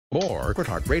More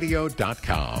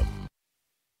SportsTalkRadio.com.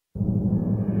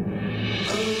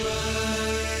 Arise,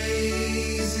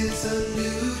 it's a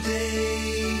new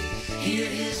day. Hear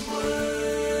his word,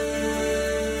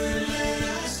 let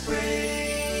us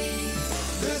pray.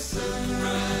 The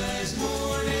Sunrise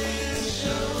Morning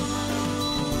Show.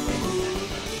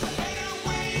 Can't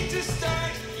wait to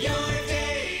start your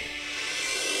day.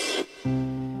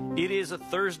 It is a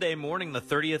Thursday morning, the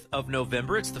 30th of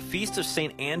November. It's the feast of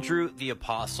St. Andrew the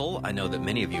Apostle. I know that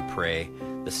many of you pray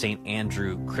the St.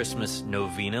 Andrew Christmas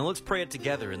Novena. Let's pray it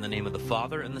together in the name of the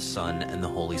Father, and the Son, and the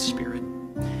Holy Spirit.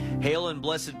 Hail and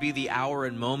blessed be the hour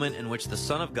and moment in which the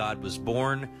Son of God was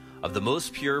born of the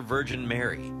most pure Virgin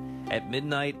Mary, at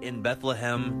midnight in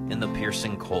Bethlehem in the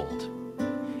piercing cold.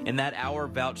 In that hour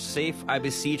vouchsafe, I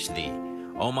beseech thee,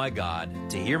 O my God,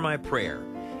 to hear my prayer,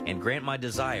 and grant my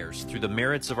desires through the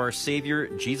merits of our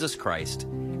Savior, Jesus Christ,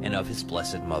 and of his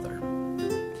blessed Mother.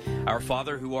 Our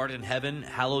Father, who art in heaven,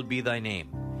 hallowed be thy name.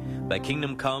 Thy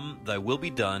kingdom come, thy will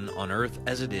be done, on earth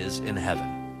as it is in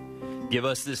heaven. Give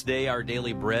us this day our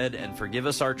daily bread, and forgive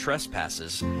us our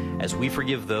trespasses, as we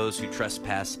forgive those who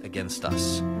trespass against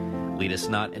us. Lead us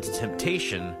not into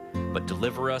temptation, but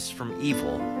deliver us from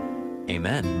evil.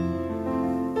 Amen.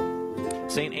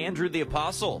 St. Andrew the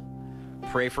Apostle,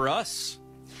 pray for us.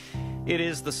 It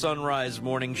is the Sunrise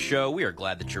Morning Show. We are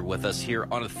glad that you're with us here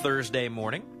on a Thursday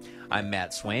morning. I'm Matt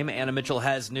Swaim. Anna Mitchell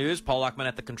has news. Paul Lockman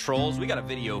at the controls. We got a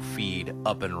video feed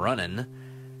up and running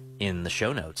in the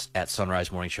show notes at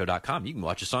sunrisemorningshow.com. You can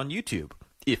watch us on YouTube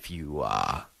if you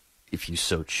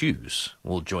so choose.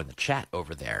 We'll join the chat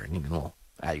over there, and we'll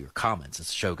add your comments as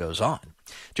the show goes on.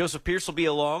 Joseph Pierce will be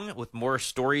along with more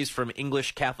stories from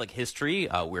English Catholic history.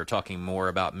 We're talking more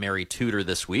about Mary Tudor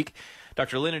this week.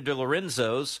 Dr. Leonard De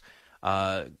Lorenzo's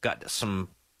got some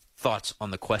thoughts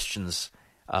on the questions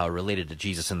related to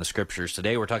Jesus in the Scriptures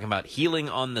today. We're talking about healing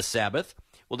on the Sabbath.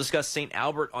 We'll discuss St.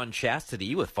 Albert on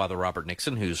chastity with Father Robert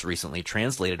Nixon, who's recently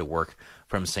translated a work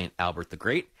from St. Albert the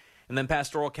Great. And then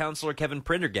pastoral counselor Kevin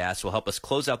Prendergast will help us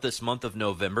close out this month of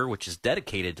November, which is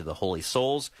dedicated to the Holy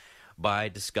Souls, by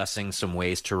discussing some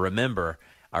ways to remember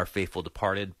our faithful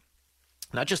departed,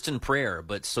 not just in prayer,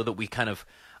 but so that we kind of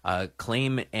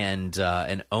claim and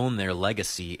own their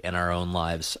legacy in our own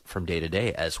lives from day to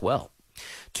day as well.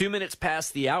 2 minutes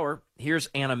past the hour, here's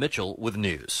Anna Mitchell with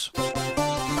news.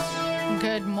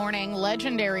 Good morning.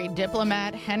 Legendary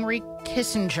diplomat Henry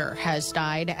Kissinger has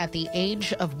died at the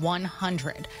age of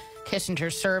 100.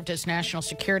 Kissinger served as national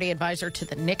security advisor to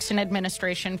the Nixon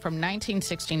administration from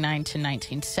 1969 to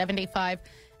 1975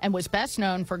 and was best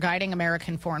known for guiding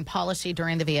American foreign policy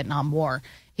during the Vietnam War.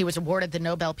 He was awarded the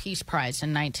Nobel Peace Prize in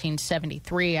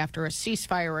 1973 after a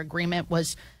ceasefire agreement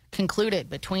was concluded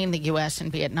between the U.S.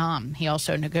 and Vietnam. He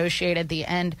also negotiated the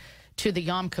end to the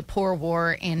Yom Kippur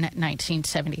War in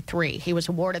 1973. He was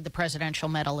awarded the Presidential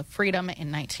Medal of Freedom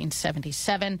in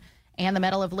 1977 and the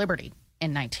Medal of Liberty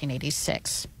in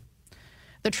 1986.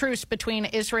 The truce between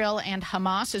Israel and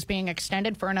Hamas is being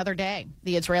extended for another day.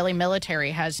 The Israeli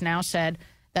military has now said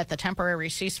that the temporary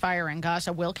ceasefire in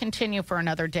Gaza will continue for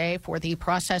another day for the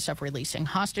process of releasing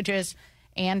hostages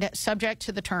and subject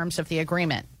to the terms of the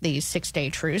agreement. The 6-day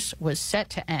truce was set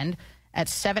to end at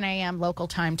 7 a.m. local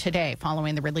time today,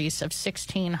 following the release of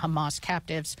 16 Hamas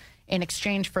captives in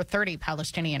exchange for 30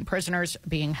 Palestinian prisoners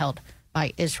being held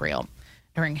by Israel.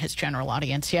 During his general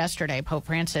audience yesterday, Pope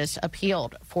Francis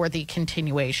appealed for the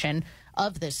continuation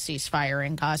of this ceasefire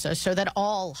in Gaza so that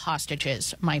all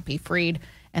hostages might be freed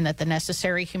and that the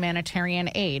necessary humanitarian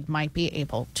aid might be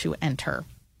able to enter.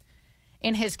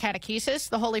 In his catechesis,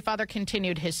 the Holy Father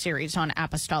continued his series on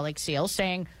apostolic zeal,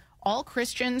 saying all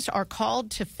Christians are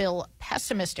called to fill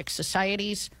pessimistic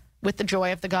societies with the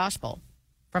joy of the gospel.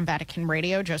 From Vatican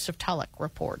Radio, Joseph Tulloch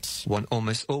reports. One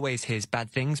almost always hears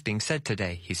bad things being said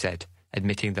today, he said,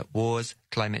 admitting that wars,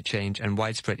 climate change and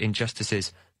widespread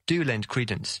injustices do lend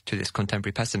credence to this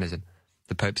contemporary pessimism.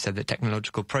 The Pope said that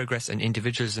technological progress and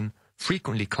individualism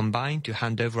frequently combine to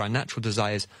hand over our natural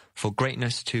desires for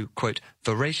greatness to, quote,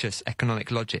 voracious economic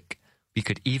logic. We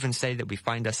could even say that we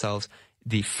find ourselves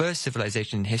the first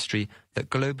civilization in history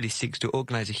that globally seeks to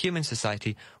organize a human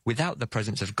society without the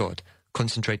presence of God,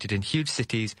 concentrated in huge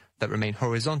cities that remain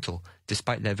horizontal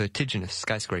despite their vertiginous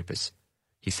skyscrapers.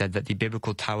 He said that the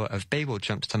biblical Tower of Babel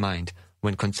jumps to mind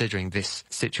when considering this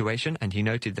situation, and he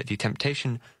noted that the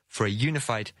temptation for a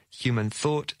unified human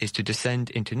thought is to descend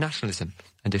into nationalism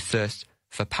and a thirst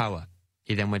for power.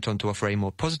 He then went on to offer a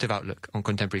more positive outlook on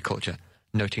contemporary culture,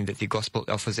 noting that the gospel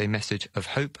offers a message of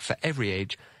hope for every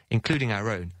age, including our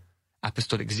own.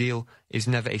 Apostolic zeal is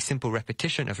never a simple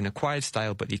repetition of an acquired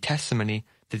style, but the testimony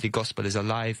that the gospel is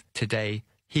alive today,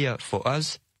 here for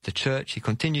us, The church, he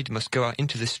continued, must go out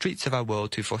into the streets of our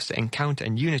world to foster encounter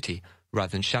and unity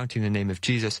rather than shouting the name of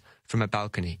Jesus from a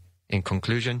balcony. In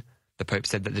conclusion, the Pope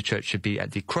said that the church should be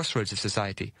at the crossroads of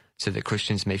society so that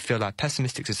Christians may fill our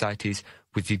pessimistic societies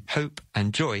with the hope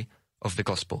and joy of the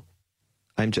gospel.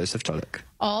 I'm Joseph Tollock.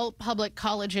 All public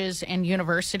colleges and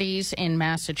universities in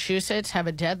Massachusetts have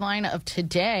a deadline of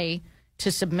today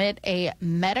to submit a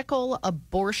medical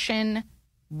abortion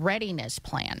readiness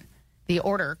plan. The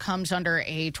order comes under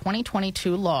a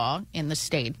 2022 law in the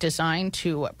state designed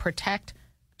to protect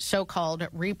so-called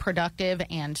reproductive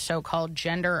and so-called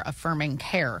gender-affirming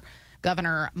care.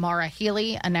 Governor Maura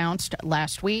Healey announced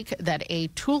last week that a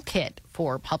toolkit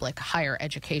for public higher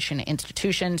education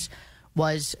institutions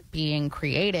was being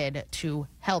created to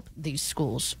help these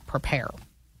schools prepare.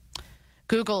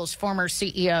 Google's former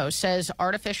CEO says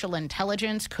artificial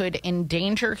intelligence could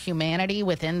endanger humanity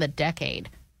within the decade.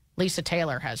 Lisa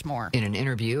Taylor has more. In an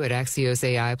interview at Axios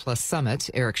AI Plus Summit,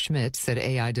 Eric Schmidt said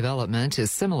AI development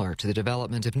is similar to the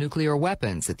development of nuclear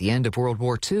weapons at the end of World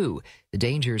War II. The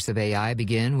dangers of AI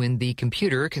begin when the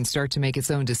computer can start to make its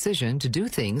own decision to do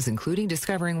things, including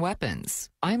discovering weapons.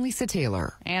 I'm Lisa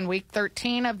Taylor. And Week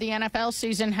 13 of the NFL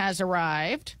season has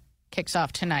arrived. Kicks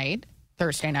off tonight,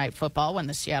 Thursday Night Football, when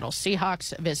the Seattle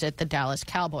Seahawks visit the Dallas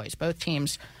Cowboys. Both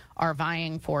teams are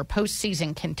vying for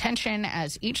postseason contention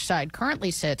as each side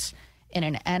currently sits in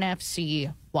an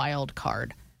NFC wild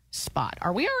card spot.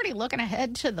 Are we already looking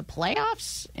ahead to the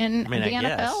playoffs in the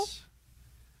NFL?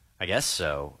 I guess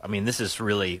so. I mean, this is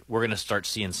really, we're going to start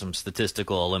seeing some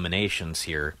statistical eliminations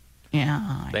here.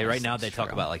 Yeah. Right now they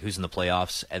talk about like who's in the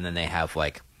playoffs, and then they have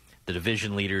like the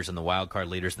division leaders and the wild card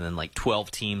leaders, and then like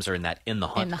 12 teams are in that in the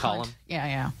hunt column.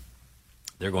 Yeah.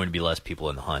 There are going to be less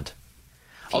people in the hunt.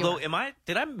 Although,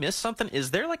 did I miss something?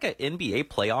 Is there like an NBA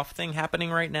playoff thing happening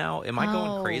right now? Am I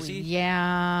going crazy?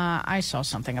 Yeah, I saw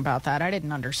something about that. I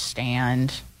didn't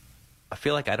understand. I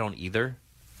feel like I don't either.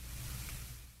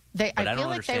 I don't feel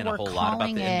like understand they were a whole lot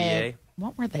about the NBA.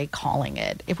 What were they calling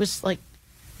it? It was like,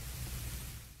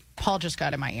 Paul just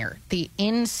got in my ear. The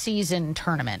in-season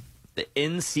tournament. The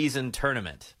in-season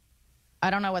tournament. I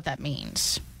don't know what that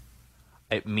means.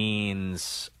 It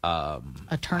means a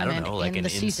tournament, I don't know, like an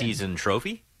in-season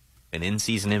trophy, an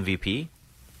in-season MVP,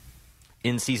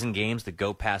 in-season games that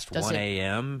go past 1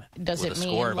 a.m. Does with it a mean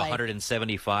score of like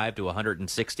 175 to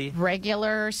 160?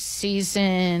 Regular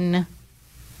season.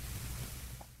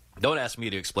 Don't ask me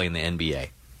to explain the NBA.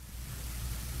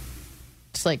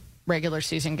 It's like regular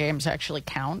season games actually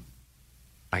count.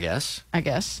 I guess.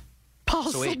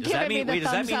 Paul's So wait, does that mean like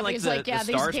the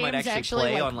Stars might actually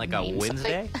play on like a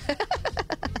Wednesday?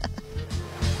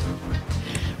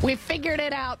 We figured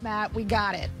it out, Matt. We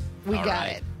got it. We got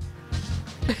it.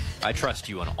 I trust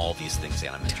you on all these things,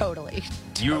 Anna. Totally.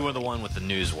 You were the one with the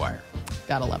news wire.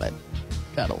 Gotta love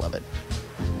it.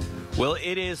 Well,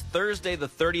 it is Thursday, the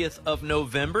 30th of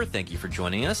November. Thank you for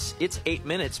joining us. It's 8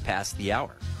 minutes past the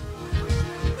hour.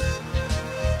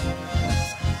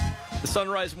 The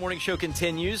Sunrise Morning Show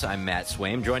continues. I'm Matt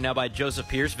Swaim, joined now by Joseph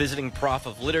Pierce, visiting Prof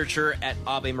of Literature at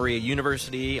Ave Maria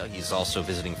University. He's also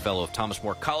visiting Fellow of Thomas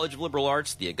More College of Liberal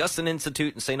Arts. The Augustine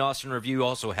Institute and St. Austin Review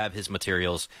also have his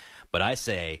materials. But I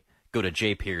say go to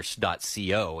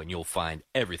jpierce.co and you'll find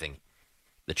everything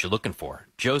that you're looking for.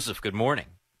 Joseph, good morning.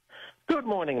 Good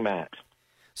morning, Matt.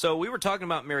 So we were talking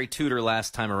about Mary Tudor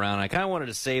last time around. I kind of wanted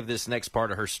to save this next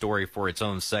part of her story for its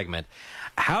own segment.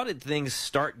 How did things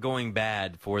start going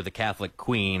bad for the Catholic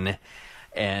Queen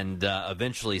and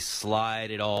eventually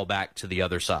slide it all back to the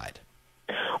other side?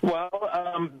 Well,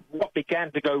 what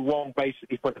began to go wrong,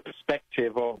 basically, from the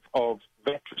perspective of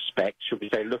retrospect, should we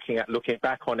say, looking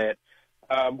back on it,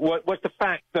 was the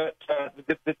fact that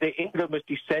the England was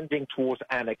descending towards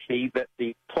anarchy, that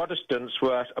the Protestants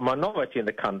were a minority in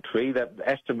the country, that the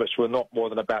estimates were not more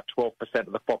than about 12%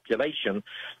 of the population,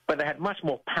 but they had much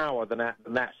more power than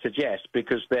that suggests,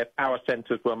 because their power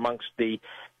centres were amongst the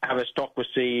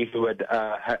aristocracy who had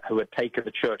taken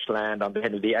the church land under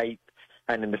Henry VIII,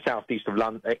 and in the southeast of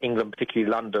England,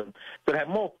 particularly London, so they had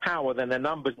more power than their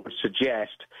numbers would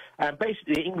suggest. And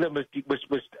basically, England was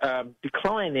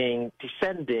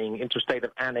descending into a state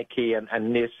of anarchy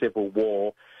and near civil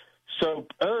war. So,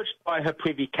 urged by her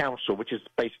Privy Council, which is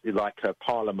basically like her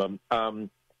Parliament,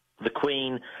 the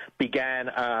Queen began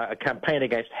a campaign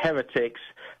against heretics,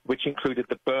 which included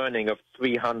the burning of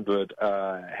 300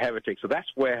 heretics. So that's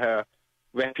where her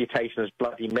reputation as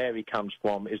Bloody Mary comes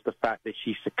from, is the fact that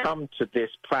she succumbed to this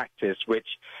practice, which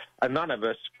none of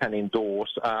us can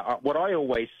endorse. What I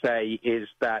always say is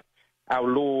that our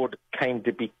Lord came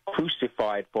to be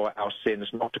crucified for our sins,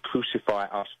 not to crucify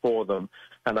us for them.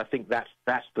 And I think that's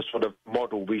the sort of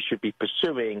model we should be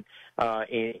pursuing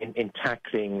in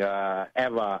tackling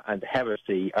error and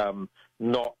heresy,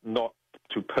 not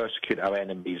to persecute our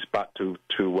enemies, but to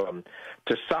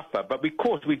suffer. But of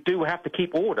course, we do have to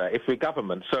keep order if we're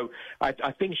government. So I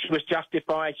think she was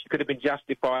justified. She could have been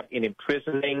justified in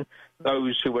imprisoning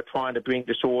those who were trying to bring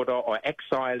disorder or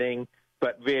exiling.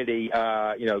 But really,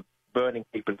 burning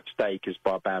people at the stake is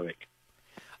barbaric.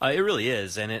 It really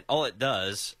is, and all it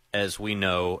does, as we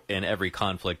know in every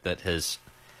conflict that has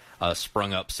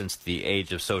sprung up since the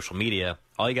age of social media,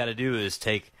 all you got to do is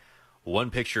take one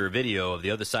picture or video of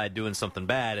the other side doing something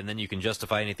bad, and then you can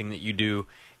justify anything that you do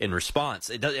in response.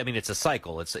 It does. I mean, it's a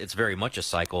cycle. It's very much a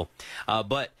cycle.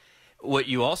 But what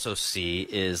you also see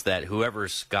is that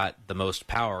whoever's got the most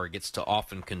power gets to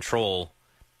often control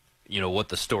what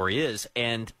the story is.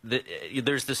 And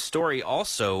there's this story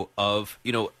also of,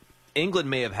 England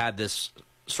may have had this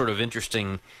sort of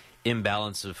interesting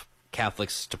imbalance of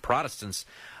Catholics to Protestants,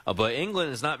 but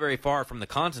England is not very far from the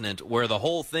continent where the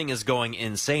whole thing is going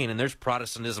insane, and there's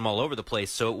Protestantism all over the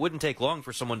place. So it wouldn't take long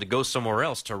for someone to go somewhere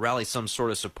else to rally some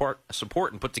sort of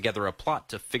support and put together a plot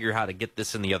to figure how to get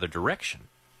this in the other direction.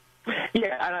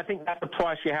 Yeah, and I think that's the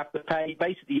price you have to pay.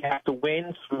 Basically, you have to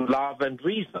win through love and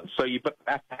reason. So you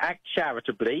have to act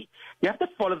charitably. You have to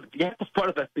follow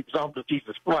the example of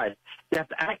Jesus Christ. You have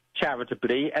to act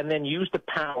charitably and then use the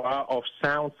power of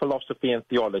sound philosophy and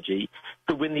theology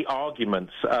to win the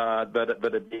arguments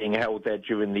that are being held there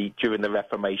during the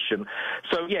Reformation.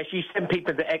 So yes, you send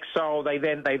people into exile. They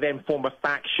then form a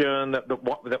faction that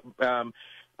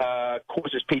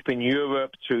causes people in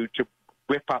Europe to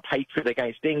whip up hatred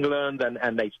against England,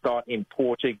 and they start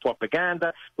importing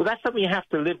propaganda. Well, that's something you have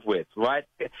to live with, right?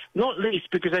 Not least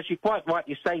because, as you quite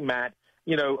rightly say, Matt,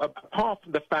 apart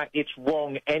from the fact it's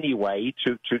wrong anyway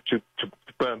to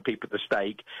burn people at the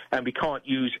stake, and we can't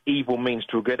use evil means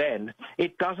to a good end,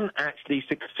 it doesn't actually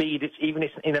succeed. It's even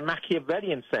in a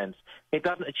Machiavellian sense. It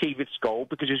doesn't achieve its goal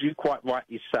because, as you quite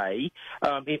rightly say,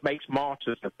 it makes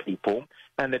martyrs of people.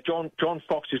 And the John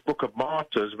Fox's Book of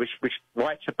Martyrs, which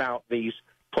writes about these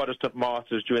Protestant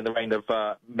martyrs during the reign of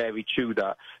Mary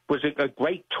Tudor, was a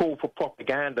great tool for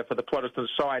propaganda for the Protestant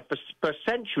side for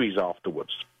centuries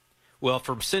afterwards. Well,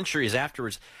 from centuries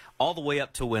afterwards, all the way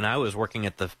up to when I was working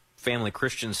at the Family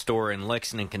Christian store in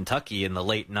Lexington, Kentucky in the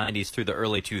late 90s through the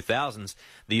early 2000s,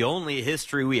 the only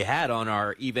history we had on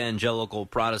our evangelical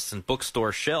Protestant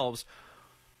bookstore shelves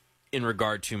in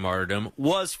regard to martyrdom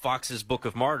was Fox's Book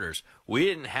of Martyrs. We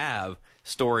didn't have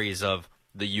stories of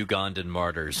the Ugandan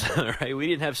martyrs, right? We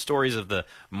didn't have stories of the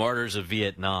martyrs of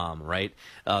Vietnam, right?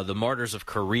 The martyrs of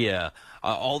Korea,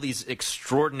 all these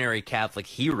extraordinary Catholic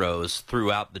heroes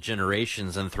throughout the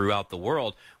generations and throughout the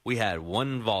world. We had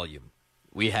one volume.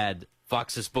 We had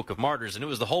Fox's Book of Martyrs, and it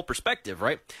was the whole perspective,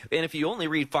 right? And if you only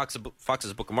read Fox's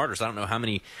Book of Martyrs, I don't know how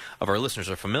many of our listeners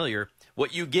are familiar,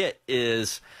 what you get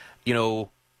is, the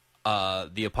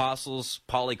apostles,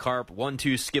 Polycarp, 1,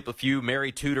 2, skip a few,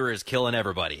 Mary Tudor is killing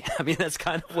everybody. I mean, that's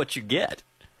kind of what you get.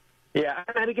 Yeah,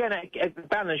 and again,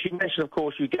 Balance, you mentioned, of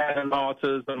course, Ugandan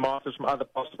martyrs and martyrs from other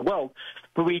parts of the world,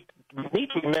 but we need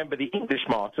to remember the English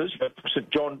martyrs,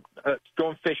 St. John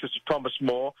Fisher, Sir Thomas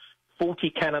More,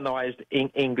 40 canonized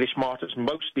English martyrs,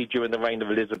 mostly during the reign of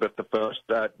Elizabeth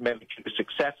I, Mary Tudor's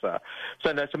successor.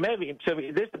 So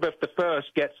Elizabeth I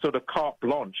gets sort of carte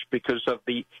blanche because of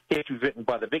the history written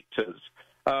by the victors.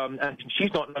 And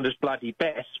she's not known as Bloody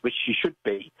Bess, which she should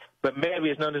be, but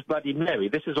Mary is known as Bloody Mary.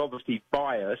 This is obviously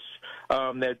bias.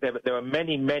 There are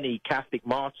many, many Catholic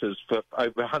martyrs for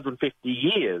over 150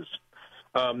 years.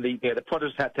 The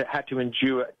Protestants had to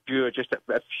endure just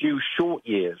a few short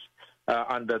years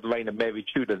under the reign of Mary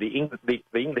Tudor. The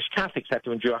English Catholics had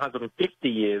to endure 150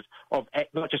 years of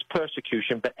not just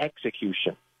persecution but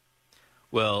execution.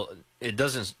 Well,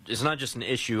 it's not just an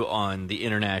issue on the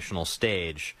international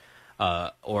stage.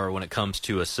 Or when it comes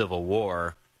to a civil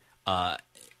war,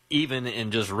 even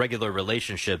in just regular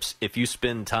relationships, if you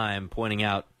spend time pointing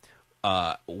out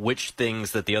which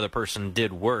things that the other person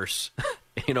did worse,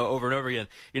 over and over again,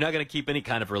 you're not going to keep any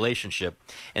kind of relationship.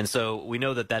 And so we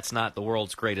know that that's not the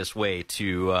world's greatest way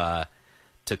to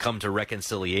come to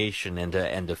reconciliation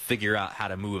and to figure out how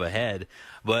to move ahead.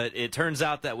 But it turns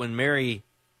out that when Mary's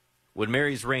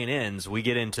reign ends, we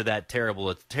get into that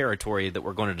terrible territory that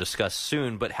we're going to discuss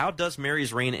soon. But how does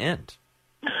Mary's reign end?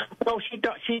 Well, she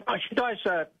dies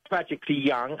tragically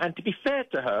young, and to be fair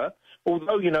to her,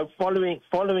 although following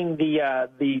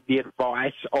the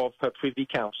advice of her Privy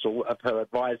Council, of her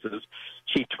advisors,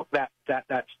 she took that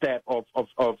step of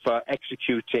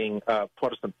executing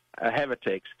Protestant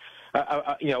heretics.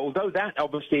 although that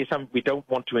obviously is something we don't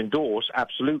want to endorse,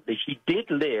 absolutely, she did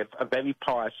live a very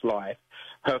pious life.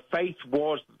 Her faith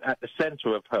was at the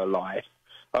center of her life.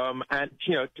 And,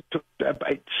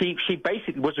 she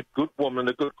basically was a good woman,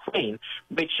 a good queen,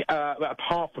 which,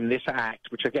 apart from this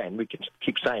act, which, again, we can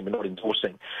keep saying we're not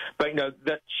endorsing, but,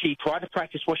 that she tried to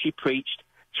practice what she preached.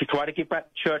 She tried to give back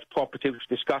the church property, which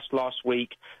we discussed last week.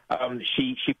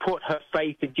 She put her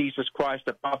faith in Jesus Christ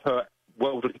above her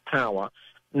worldly power,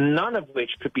 none of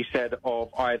which could be said of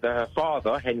either her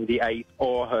father, Henry VIII,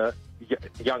 or her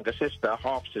younger sister,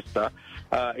 half-sister,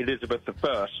 Elizabeth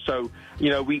I. So,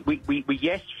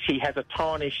 yes, she has a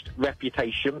tarnished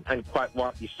reputation, and quite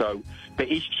rightly so. But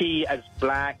is she as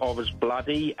black or as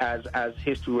bloody as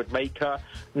history would make her?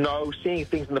 No, seeing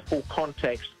things in the full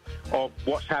context of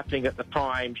what's happening at the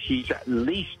time, she's at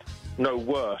least no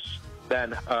worse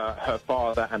than her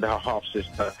father and her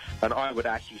half-sister, and I would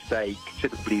actually say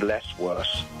considerably less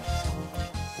worse.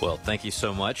 Well, thank you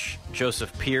so much,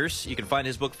 Joseph Pierce. You can find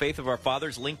his book, Faith of Our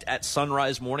Fathers, linked at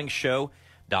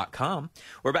sunrisemorningshow.com.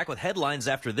 We're back with headlines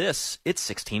after this. It's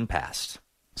 16 past.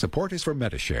 Support is for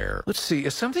Metashare. Let's see,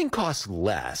 if something costs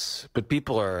less, but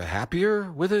people are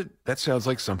happier with it, that sounds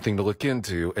like something to look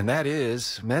into, and that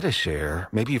is Metashare.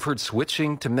 Maybe you've heard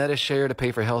switching to Metashare to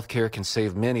pay for healthcare can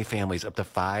save many families up to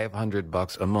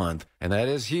 $500 a month, and that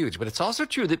is huge. But it's also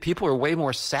true that people are way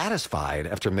more satisfied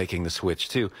after making the switch,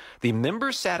 too. The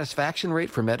member satisfaction rate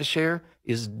for Metashare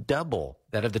is double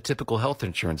that of the typical health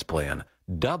insurance plan.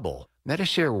 Double.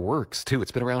 Metashare works, too.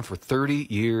 It's been around for 30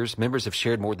 years. Members have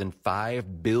shared more than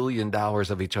 $5 billion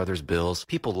of each other's bills.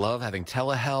 People love having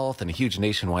telehealth and a huge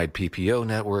nationwide PPO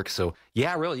network. So,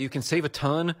 yeah, really, you can save a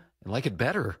ton and like it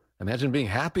better. Imagine being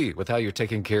happy with how you're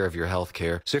taking care of your health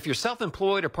care. So if you're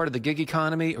self-employed or part of the gig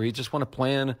economy, or you just want a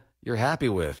plan you're happy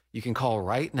with, you can call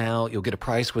right now. You'll get a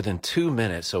price within 2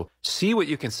 minutes. So see what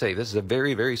you can save. This is a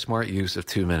very, very smart use of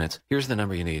 2 minutes. Here's the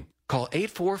number you need. Call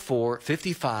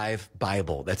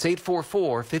 844-55-BIBLE. That's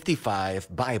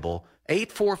 844-55-BIBLE.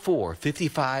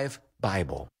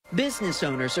 844-55-BIBLE. Business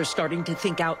owners are starting to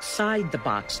think outside the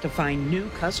box to find new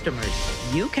customers.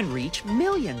 You can reach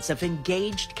millions of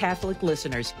engaged Catholic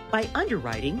listeners by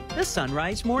underwriting the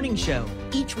Sunrise Morning Show.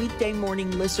 Each weekday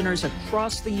morning, listeners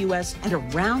across the U.S. and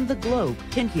around the globe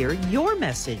can hear your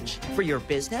message for your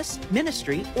business,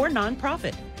 ministry, or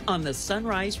nonprofit on the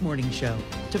Sunrise Morning Show.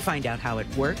 To find out how it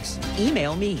works,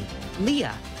 email me,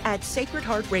 Leah at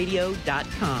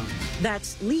sacredheartradio.com.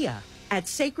 That's Leah at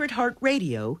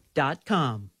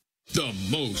sacredheartradio.com. The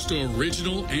most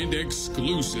original and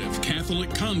exclusive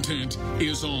Catholic content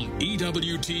is on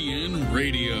EWTN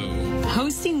Radio.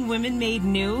 Hosting Women Made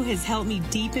New has helped me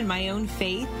deepen my own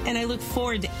faith, and I look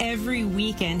forward to every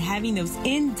weekend having those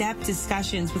in-depth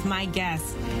discussions with my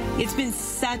guests. It's been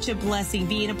such a blessing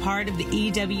being a part of the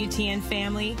EWTN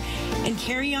family and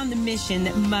carry on the mission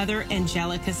that Mother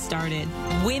Angelica started.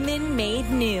 Women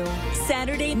Made New,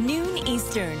 Saturday noon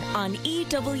Eastern on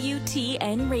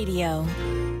EWTN Radio.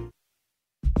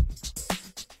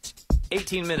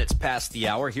 18 minutes past the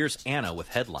hour. Here's Anna with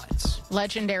headlines.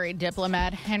 Legendary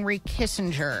diplomat Henry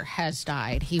Kissinger has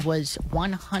died. He was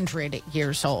 100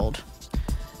 years old.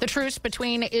 The truce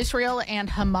between Israel and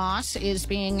Hamas is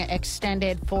being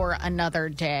extended for another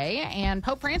day, and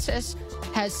Pope Francis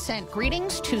has sent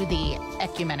greetings to the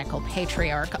Ecumenical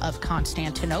Patriarch of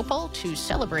Constantinople to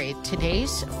celebrate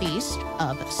today's feast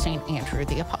of St. Andrew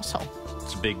the Apostle.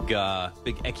 It's a big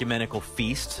ecumenical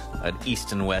feast, an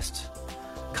East and West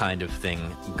kind of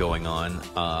thing going on.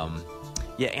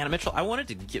 Anna Mitchell, I wanted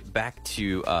to get back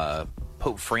to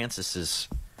Pope Francis's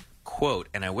quote,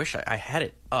 and I wish I had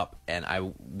it up, and I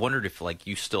wondered if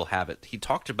you still have it. He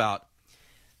talked about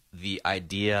the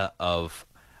idea of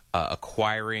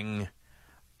acquiring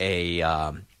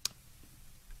a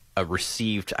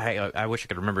received. I wish I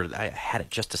could remember. I had it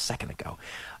just a second ago.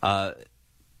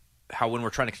 How when we're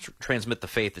trying to transmit the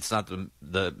faith, it's not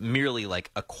the merely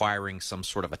acquiring some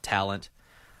sort of a talent.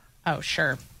 Oh,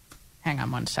 sure. Hang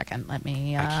on one second. Let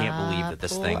me I can't believe that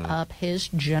this pull thing up his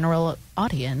general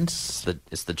audience.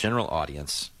 It's the general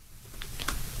audience.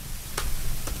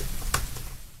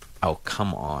 Oh,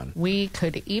 come on. We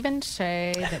could even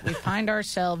say that we find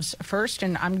ourselves first,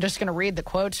 and I'm just going to read the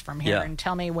quotes from here and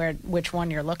tell me which one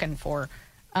you're looking for.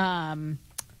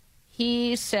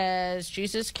 He says,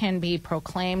 Jesus can be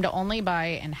proclaimed only by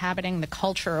inhabiting the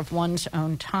culture of one's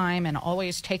own time and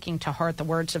always taking to heart the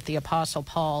words of the Apostle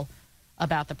Paul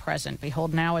about the present.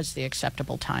 Behold, now is the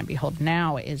acceptable time. Behold,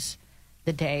 now is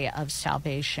the day of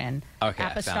salvation. Okay,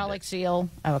 Apostolic zeal.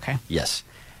 Oh, okay. Yes.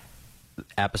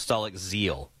 Apostolic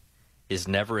zeal is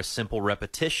never a simple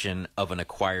repetition of an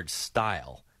acquired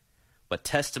style, but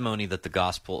testimony that the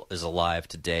gospel is alive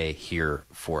today here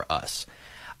for us.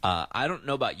 I don't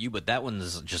know about you, but that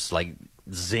one's just like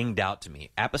zinged out to me.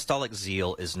 Apostolic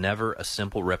zeal is never a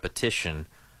simple repetition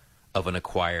of an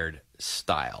acquired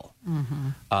style.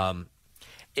 Mm-hmm.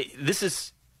 This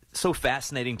is so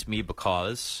fascinating to me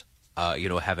because,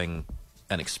 having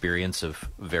an experience of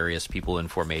various people in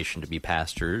formation to be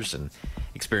pastors and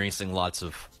experiencing lots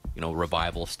of,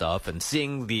 revival stuff and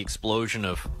seeing the explosion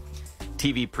of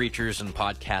TV preachers and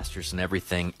podcasters and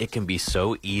everything, it can be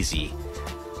so easy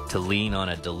to lean on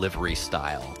a delivery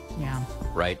style. Yeah.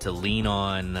 Right? To lean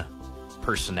on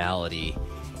personality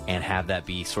and have that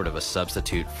be sort of a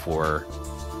substitute for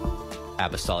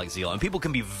apostolic zeal. And people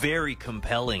can be very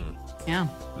compelling. Yeah.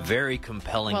 Very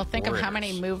compelling. Well, think warriors. of how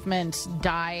many movements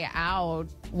die out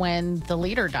when the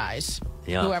leader dies,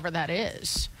 whoever that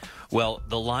is. Well,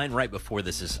 the line right before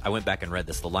this is, I went back and read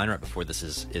this, the line right before this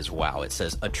is wow. It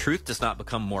says, a truth does not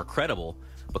become more credible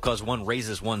because one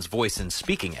raises one's voice in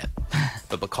speaking it,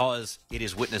 but because it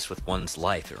is witnessed with one's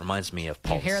life. It reminds me of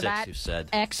Paul VI, who said,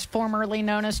 X, formerly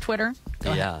known as Twitter?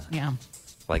 Go ahead. Yeah.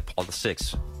 Like Paul VI,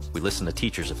 we listen to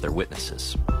teachers if they're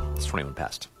witnesses. It's 21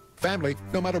 past. Family,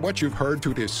 no matter what you've heard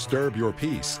to disturb your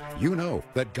peace, you know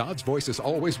that God's voice is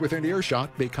always within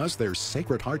earshot because there's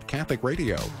Sacred Heart Catholic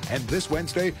Radio. And this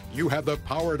Wednesday, you have the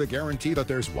power to guarantee that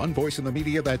there's one voice in the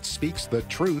media that speaks the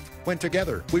truth. When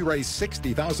together, we raise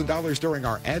 $60,000 during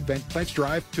our Advent Pledge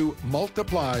Drive to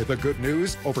multiply the good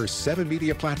news over 7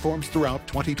 media platforms throughout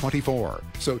 2024.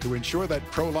 So to ensure that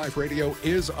pro-life radio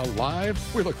is alive,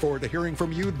 we look forward to hearing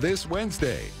from you this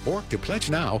Wednesday. Or to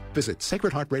pledge now, visit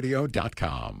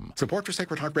sacredheartradio.com. Support for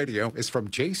Sacred Heart Radio is from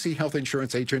JC Health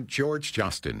Insurance agent George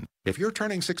Justin. If you're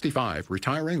turning 65,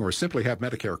 retiring, or simply have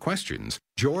Medicare questions,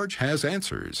 George has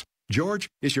answers. George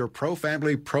is your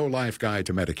pro-family, pro-life guide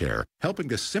to Medicare, helping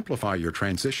to simplify your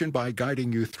transition by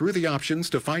guiding you through the options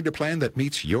to find a plan that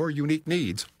meets your unique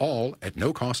needs, all at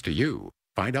no cost to you.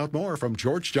 Find out more from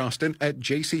George Justin at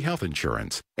JC Health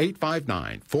Insurance,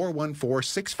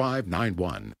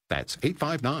 859-414-6591. That's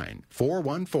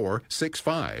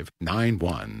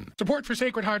 859-414-6591. Support for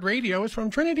Sacred Heart Radio is from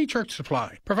Trinity Church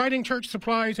Supply, providing church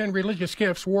supplies and religious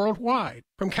gifts worldwide.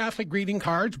 From Catholic greeting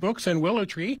cards, books, and willow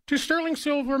tree to sterling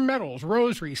silver medals,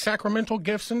 rosaries, sacramental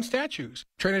gifts, and statues.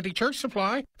 Trinity Church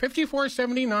Supply,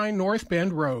 5479 North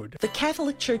Bend Road. The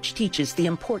Catholic Church teaches the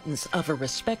importance of a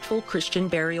respectful Christian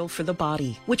burial for the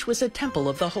body, which was a temple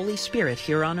of the Holy Spirit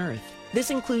here on earth. This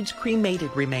includes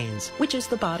cremated remains, which is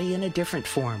the body in a different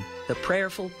form. The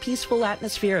prayerful, peaceful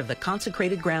atmosphere of the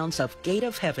consecrated grounds of Gate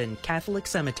of Heaven Catholic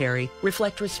Cemetery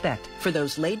reflect respect for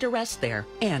those laid to rest there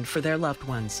and for their loved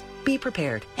ones. Be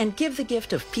prepared and give the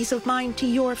gift of peace of mind to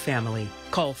your family.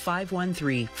 Call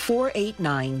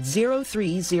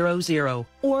 513-489-0300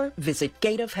 or visit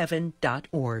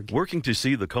gateofheaven.org. Working to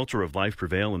see the culture of life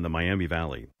prevail in the Miami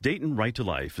Valley, Dayton Right to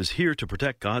Life is here to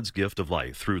protect God's gift of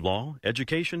life through law,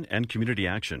 education, and community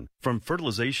action, from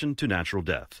fertilization to natural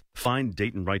death. Find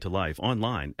Dayton Right to Life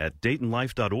online at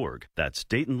DaytonLife.org. That's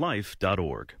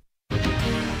DaytonLife.org.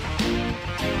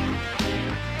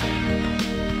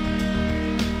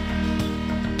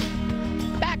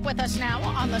 With us now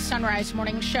on the Sunrise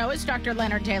Morning Show is Dr.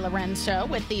 Leonard De Lorenzo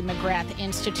with the McGrath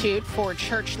Institute for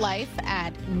Church Life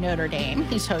at Notre Dame.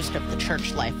 He's host of the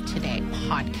Church Life Today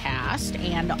podcast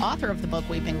and author of the book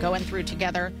we've been going through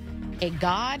together, A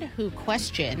God Who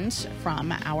Questions,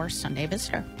 from our Sunday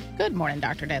Visitor. Good morning,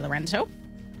 Dr. De Lorenzo.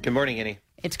 Good morning, Annie.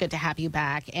 It's good to have you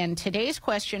back. And today's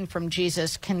question from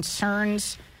Jesus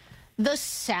concerns the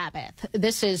Sabbath.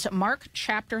 This is Mark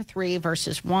chapter 3,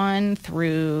 verses 1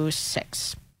 through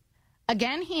 6.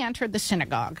 Again, he entered the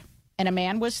synagogue, and a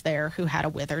man was there who had a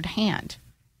withered hand.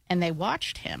 And they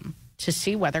watched him to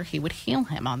see whether he would heal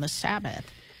him on the Sabbath,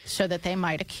 so that they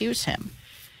might accuse him.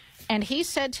 And he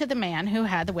said to the man who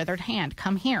had the withered hand,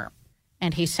 "Come here."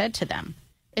 And he said to them,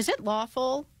 "Is it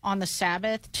lawful on the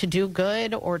Sabbath to do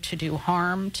good or to do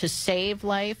harm, to save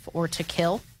life or to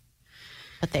kill?"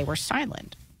 But they were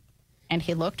silent. And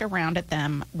he looked around at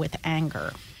them with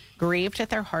anger, grieved at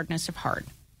their hardness of heart,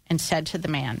 and said to the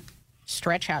man,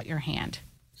 "Stretch out your hand."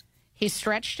 He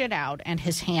stretched it out, and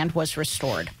his hand was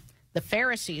restored. The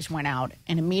Pharisees went out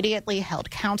and immediately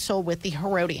held counsel with the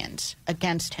Herodians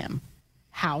against him,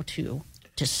 how to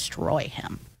destroy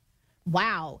him.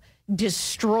 Wow,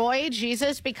 destroy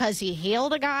Jesus because he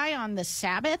healed a guy on the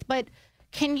Sabbath? But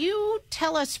can you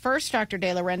tell us first, Dr.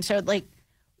 De Lorenzo, the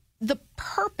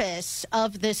purpose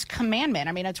of this commandment?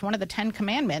 I mean, it's one of the 10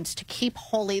 commandments to keep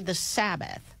holy the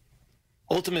Sabbath.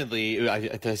 Ultimately,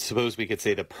 I suppose we could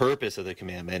say the purpose of the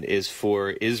commandment is for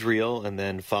Israel, and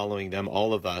then following them,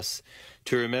 all of us,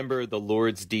 to remember the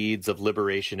Lord's deeds of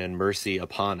liberation and mercy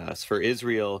upon us. For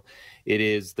Israel, it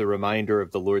is the reminder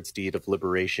of the Lord's deed of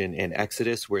liberation in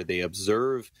Exodus, where they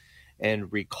observe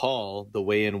and recall the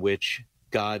way in which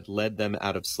God led them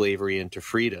out of slavery into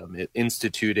freedom. It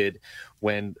instituted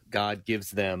when God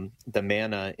gives them the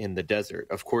manna in the desert.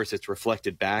 Of course, it's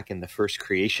reflected back in the first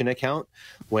creation account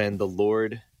when the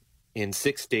Lord in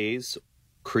 6 days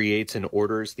creates and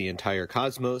orders the entire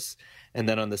cosmos, and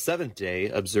then on the seventh day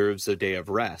observes a day of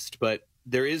rest. But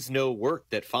there is no work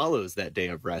that follows that day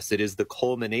of rest. It is the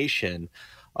culmination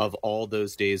of all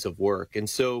those days of work. And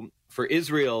so for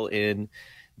Israel, in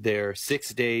their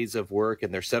 6 days of work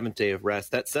and their seventh day of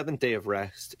rest, that seventh day of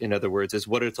rest, in other words, is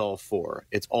what it's all for.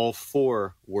 It's all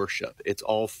for worship. It's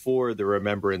all for the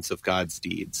remembrance of God's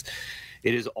deeds.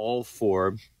 It is all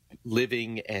for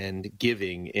living and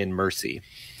giving in mercy.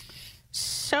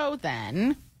 So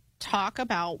then, talk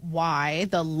about why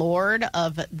the Lord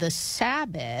of the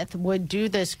Sabbath would do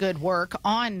this good work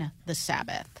on the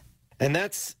Sabbath. And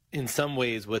that's in some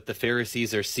ways what the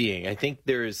Pharisees are seeing. I think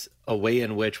there's a way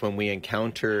in which when we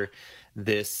encounter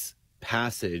this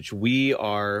passage, we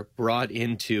are brought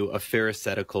into a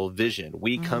Pharisaical vision.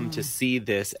 We come to see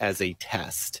this as a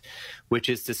test, which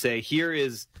is to say, here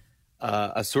is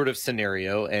a sort of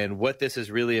scenario, and what this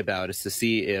is really about is to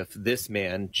see if this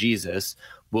man, Jesus,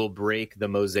 will break the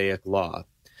Mosaic law.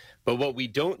 But what we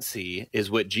don't see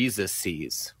is what Jesus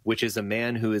sees, which is a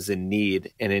man who is in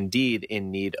need, and indeed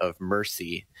in need of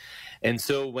mercy. And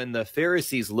so when the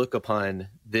Pharisees look upon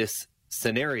this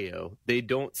scenario, they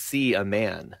don't see a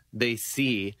man. They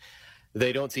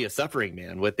don't see a suffering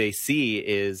man. What they see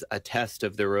is a test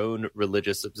of their own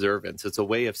religious observance. It's a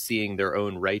way of seeing their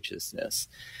own righteousness.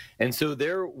 And so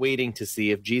they're waiting to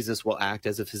see if Jesus will act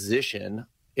as a physician,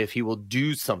 if he will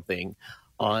do something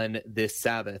on this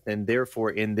Sabbath, and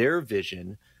therefore, in their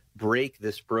vision, break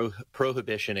this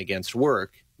prohibition against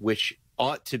work, which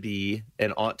ought to be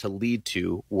and ought to lead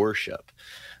to worship.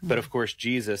 But of course,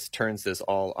 Jesus turns this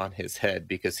all on his head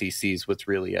because he sees what's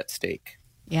really at stake.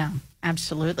 Yeah,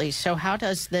 absolutely. So how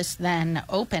does this then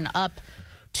open up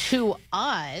to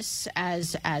us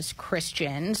as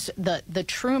Christians the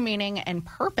true meaning and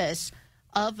purpose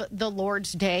of the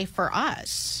Lord's Day for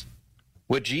us?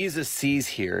 What Jesus sees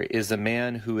here is a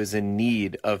man who is in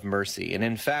need of mercy. And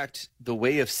in fact, the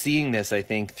way of seeing this, I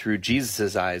think, through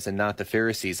Jesus' eyes and not the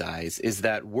Pharisees' eyes, is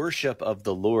that worship of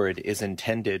the Lord is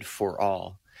intended for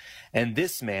all. And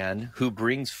this man who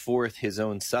brings forth his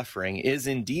own suffering is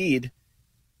indeed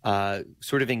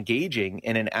sort of engaging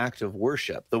in an act of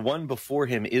worship. The one before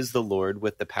him is the Lord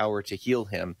with the power to heal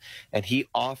him, and he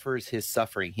offers his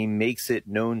suffering. He makes it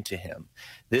known to him.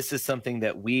 This is something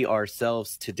that we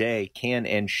ourselves today can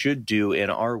and should do in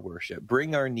our worship.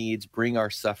 Bring our needs, bring our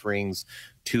sufferings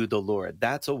to the Lord.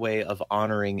 That's a way of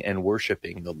honoring and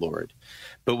worshiping the Lord.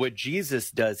 But what Jesus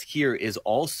does here is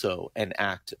also an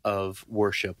act of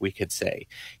worship, we could say.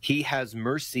 He has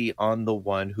mercy on the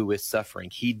one who is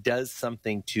suffering. He does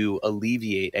something to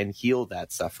alleviate and heal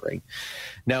that suffering.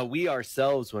 Now, we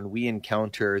ourselves, when we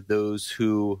encounter those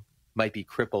who might be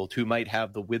crippled, who might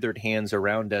have the withered hands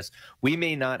around us, we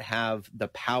may not have the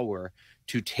power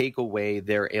to take away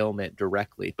their ailment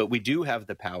directly, but we do have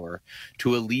the power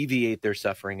to alleviate their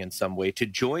suffering in some way, to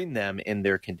join them in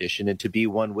their condition and to be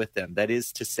one with them. That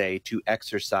is to say, to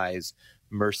exercise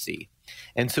mercy.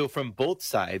 And so from both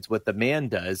sides, what the man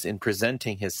does in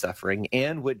presenting his suffering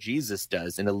and what Jesus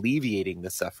does in alleviating the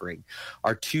suffering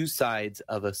are two sides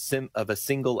of a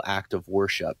single act of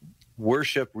worship.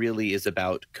 Worship really is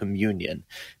about communion,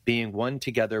 being one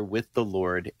together with the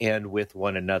Lord and with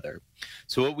one another.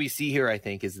 So what we see here, I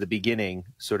think, is the beginning,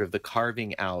 sort of the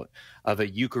carving out of a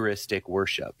Eucharistic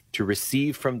worship, to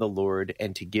receive from the Lord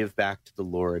and to give back to the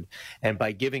Lord. And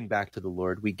by giving back to the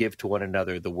Lord, we give to one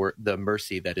another the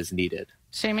mercy that is needed.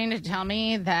 So you mean to tell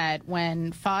me that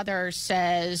when Father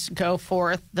says, go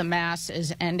forth, the Mass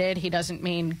is ended, he doesn't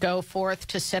mean go forth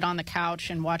to sit on the couch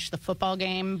and watch the football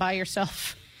game by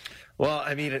yourself? Well,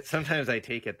 I mean, sometimes I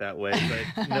take it that way,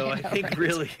 but no, I think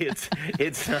really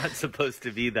it's not supposed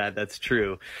to be that. That's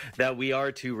true, that we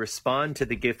are to respond to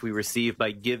the gift we receive by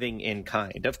giving in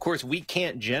kind. Of course, we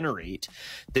can't generate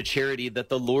the charity that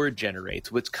the Lord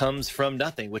generates, which comes from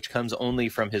nothing, which comes only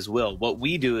from his will. What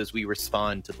we do is we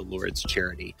respond to the Lord's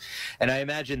charity. And I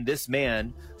imagine this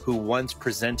man who once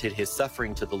presented his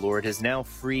suffering to the Lord is now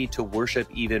free to worship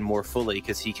even more fully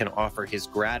because he can offer his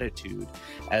gratitude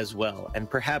as well. And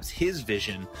perhaps his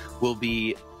vision will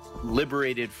be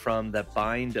liberated from the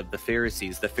bind of the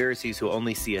Pharisees who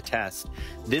only see a test.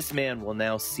 This man will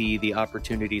now see the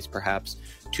opportunities perhaps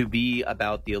to be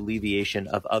about the alleviation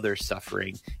of other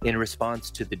suffering in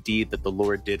response to the deed that the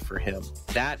Lord did for him.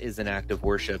 That is an act of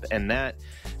worship, and that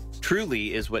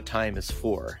truly is what time is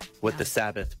for, what the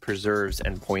Sabbath preserves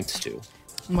and points to.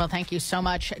 Well, thank you so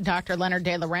much, Dr. Leonard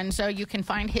De Lorenzo. You can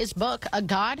find his book, A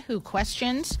God Who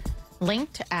Questions,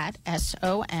 linked at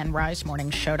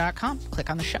sonrisemorningshow.com. Click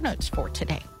on the show notes for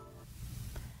today.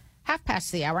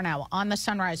 5:30 now on the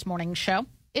Sunrise Morning Show.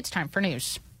 It's time for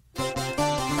news.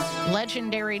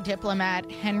 Legendary diplomat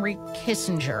Henry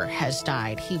Kissinger has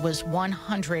died. He was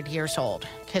 100 years old.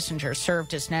 Kissinger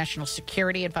served as national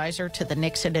security advisor to the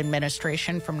Nixon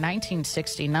administration from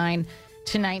 1969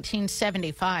 to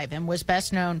 1975 and was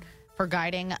best known for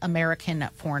guiding American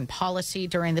foreign policy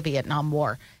during the Vietnam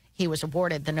War. He was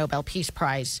awarded the Nobel Peace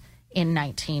Prize in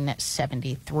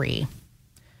 1973.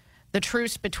 The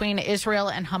truce between Israel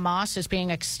and Hamas is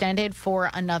being extended for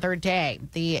another day.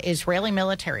 The Israeli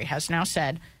military has now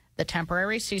said the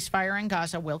temporary ceasefire in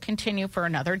Gaza will continue for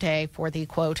another day for the,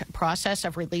 quote, process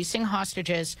of releasing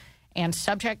hostages and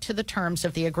subject to the terms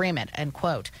of the agreement, end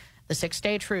quote. The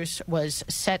 6-day truce was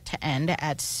set to end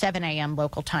at 7 a.m.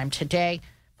 local time today,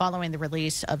 following the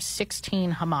release of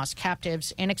 16 Hamas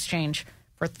captives in exchange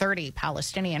for 30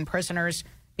 Palestinian prisoners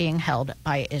being held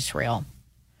by Israel.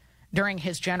 During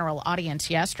his general audience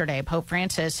yesterday, Pope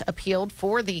Francis appealed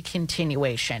for the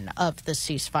continuation of the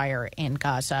ceasefire in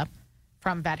Gaza.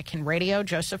 From Vatican Radio,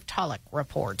 Joseph Tulloch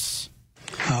reports.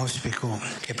 Auspico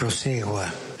che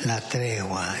prosegua la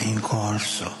tregua in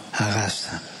corso a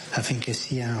Gaza. I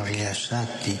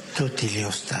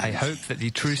hope that the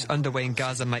truce underway in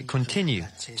Gaza might continue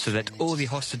so that all the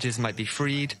hostages might be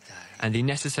freed and the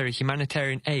necessary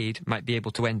humanitarian aid might be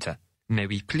able to enter. May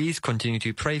we please continue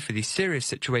to pray for the serious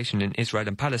situation in Israel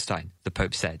and Palestine, the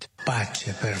Pope said.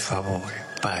 Pace, per favore,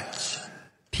 pace.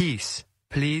 Peace,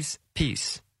 please,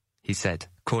 peace, he said,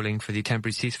 calling for the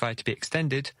temporary ceasefire to be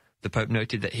extended. The Pope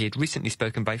noted that he had recently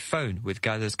spoken by phone with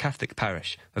Gaza's Catholic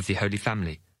parish of the Holy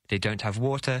Family. They don't have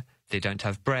water, they don't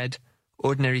have bread.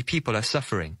 Ordinary people are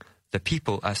suffering. The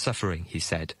people are suffering, he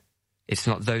said. It's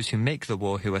not those who make the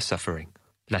war who are suffering.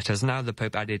 Let us now, the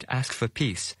Pope added, ask for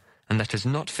peace. And let us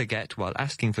not forget, while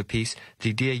asking for peace,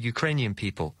 the dear Ukrainian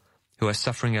people, who are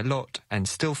suffering a lot and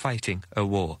still fighting a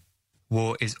war.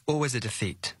 War is always a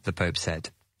defeat, the Pope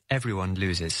said. Everyone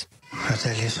loses.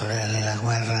 Fratelli e sorelle, la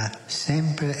guerra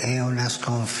sempre è una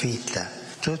sconfitta.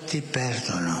 Tutti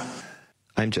perdono.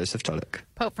 I'm Joseph Tulloch.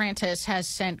 Pope Francis has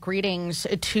sent greetings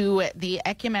to the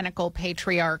Ecumenical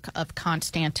Patriarch of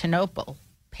Constantinople,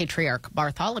 Patriarch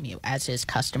Bartholomew, as is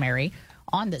customary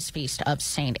on this feast of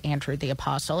St. Andrew the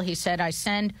Apostle. He said, I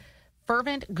send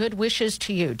fervent good wishes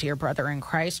to you, dear brother in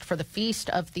Christ, for the feast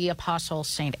of the Apostle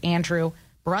St. Andrew,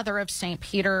 brother of St.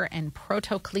 Peter and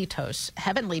Protokletos,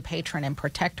 heavenly patron and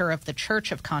protector of the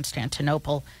Church of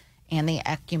Constantinople and the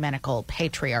Ecumenical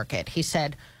Patriarchate. He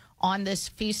said, on this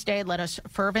feast day, let us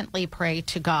fervently pray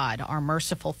to God, our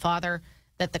merciful Father,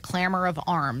 that the clamor of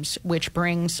arms, which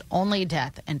brings only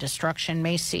death and destruction,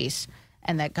 may cease,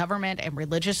 and that government and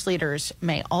religious leaders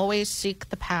may always seek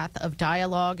the path of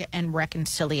dialogue and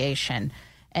reconciliation.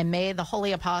 And may the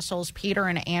holy apostles Peter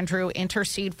and Andrew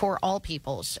intercede for all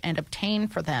peoples and obtain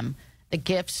for them the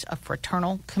gifts of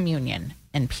fraternal communion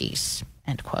and peace,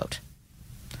 end quote.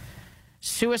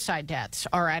 Suicide deaths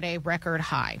are at a record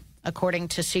high. According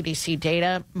to CDC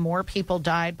data, more people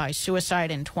died by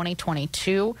suicide in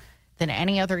 2022 than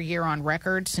any other year on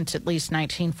record since at least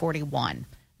 1941.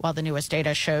 While the newest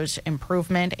data shows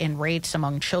improvement in rates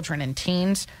among children and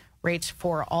teens, rates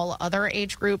for all other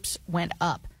age groups went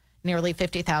up. Nearly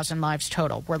 50,000 lives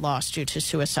total were lost due to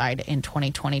suicide in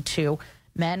 2022.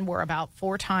 Men were about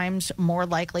 4 times more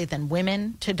likely than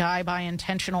women to die by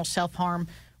intentional self-harm,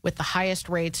 with the highest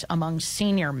rates among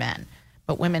senior men.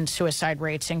 But women's suicide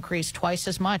rates increased twice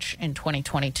as much in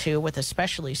 2022, with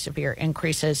especially severe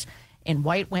increases in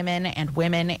white women and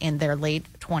women in their late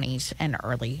 20s and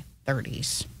early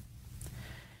 30s.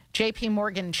 JP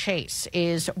Morgan Chase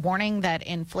is warning that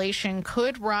inflation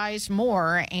could rise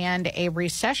more and a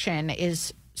recession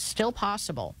is still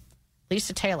possible.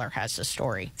 Lisa Taylor has the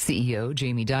story. CEO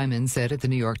Jamie Dimon said at the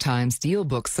New York Times Deal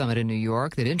Book Summit in New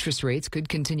York that interest rates could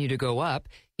continue to go up.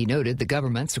 He noted the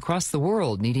governments across the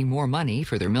world needing more money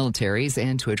for their militaries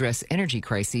and to address energy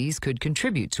crises could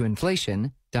contribute to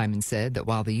inflation. Dimon said that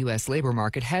while the U.S. labor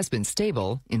market has been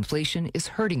stable, inflation is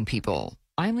hurting people.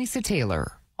 I'm Lisa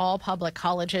Taylor. All public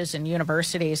colleges and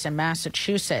universities in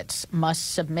Massachusetts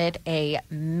must submit a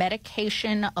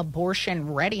medication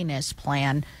abortion readiness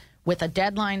plan with a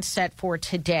deadline set for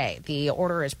today. The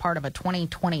order is part of a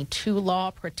 2022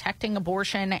 law protecting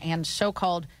abortion and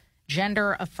so-called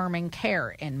gender-affirming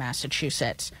care in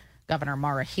Massachusetts. Governor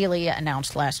Maura Healey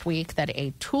announced last week that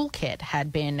a toolkit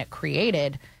had been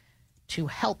created to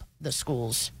help the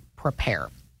schools prepare.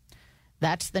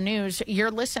 That's the news.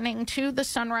 You're listening to the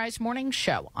Sunrise Morning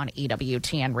Show on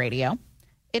EWTN Radio.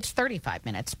 It's 35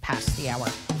 minutes past the hour.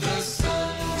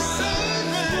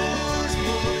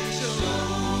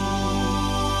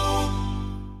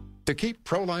 To keep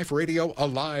pro-life radio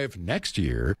alive next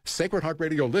year, Sacred Heart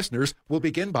Radio listeners will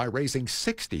begin by raising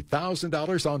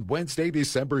 $60,000 on Wednesday,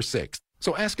 December 6th.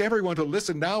 So ask everyone to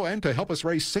listen now and to help us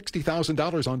raise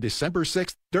 $60,000 on December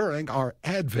 6th during our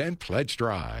Advent Pledge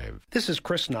Drive. This is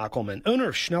Chris Knockelman, owner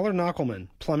of Schneller Knockelman,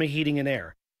 Plumbing, Heating, and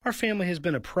Air. Our family has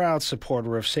been a proud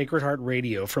supporter of Sacred Heart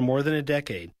Radio for more than a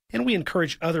decade, and we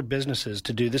encourage other businesses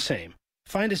to do the same.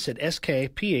 Find us at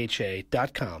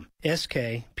skpha.com,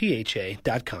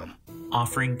 skpha.com.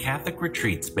 Offering Catholic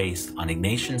retreats based on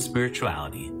Ignatian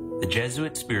spirituality, the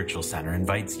Jesuit Spiritual Center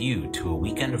invites you to a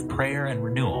weekend of prayer and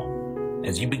renewal.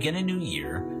 As you begin a new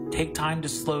year, take time to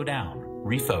slow down,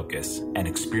 refocus, and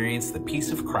experience the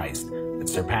peace of Christ that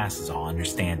surpasses all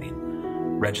understanding.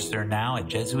 Register now at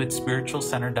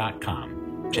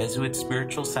JesuitSpiritualCenter.com,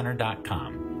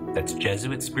 JesuitSpiritualCenter.com. That's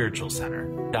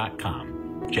JesuitSpiritualCenter.com.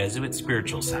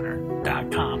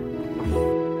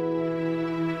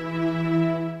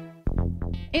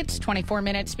 JesuitSpiritualCenter.com. It's 24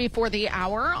 minutes before the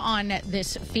hour on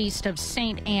this feast of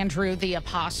St. Andrew the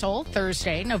Apostle,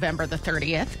 Thursday, November the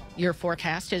 30th. Your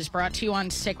forecast is brought to you on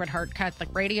Sacred Heart Catholic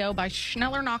Radio by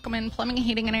Schneller Knockelman Plumbing,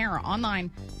 Heating, and Air,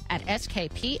 online at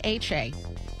skpha.com.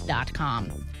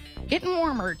 Getting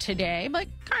warmer today, but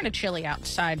kind of chilly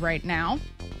outside right now.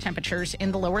 Temperatures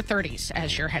in the lower 30s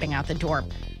as you're heading out the door.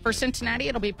 For Cincinnati,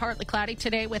 it'll be partly cloudy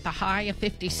today with a high of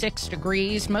 56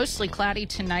 degrees. Mostly cloudy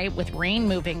tonight with rain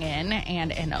moving in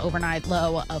and an overnight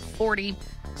low of 40.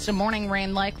 Some morning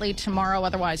rain likely tomorrow,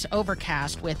 otherwise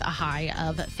overcast with a high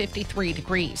of 53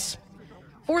 degrees.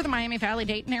 For the Miami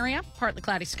Valley-Dayton area, partly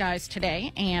cloudy skies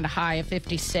today and a high of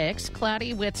 56.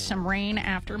 Cloudy with some rain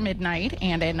after midnight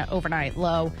and an overnight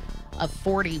low of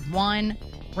 41.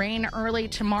 Rain early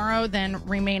tomorrow, then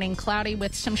remaining cloudy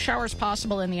with some showers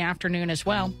possible in the afternoon as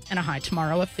well, and a high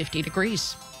tomorrow of 50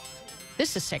 degrees.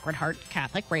 This is Sacred Heart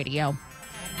Catholic Radio.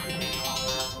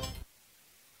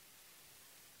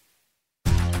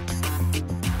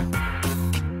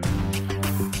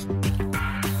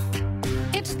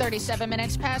 It's 37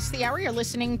 minutes past the hour. You're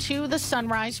listening to the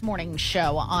Sunrise Morning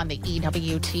Show on the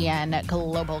EWTN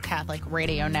Global Catholic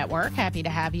Radio Network. Happy to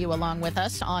have you along with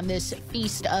us on this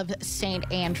feast of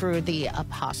St. Andrew the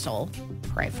Apostle.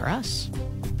 Pray for us.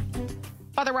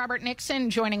 Father Robert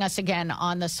Nixon joining us again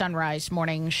on the Sunrise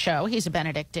Morning Show. He's a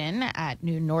Benedictine at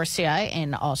New Norcia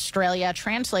in Australia,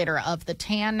 translator of the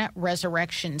Tan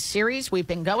Resurrection series. We've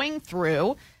been going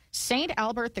through St.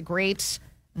 Albert the Great's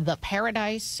The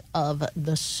Paradise of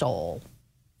the Soul.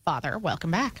 Father,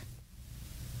 welcome back.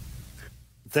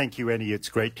 Thank you, Annie. It's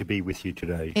great to be with you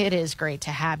today. It is great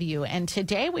to have you. And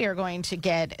today we are going to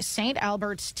get St.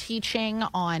 Albert's teaching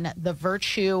on the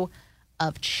virtue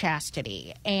of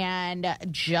chastity. And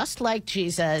just like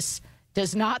Jesus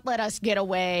does not let us get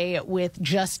away with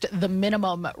just the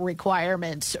minimum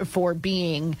requirements for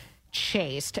being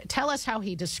chaste, tell us how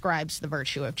he describes the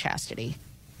virtue of chastity.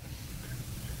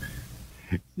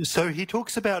 So he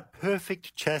talks about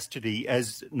perfect chastity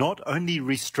as not only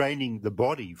restraining the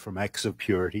body from acts of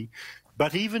purity,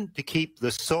 but even to keep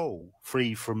the soul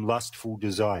free from lustful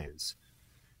desires.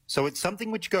 So it's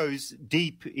something which goes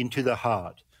deep into the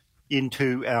heart,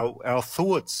 into our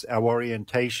thoughts, our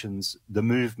orientations, the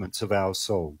movements of our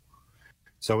soul.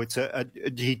 So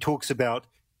he talks about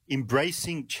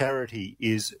embracing charity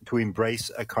is to embrace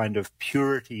a kind of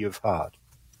purity of heart.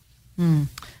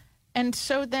 And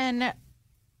so then,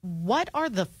 what are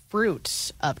the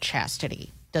fruits of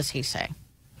chastity, does he say?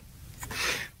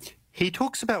 He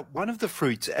talks about one of the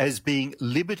fruits as being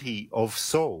liberty of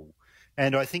soul.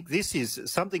 And I think this is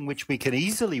something which we can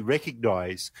easily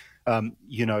recognize,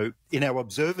 in our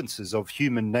observances of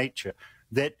human nature,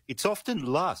 that it's often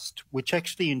lust which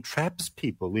actually entraps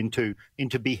people into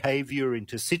behavior,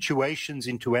 into situations,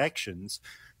 into actions,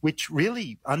 which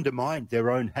really undermine their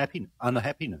own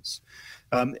unhappiness.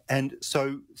 And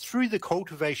so through the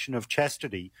cultivation of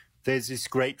chastity, there's this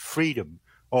great freedom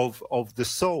of the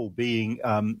soul being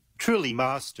truly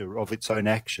master of its own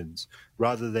actions,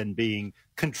 rather than being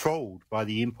controlled by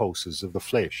the impulses of the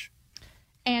flesh.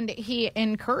 And he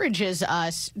encourages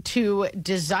us to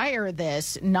desire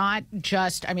this, not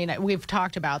just, we've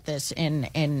talked about this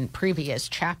in previous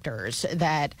chapters,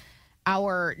 that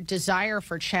our desire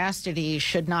for chastity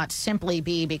should not simply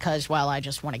be because, well, I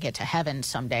just want to get to heaven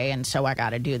someday, and so I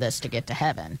got to do this to get to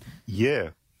heaven. Yeah.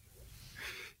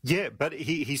 Yeah, but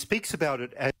he speaks about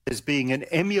it as being an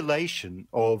emulation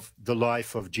of the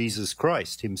life of Jesus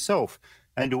Christ himself,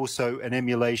 and also an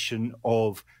emulation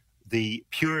of the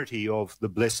purity of the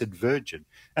Blessed Virgin.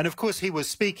 And of course, he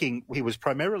was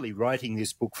primarily writing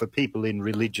this book for people in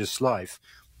religious life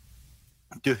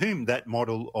to whom that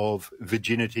model of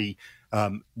virginity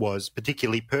was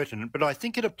particularly pertinent. But I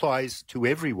think it applies to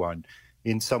everyone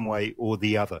in some way or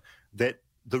the other, that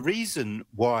the reason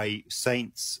why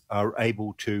saints are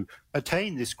able to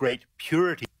attain this great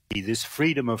purity, this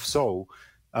freedom of soul,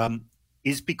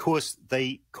 is because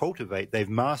they've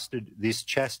mastered this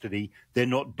chastity. They're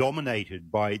not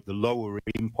dominated by the lower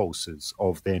impulses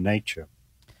of their nature.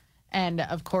 And,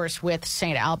 of course, with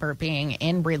St. Albert being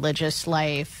in religious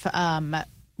life,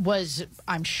 was,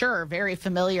 I'm sure, very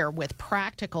familiar with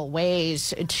practical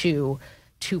ways to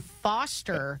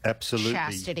foster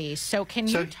chastity. So can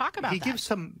you talk about that?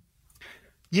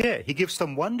 He gives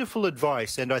some wonderful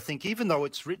advice. And I think even though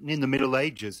it's written in the Middle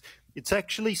Ages, it's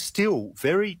actually still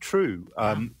very true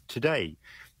today.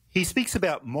 He speaks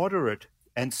about moderate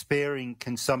and sparing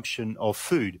consumption of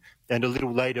food, and a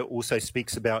little later also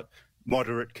speaks about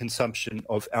moderate consumption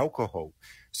of alcohol.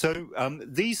 So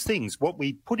these things, what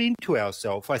we put into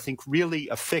ourselves, I think really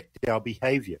affect our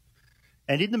behavior.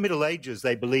 And in the Middle Ages,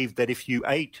 they believed that if you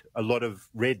ate a lot of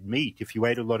red meat, if you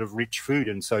ate a lot of rich food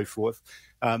and so forth,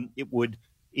 it would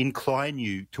incline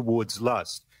you towards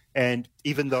lust. And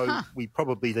even though we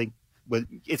probably think, well,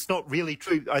 it's not really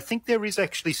true, I think there is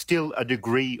actually still a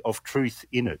degree of truth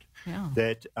in it,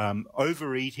 that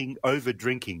overeating,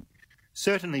 over-drinking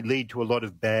certainly lead to a lot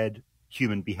of bad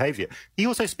human behavior. He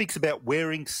also speaks about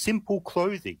wearing simple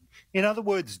clothing. In other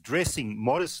words, dressing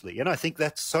modestly. And I think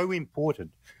that's so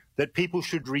important, that people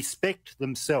should respect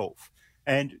themselves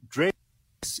and dress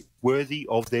worthy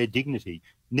of their dignity.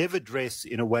 Never dress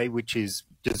in a way which is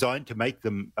designed to make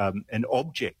them an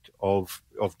object of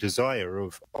desire,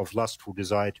 of lustful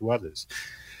desire to others.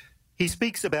 He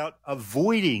speaks about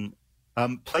avoiding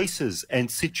places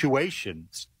and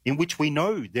situations in which we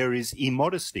know there is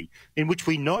immodesty, in which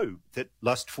we know that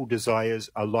lustful desires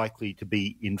are likely to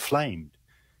be inflamed.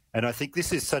 And I think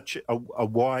this is such a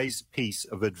wise piece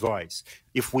of advice.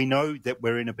 If we know that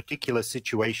we're in a particular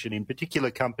situation, in particular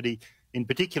company, in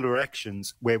particular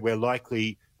actions where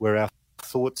our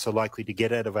thoughts are likely to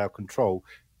get out of our control,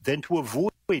 then to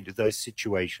avoid those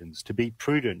situations, to be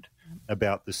prudent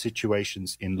about the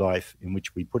situations in life in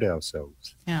which we put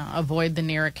ourselves. Yeah, avoid the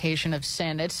near occasion of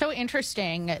sin. It's so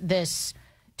interesting, this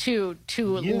to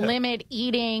limit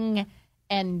eating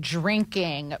and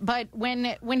drinking. But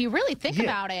when you really think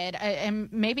about it,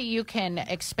 and maybe you can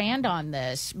expand on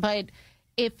this, but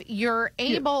if you're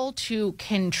able to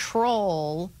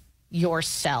control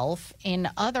yourself in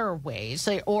other ways,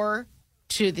 or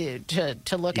to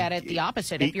look at it the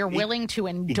opposite, if you're willing to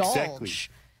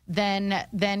indulge,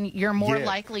 then you're more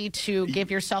likely to give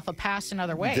yourself a pass in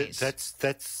other ways.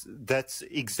 That's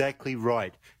exactly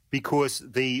right, because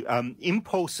the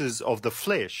impulses of the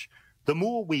flesh, the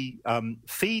more we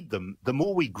feed them, the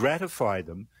more we gratify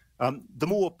them, the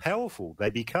more powerful they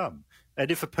become.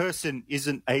 And if a person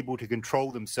isn't able to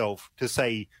control themselves to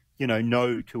say,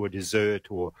 no to a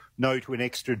dessert or no to an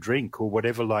extra drink or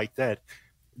whatever like that,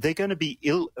 they're going to be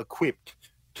ill-equipped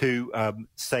to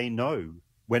say no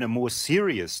when a more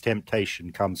serious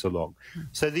temptation comes along.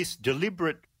 So this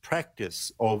deliberate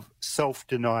practice of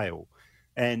self-denial,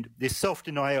 and this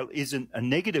self-denial isn't a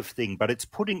negative thing, but it's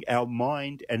putting our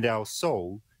mind and our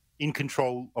soul in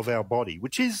control of our body,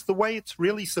 which is the way it's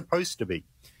really supposed to be.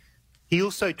 He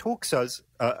also talks us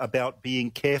about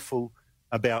being careful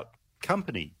about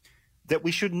company, that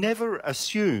we should never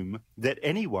assume that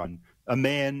anyone, a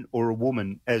man or a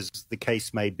woman, as the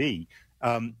case may be,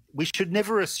 we should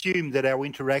never assume that our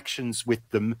interactions with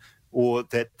them or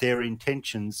that their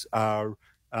intentions are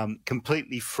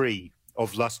completely free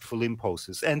of lustful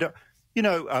impulses. And,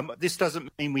 this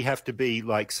doesn't mean we have to be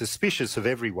suspicious of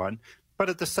everyone, but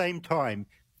at the same time,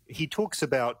 he talks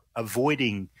about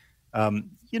avoiding,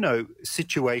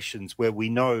 situations where we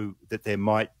know that there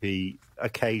might be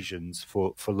occasions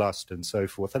for lust and so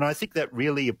forth. And I think that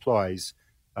really applies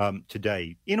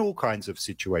today in all kinds of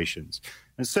situations,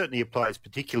 and certainly applies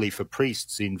particularly for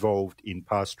priests involved in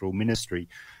pastoral ministry,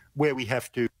 where we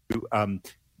have to,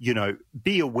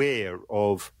 be aware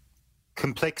of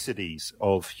complexities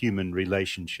of human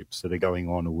relationships that are going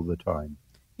on all the time.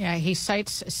 Yeah, he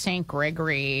cites St.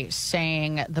 Gregory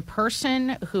saying, the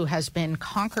person who has been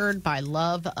conquered by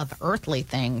love of earthly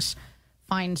things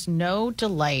finds no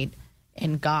delight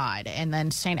in God. And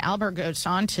then St. Albert goes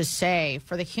on to say,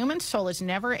 for the human soul is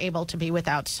never able to be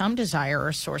without some desire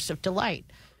or source of delight.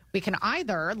 We can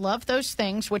either love those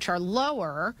things which are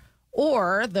lower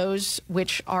or those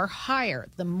which are higher.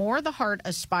 The more the heart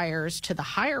aspires to the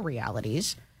higher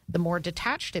realities, the more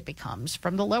detached it becomes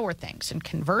from the lower things. And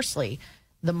conversely,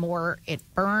 the more it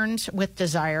burns with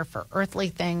desire for earthly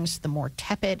things, the more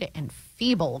tepid and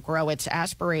feeble grow its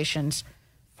aspirations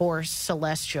for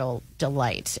celestial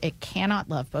delights. It cannot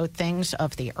love both things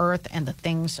of the earth and the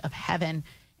things of heaven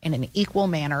in an equal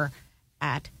manner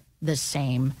at the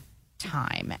same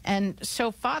time. And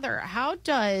so, Father, how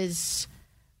does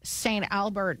St.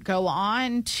 Albert go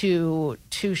on to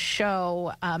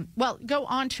show, go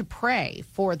on to pray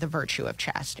for the virtue of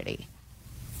chastity?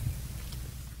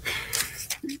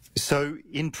 So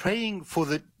in praying for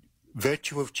the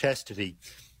virtue of chastity,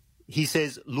 he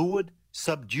says, Lord,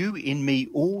 subdue in me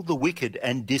all the wicked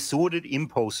and disordered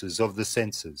impulses of the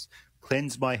senses.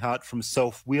 Cleanse my heart from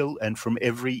self-will and from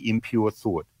every impure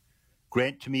thought.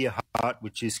 Grant to me a heart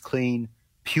which is clean,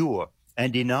 pure,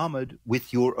 and enamored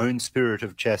with your own spirit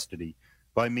of chastity,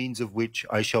 by means of which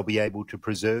I shall be able to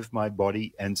preserve my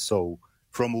body and soul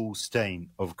from all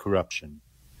stain of corruption.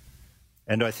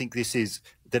 And I think this is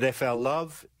that if our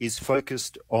love is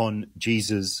focused on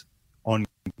Jesus, on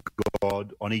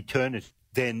God, on eternity,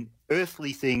 then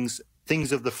earthly things,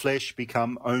 things of the flesh,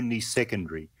 become only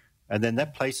secondary. And then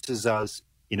that places us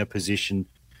in a position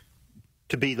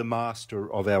to be the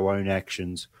master of our own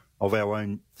actions, of our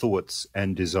own thoughts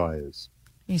and desires.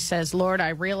 He says, Lord, I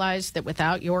realize that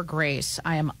without your grace,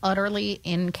 I am utterly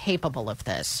incapable of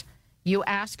this. You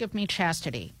ask of me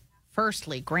chastity.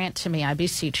 Firstly, grant to me, I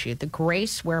beseech you, the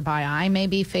grace whereby I may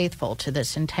be faithful to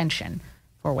this intention.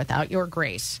 For without your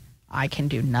grace, I can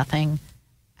do nothing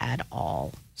at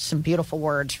all. Some beautiful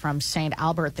words from St.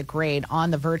 Albert the Great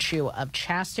on the virtue of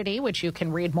chastity, which you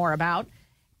can read more about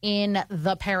in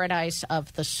The Paradise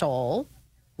of the Soul,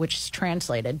 which is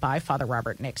translated by Father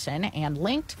Robert Nixon and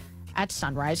linked at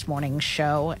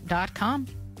sunrisemorningshow.com.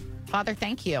 Father,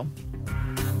 thank you.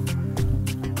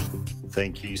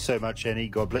 Thank you so much, Annie.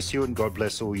 God bless you, and God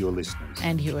bless all your listeners.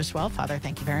 And you as well, Father.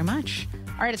 Thank you very much.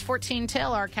 All right, it's 14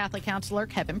 till. Our Catholic counselor,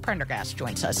 Kevin Prendergast,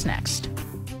 joins us next.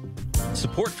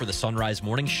 Support for the Sunrise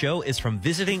Morning Show is from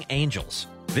Visiting Angels.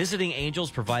 Visiting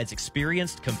Angels provides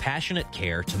experienced, compassionate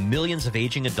care to millions of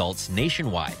aging adults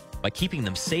nationwide by keeping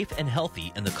them safe and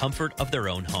healthy in the comfort of their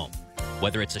own home.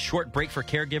 Whether it's a short break for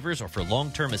caregivers or for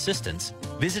long-term assistance,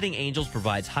 Visiting Angels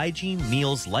provides hygiene,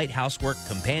 meals, light housework,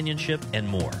 companionship, and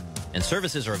more. And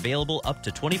services are available up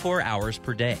to 24 hours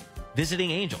per day.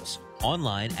 Visiting Angels,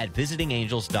 online at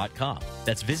visitingangels.com.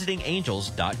 That's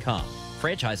visitingangels.com.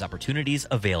 Franchise opportunities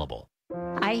available.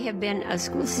 I have been a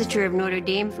school sister of Notre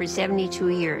Dame for 72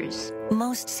 years.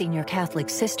 Most senior Catholic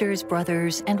sisters,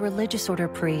 brothers, and religious order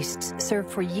priests serve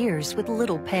for years with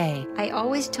little pay. I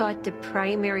always taught the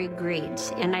primary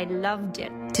grades, and I loved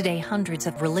it. Today, hundreds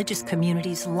of religious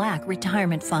communities lack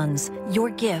retirement funds. Your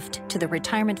gift to the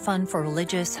Retirement Fund for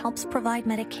Religious helps provide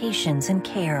medications and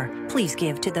care. Please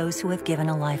give to those who have given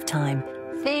a lifetime.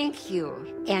 Thank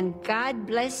you, and God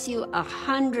bless you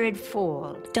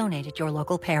 100-fold. Donate at your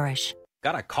local parish.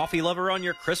 Got a coffee lover on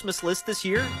your Christmas list this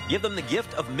year? Give them the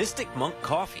gift of Mystic Monk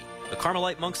Coffee. The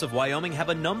Carmelite monks of Wyoming have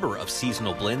a number of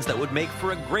seasonal blends that would make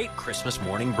for a great Christmas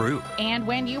morning brew. And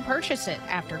when you purchase it,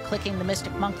 after clicking the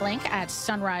Mystic Monk link at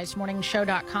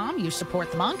sunrisemorningshow.com, you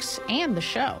support the monks and the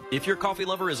show. If your coffee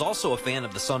lover is also a fan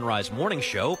of the Sunrise Morning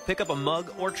Show, pick up a mug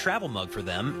or travel mug for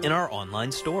them in our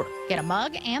online store. Get a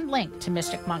mug and link to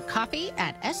Mystic Monk Coffee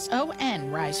at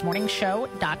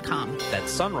sunrisemorningshow.com.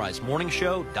 That's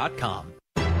sunrisemorningshow.com.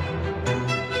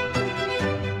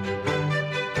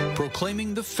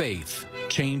 Proclaiming the faith,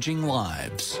 changing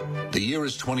lives. The year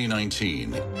is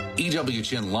 2019.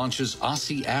 EWTN launches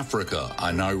ASI Africa,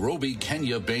 a Nairobi,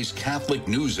 Kenya-based Catholic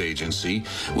news agency,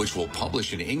 which will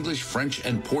publish in English, French,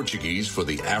 and Portuguese for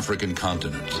the African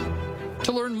continent.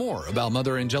 To learn more about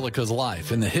Mother Angelica's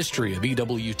life and the history of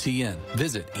EWTN,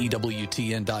 visit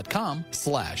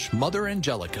EWTN.com/Mother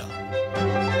Angelica.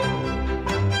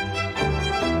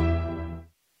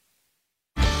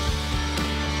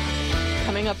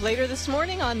 Coming up later this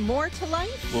morning on More to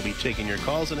Life. We'll be taking your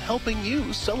calls and helping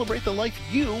you celebrate the life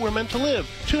you were meant to live.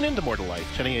 Tune in to More to Life,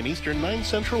 10 a.m. Eastern, 9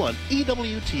 Central on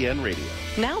EWTN Radio.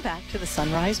 Now back to the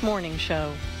Sunrise Morning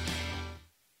Show.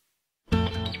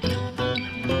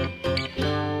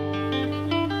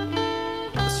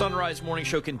 The Sunrise Morning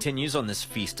Show continues on this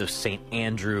feast of St.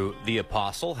 Andrew the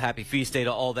Apostle. Happy feast day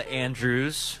to all the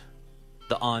Andrews,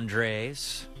 the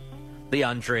Andres, the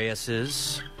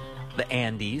Andreases, the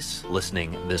Andys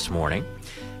listening this morning.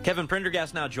 Kevin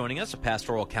Prendergast now joining us, a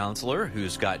pastoral counselor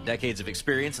who's got decades of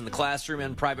experience in the classroom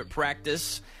and private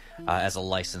practice as a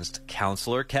licensed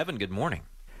counselor. Kevin, good morning.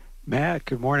 Matt,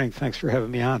 good morning. Thanks for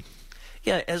having me on.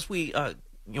 Yeah, as we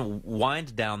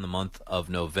wind down the month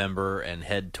of November and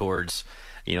head towards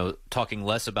talking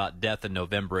less about death in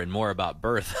November and more about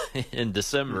birth in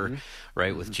December,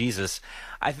 right, with Jesus,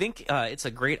 I think it's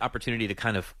a great opportunity to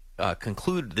kind of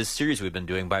conclude this series we've been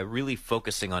doing by really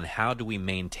focusing on how do we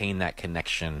maintain that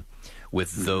connection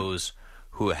with those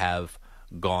who have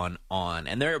gone on.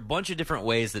 And there are a bunch of different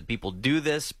ways that people do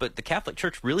this, but the Catholic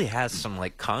Church really has some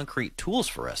concrete tools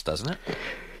for us, doesn't it?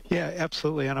 Yeah,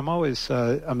 absolutely. And I'm always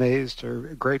amazed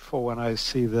or grateful when I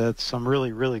see that some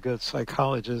really, really good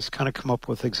psychologists kind of come up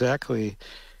with exactly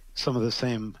some of the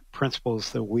same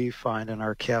principles that we find in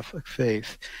our Catholic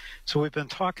faith. So we've been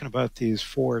talking about these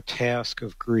 4 tasks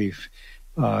of grief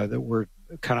that were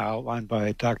kind of outlined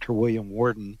by Dr. William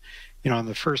Worden. In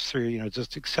the first 3,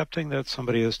 just accepting that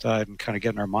somebody has died and kind of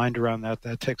getting our mind around that.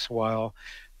 That takes a while.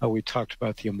 We talked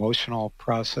about the emotional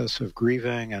process of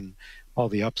grieving and all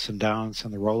the ups and downs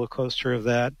and the roller coaster of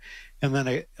that. And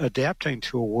then adapting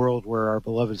to a world where our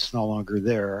beloved's no longer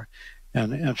there.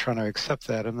 And trying to accept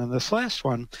that. And then this last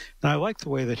one, and I like the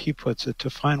way that he puts it, to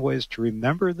find ways to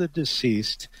remember the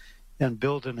deceased and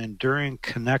build an enduring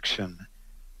connection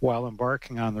while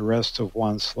embarking on the rest of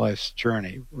one's life's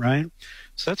journey, right?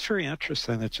 So that's very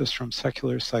interesting that just from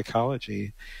secular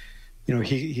psychology,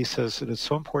 he says that it's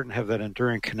so important to have that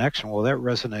enduring connection. Well, that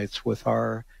resonates with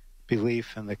our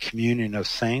belief in the communion of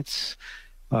saints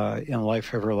in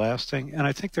life everlasting. And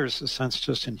I think there's a sense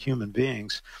just in human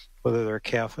beings, whether they're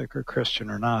Catholic or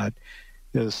Christian or not,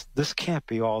 is this can't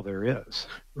be all there is,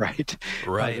 right?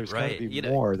 Right, there's right. Got to be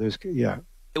more.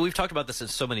 We've talked about this in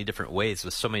so many different ways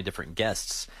with so many different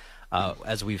guests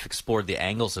as we've explored the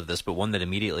angles of this, but one that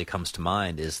immediately comes to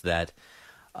mind is that,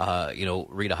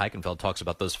 Rita Heikenfeld talks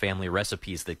about those family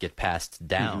recipes that get passed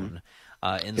down.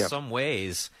 In some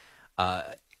ways,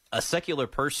 a secular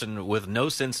person with no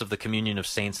sense of the communion of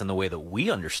saints in the way that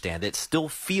we understand it still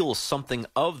feels something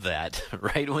of that,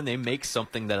 right, when they make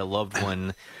something that a loved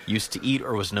one used to eat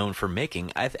or was known for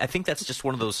making. I think that's just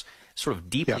one of those sort of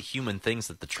deeply human things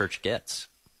that the Church gets.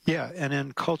 Yeah, and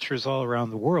in cultures all around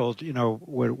the world,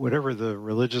 whatever the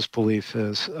religious belief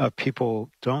is, people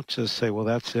don't just say, well,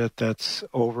 that's it, that's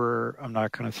over, I'm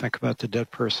not going to think about the dead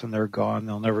person, they're gone,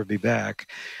 they'll never be back.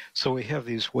 So we have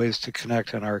these ways to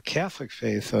connect in our Catholic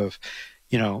faith of,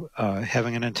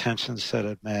 having an intention set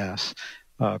at Mass,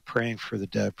 praying for the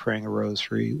dead, praying a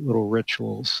rosary, little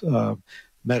rituals,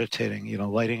 meditating,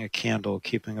 lighting a candle,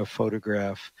 keeping a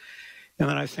photograph. And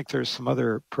then I think there's some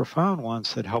other profound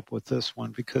ones that help with this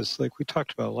one because, like we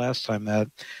talked about last time, that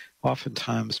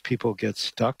oftentimes people get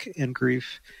stuck in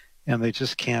grief and they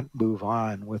just can't move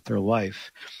on with their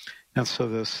life. And so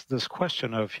this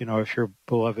question of, if your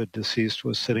beloved deceased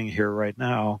was sitting here right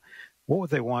now, what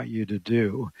would they want you to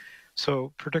do?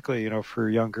 So particularly, for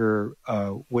younger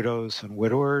widows and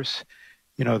widowers,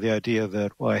 the idea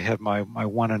that, well, I had my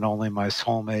one and only, my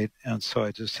soulmate, and so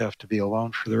I just have to be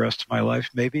alone for the rest of my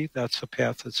life. Maybe that's a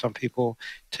path that some people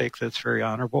take that's very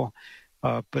honorable.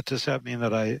 But does that mean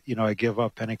that I give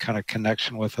up any kind of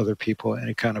connection with other people,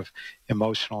 any kind of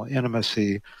emotional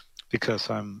intimacy because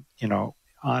I'm,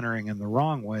 honoring in the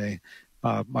wrong way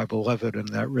my beloved in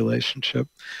that relationship?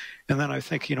 And then I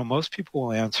think, most people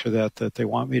will answer that they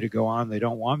want me to go on. They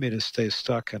don't want me to stay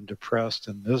stuck and depressed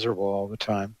and miserable all the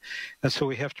time. And so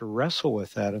we have to wrestle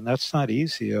with that. And that's not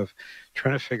easy, of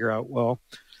trying to figure out, well,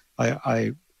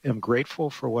 I am grateful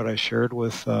for what I shared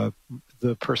with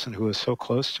the person who is so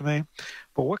close to me.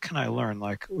 But what can I learn?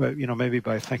 Like, maybe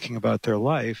by thinking about their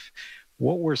life,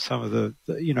 what were some of the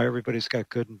everybody's got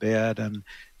good and bad, and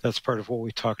that's part of what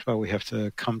we talked about. We have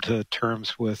to come to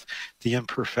terms with the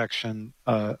imperfection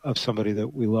of somebody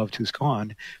that we loved who's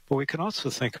gone. But we can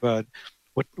also think about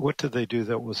what did they do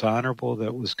that was honorable,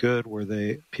 that was good? Were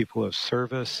they people of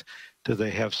service? Did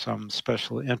they have some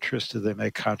special interest? Did they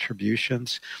make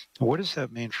contributions? And what does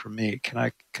that mean for me? Can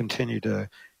I continue to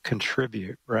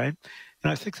contribute, right?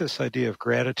 And I think this idea of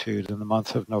gratitude in the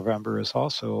month of November is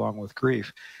also, along with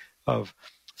grief, of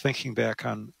thinking back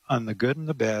on the good and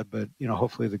the bad, but,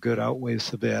 hopefully the good outweighs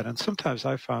the bad. And sometimes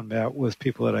I found, Matt, with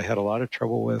people that I had a lot of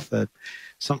trouble with, that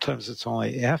sometimes it's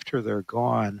only after they're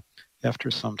gone,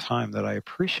 after some time, that I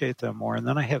appreciate them more. And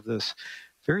then I have this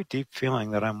very deep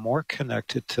feeling that I'm more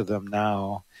connected to them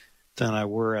now than I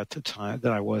was at the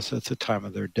time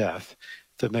of their death.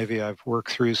 That maybe I've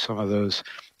worked through some of those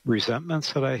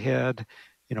resentments that I had.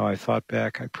 I thought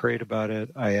back, I prayed about it,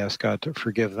 I asked God to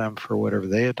forgive them for whatever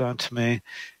they had done to me,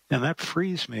 And that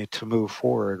frees me to move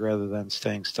forward rather than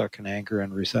staying stuck in anger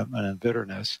and resentment and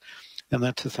bitterness. And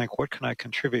then to think, what can I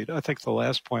contribute? I think the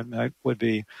last point would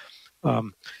be,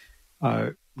 none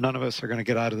of us are going to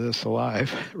get out of this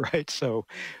alive, right? So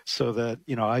that,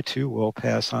 I too will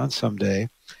pass on someday.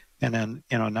 And then,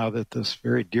 now that this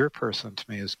very dear person to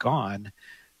me is gone,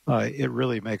 it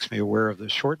really makes me aware of the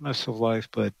shortness of life,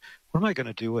 but what am I going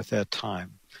to do with that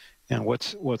time? And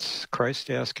what's Christ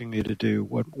asking me to do?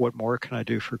 What more can I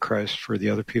do for Christ, for the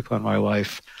other people in my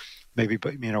life? Maybe,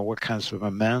 but what kinds of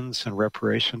amends and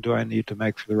reparation do I need to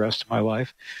make for the rest of my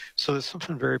life? So there's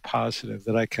something very positive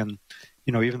that I can,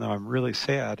 even though I'm really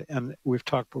sad, and we've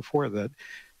talked before that,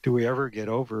 do we ever get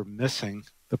over missing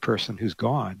the person who's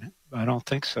gone? I don't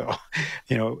think so.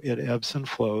 It ebbs and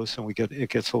flows, and it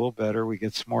gets a little better. We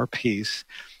get some more peace.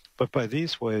 But by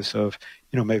these ways of,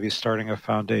 maybe starting a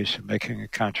foundation, making a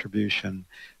contribution,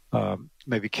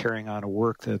 maybe carrying on a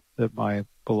work that my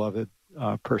beloved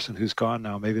person who's gone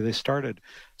now, maybe they started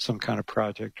some kind of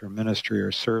project or ministry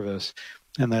or service,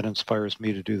 and that inspires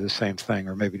me to do the same thing,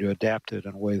 or maybe to adapt it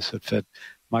in ways that fit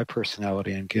my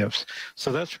personality and gifts.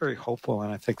 So that's very hopeful,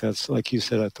 and I think that's, like you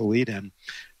said at the lead-in,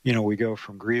 we go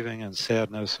from grieving and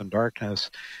sadness and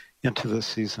darkness into this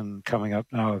season coming up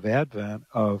now of Advent,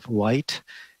 of light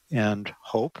and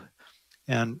hope.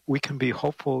 And we can be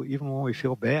hopeful even when we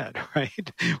feel bad,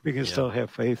 right? We can still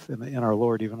have faith in our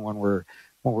Lord even when we're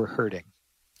hurting.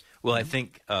 Well, I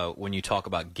think when you talk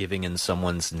about giving in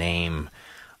someone's name,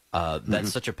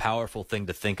 that's such a powerful thing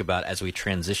to think about as we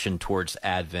transition towards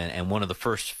Advent. And one of the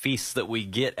first feasts that we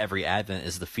get every Advent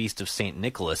is the Feast of St.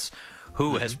 Nicholas,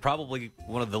 who has probably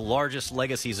one of the largest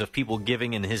legacies of people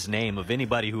giving in his name of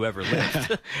anybody who ever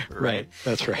lived. Right.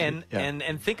 That's right.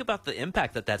 And think about the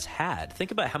impact that's had.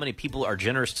 Think about how many people are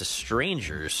generous to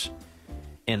strangers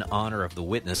in honor of the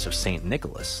witness of St.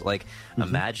 Nicholas. Like,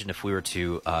 imagine if we were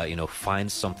to,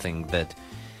 find something that,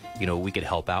 we could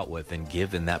help out with and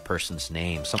give in that person's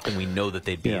name, something we know that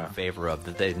they'd be in favor of,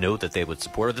 that they know that they would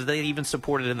support, or that they'd even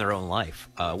support it in their own life.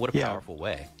 What a powerful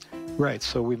way. Right.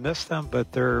 So we miss them,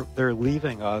 but they're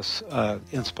leaving us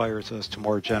inspires us to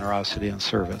more generosity and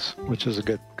service, which is a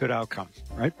good outcome,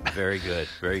 right? Very good.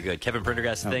 Very good. Kevin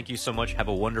Prendergast, thank you so much. Have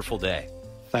a wonderful day.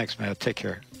 Thanks, Matt. Take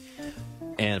care.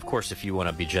 And, of course, if you want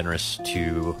to be generous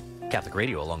to Catholic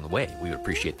Radio along the way, we would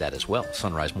appreciate that as well.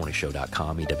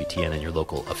 SunriseMorningshow.com, EWTN, and your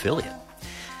local affiliate.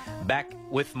 Back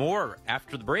with more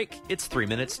after the break. It's 3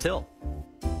 minutes till.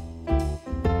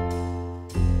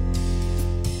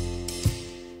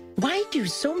 Why do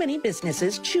so many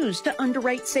businesses choose to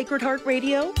underwrite Sacred Heart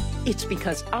Radio? It's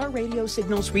because our radio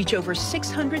signals reach over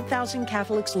 600,000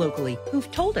 Catholics locally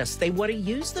who've told us they want to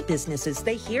use the businesses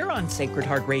they hear on Sacred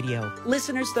Heart Radio.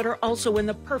 Listeners that are also in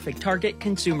the perfect target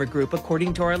consumer group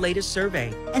according to our latest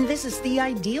survey. And this is the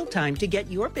ideal time to get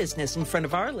your business in front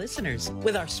of our listeners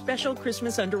with our special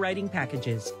Christmas underwriting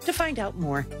packages. To find out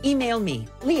more, email me,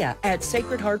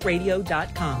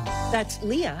 Leah@sacredheartradio.com. That's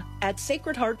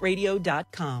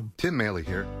Leah@sacredheartradio.com. Tim Maley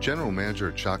here, General Manager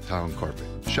at Shock Tile and Carpet.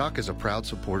 Shock is a proud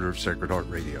supporter of Sacred Heart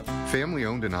Radio. Family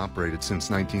owned and operated since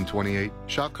 1928,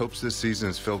 Shock hopes this season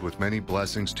is filled with many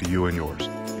blessings to you and yours.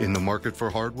 In the market for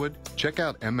hardwood, check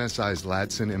out MSI's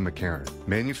Ladson and McCarran.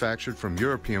 Manufactured from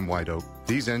European white oak,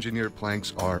 these engineered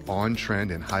planks are on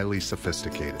trend and highly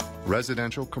sophisticated.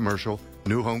 Residential, commercial,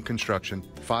 new home construction,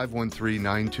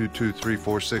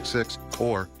 513-922-3466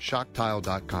 or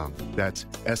shocktile.com. That's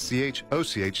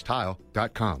SCHOCH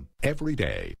tile.com. Every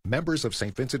day, members of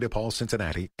St. Vincent de Paul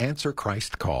Cincinnati answer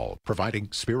Christ's call, providing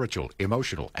spiritual,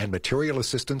 emotional, and material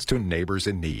assistance to neighbors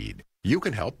in need. You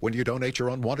can help when you donate your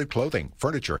unwanted clothing,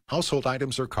 furniture, household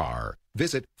items, or car.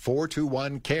 Visit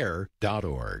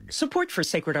 421care.org. Support for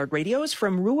Sacred Heart Radio is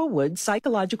from Rua Wood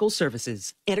Psychological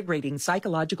Services, integrating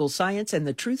psychological science and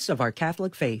the truths of our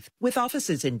Catholic faith, with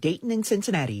offices in Dayton and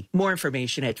Cincinnati. More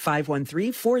information at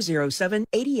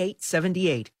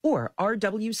 513-407-8878 or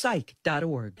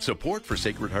rwpsych.org. Support for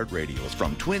Sacred Heart Radio is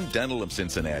from Twin Dental of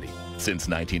Cincinnati. Since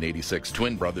 1986,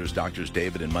 twin brothers Drs.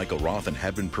 David and Michael Rothen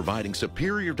have been providing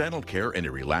superior dental care in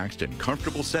a relaxed and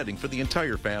comfortable setting for the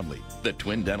entire family. The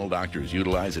Twin Dental doctors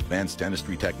utilize advanced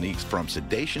dentistry techniques from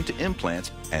sedation to implants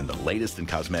and the latest in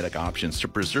cosmetic options to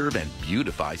preserve and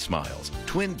beautify smiles.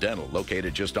 Twin Dental,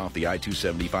 located just off the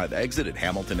I-275 exit at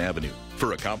Hamilton Avenue.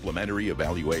 For a complimentary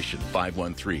evaluation,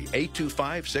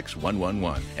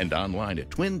 513-825-6111 and online at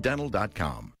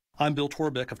twindental.com. I'm Bill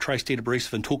Torbeck of Tri-State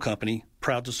Abrasive and Tool Company,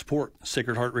 proud to support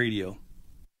Sacred Heart Radio.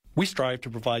 We strive to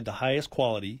provide the highest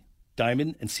quality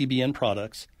diamond and CBN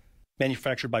products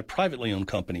manufactured by privately owned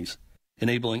companies,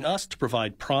 enabling us to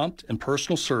provide prompt and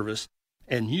personal service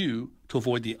and you to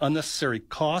avoid the unnecessary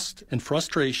cost and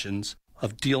frustrations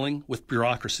of dealing with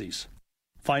bureaucracies.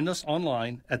 Find us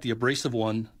online at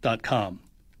theabrasiveone.com.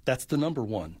 That's the number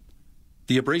 1.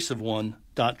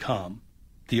 Theabrasiveone.com.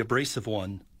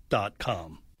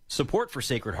 Theabrasiveone.com. Support for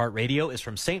Sacred Heart Radio is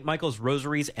from St. Michael's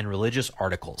Rosaries and Religious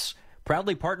Articles,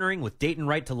 proudly partnering with Dayton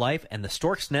Right to Life and the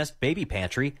Stork's Nest Baby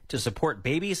Pantry to support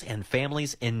babies and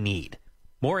families in need.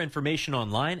 More information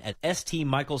online at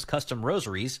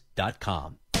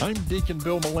stmichaelscustomrosaries.com. I'm Deacon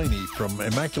Bill Mullaney from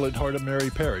Immaculate Heart of Mary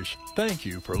Parish. Thank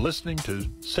you for listening to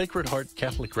Sacred Heart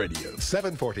Catholic Radio.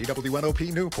 740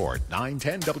 WNOP Newport,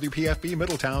 910 WPFB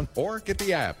Middletown, or get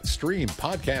the app, stream,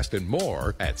 podcast, and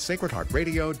more at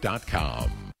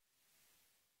sacredheartradio.com.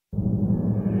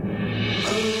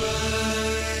 Arise,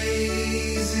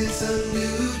 it's a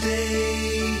new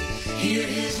day. Hear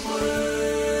his word,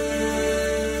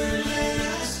 let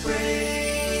us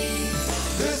pray.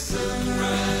 The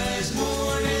Sunrise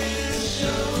Morning Show.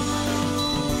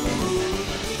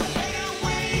 Can't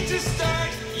wait to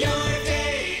start your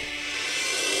day.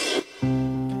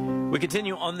 We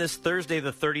continue on this Thursday,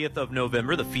 the 30th of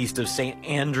November, the feast of St.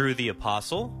 Andrew the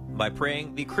Apostle, by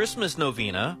praying the Christmas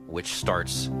Novena, which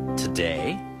starts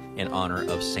today, in honor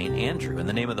of St. Andrew. In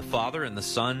the name of the Father, and the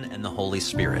Son, and the Holy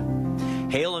Spirit.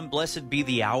 Hail and blessed be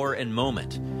the hour and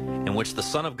moment in which the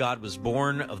Son of God was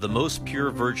born of the most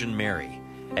pure Virgin Mary,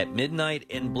 at midnight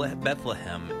in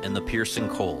Bethlehem in the piercing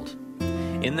cold.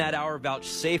 In that hour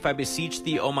vouchsafe, I beseech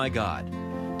thee, O my God,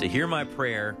 to hear my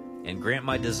prayer and grant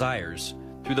my desires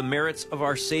through the merits of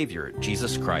our Savior,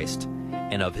 Jesus Christ,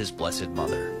 and of his blessed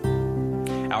Mother.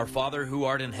 Our Father, who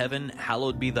art in heaven,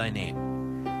 hallowed be thy name.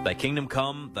 Thy kingdom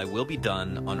come, thy will be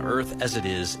done, on earth as it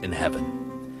is in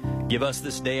heaven. Give us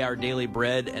this day our daily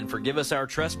bread, and forgive us our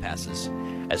trespasses,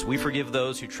 as we forgive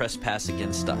those who trespass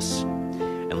against us.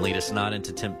 And lead us not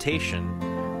into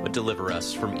temptation, but deliver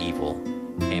us from evil.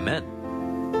 Amen.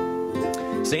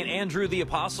 St. Andrew the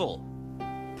Apostle,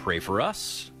 pray for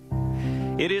us.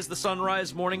 It is the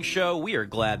Sunrise Morning Show. We are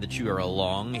glad that you are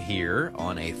along here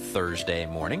on a Thursday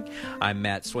morning. I'm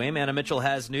Matt Swaim. Anna Mitchell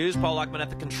has news. Paul Lockman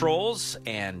at the controls.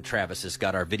 And Travis has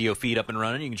got our video feed up and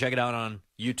running. You can check it out on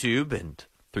YouTube and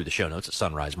through the show notes at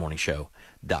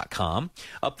sunrisemorningshow.com.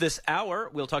 Up this hour,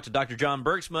 we'll talk to Dr. John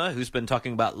Bergsma, who's been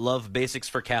talking about Love Basics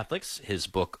for Catholics, his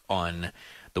book on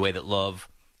the way that love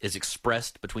is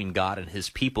expressed between God and his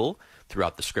people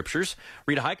throughout the scriptures.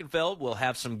 Rita Heikenfeld will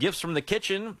have some gifts from the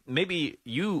kitchen. Maybe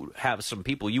you have some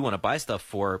people you want to buy stuff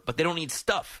for, but they don't need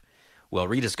stuff. Well,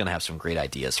 Rita's going to have some great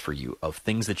ideas for you of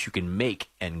things that you can make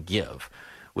and give,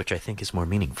 which I think is more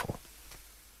meaningful.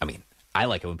 I mean, I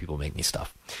like it when people make me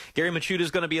stuff. Gary Machuda is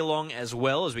going to be along as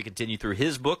well as we continue through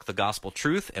his book, The Gospel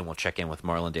Truth, and we'll check in with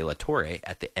Marlon De La Torre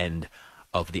at the end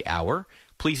of the hour.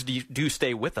 Please do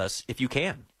stay with us if you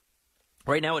can.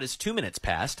 Right now it is 2 minutes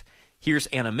past. Here's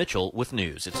Anna Mitchell with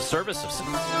news. It's a service of...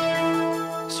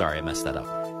 Sorry, I messed that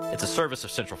up. It's a service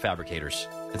of Central Fabricators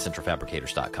and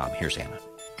centralfabricators.com. Here's Anna.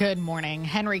 Good morning.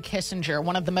 Henry Kissinger,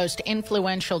 one of the most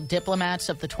influential diplomats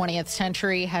of the 20th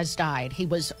century, has died. He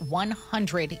was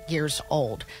 100 years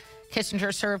old.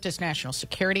 Kissinger served as National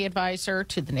Security Advisor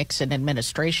to the Nixon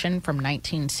administration from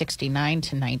 1969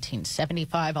 to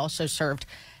 1975, also served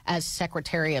as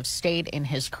Secretary of State in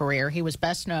his career. He was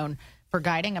best known for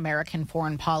guiding American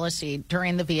foreign policy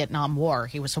during the Vietnam War.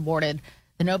 He was awarded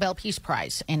the Nobel Peace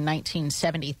Prize in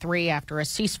 1973 after a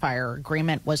ceasefire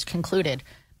agreement was concluded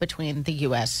between the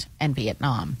U.S. and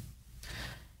Vietnam.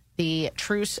 The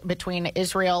truce between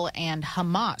Israel and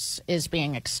Hamas is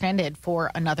being extended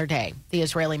for another day. The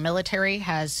Israeli military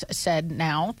has said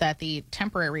now that the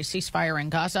temporary ceasefire in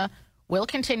Gaza will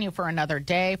continue for another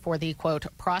day for the, quote,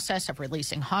 process of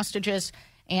releasing hostages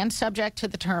and subject to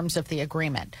the terms of the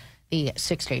agreement. The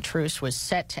 6-day truce was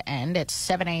set to end at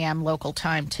 7 a.m. local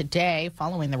time today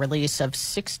following the release of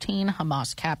 16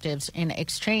 Hamas captives in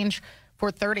exchange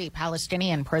for 30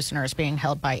 Palestinian prisoners being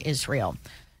held by Israel.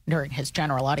 During his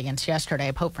general audience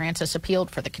yesterday, Pope Francis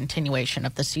appealed for the continuation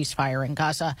of the ceasefire in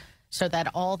Gaza so that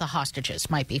all the hostages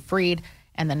might be freed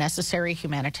and the necessary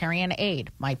humanitarian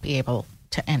aid might be able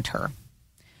to enter.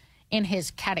 In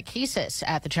his catechesis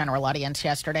at the general audience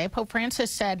yesterday, Pope Francis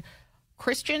said,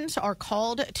 Christians are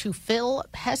called to fill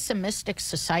pessimistic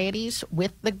societies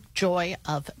with the joy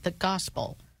of the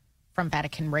gospel. From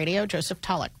Vatican Radio, Joseph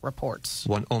Tollick reports.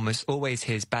 One almost always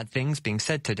hears bad things being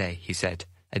said today, he said,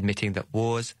 admitting that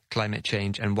wars, climate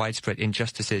change and widespread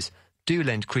injustices do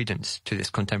lend credence to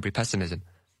this contemporary pessimism.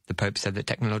 The Pope said that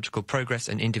technological progress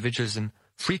and individualism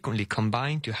frequently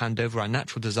combine to hand over our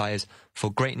natural desires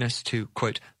for greatness to,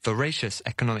 quote, voracious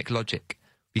economic logic.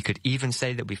 We could even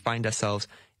say that we find ourselves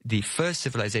the first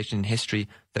civilization in history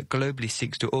that globally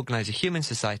seeks to organize a human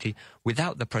society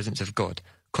without the presence of God,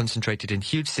 concentrated in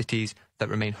huge cities that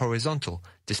remain horizontal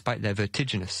despite their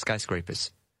vertiginous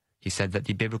skyscrapers. He said that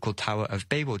the biblical Tower of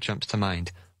Babel jumps to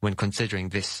mind when considering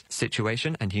this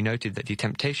situation, and he noted that the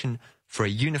temptation for a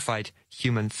unified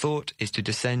human thought is to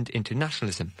descend into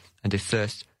nationalism and a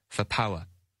thirst for power.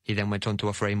 He then went on to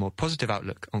offer a more positive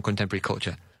outlook on contemporary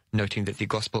culture, noting that the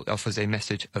gospel offers a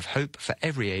message of hope for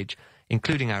every age,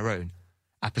 including our own.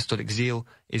 Apostolic zeal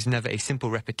is never a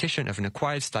simple repetition of an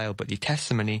acquired style, but the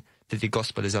testimony that the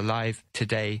gospel is alive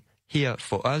today, here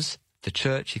for us. The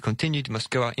church, he continued, must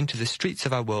go out into the streets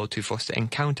of our world to foster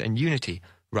encounter and unity,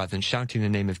 rather than shouting the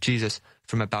name of Jesus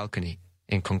from a balcony.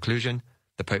 In conclusion,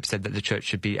 the Pope said that the church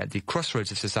should be at the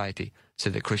crossroads of society, so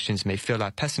that Christians may fill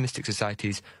our pessimistic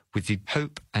societies with the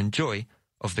hope and joy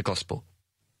of the gospel.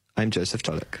 I'm Joseph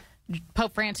Tulloch.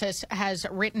 Pope Francis has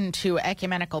written to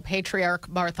Ecumenical Patriarch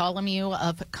Bartholomew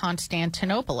of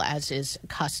Constantinople, as is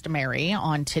customary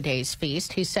on today's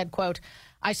feast. He said, quote,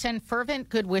 I send fervent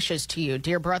good wishes to you,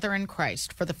 dear brother in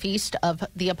Christ, for the feast of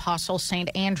the Apostle St.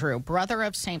 Andrew, brother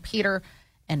of St. Peter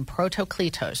and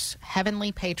Protokletos,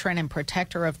 heavenly patron and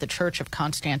protector of the Church of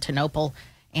Constantinople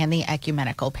and the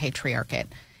Ecumenical Patriarchate.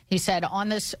 He said, on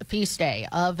this feast day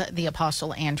of the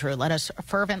Apostle Andrew, let us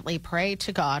fervently pray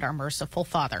to God, our merciful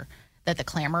Father, that the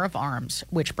clamor of arms,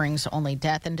 which brings only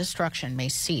death and destruction, may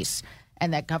cease,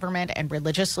 and that government and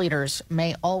religious leaders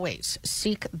may always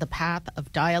seek the path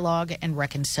of dialogue and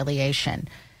reconciliation.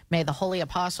 May the holy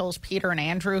apostles Peter and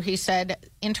Andrew, he said,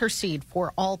 intercede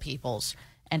for all peoples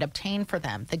and obtain for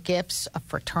them the gifts of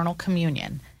fraternal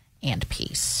communion and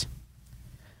peace.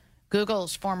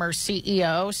 Google's former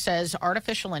CEO says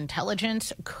artificial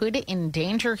intelligence could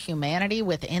endanger humanity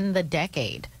within the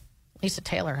decade. Lisa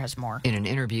Taylor has more. In an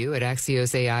interview at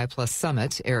Axios AI Plus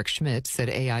Summit, Eric Schmidt said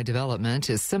AI development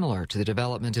is similar to the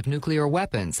development of nuclear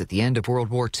weapons at the end of World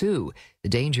War II. The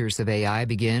dangers of AI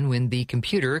begin when the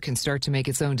computer can start to make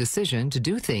its own decision to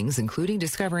do things, including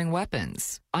discovering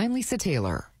weapons. I'm Lisa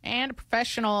Taylor. And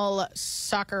professional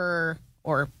soccer,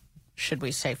 or should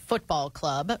we say football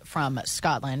club from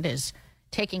Scotland, is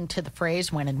taking to the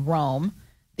phrase when in Rome.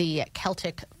 The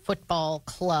Celtic Football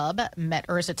Club met,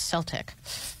 or is it Celtic?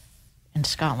 In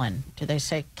Scotland, do they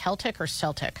say Celtic or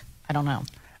Celtic? I don't know.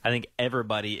 I think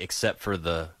everybody except for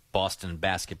the Boston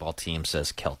basketball team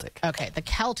says Celtic. Okay, the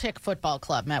Celtic Football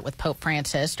Club met with Pope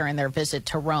Francis during their visit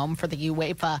to Rome for the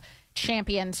UEFA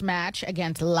Champions match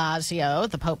against Lazio.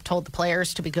 The Pope told the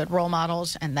players to be good role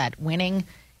models and that winning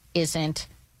isn't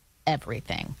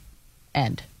everything.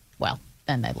 And, well,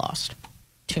 then they lost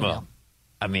 2-0. Well,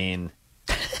 I mean,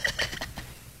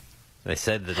 they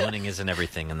said that winning isn't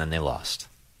everything, and then they lost.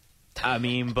 I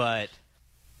mean, but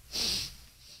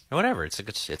whatever. It's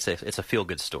a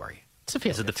feel-good story. It's a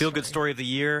feel-good. Is it the feel-good story of the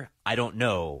year? I don't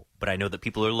know, but I know that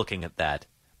people are looking at that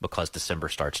because December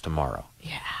starts tomorrow.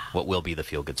 Yeah. What will be the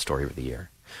feel-good story of the year?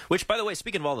 Which, by the way,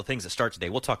 speaking of all the things that start today,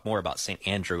 we'll talk more about St.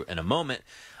 Andrew in a moment.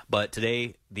 But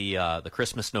today, the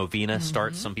Christmas novena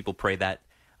starts. Some people pray that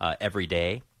every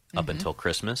day up until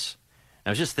Christmas. And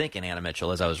I was just thinking, Anna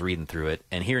Mitchell, as I was reading through it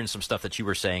and hearing some stuff that you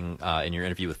were saying in your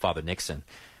interview with Father Nixon.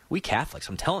 We Catholics,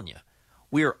 I'm telling you,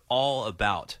 we are all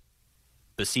about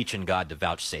beseeching God to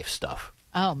vouchsafe stuff.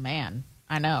 Oh, man.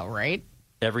 I know, right?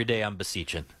 Every day I'm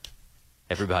beseeching.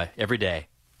 Every day.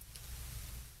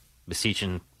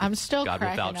 Beseeching I'm still God will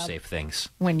cracking vouchsafe things.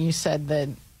 When you said that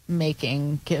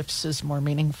making gifts is more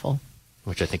meaningful.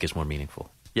 Which I think is more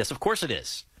meaningful. Yes, of course it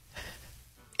is.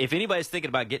 If anybody's thinking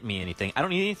about getting me anything, I don't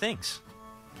need any things.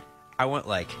 I want,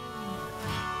 like,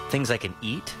 things I can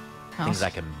eat, things I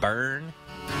can burn.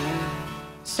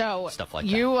 So stuff like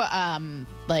you,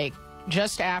 like,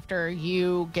 just after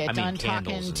you get done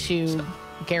talking to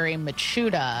Gary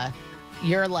Machuda,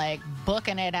 you're, like,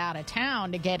 booking it out of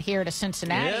town to get here to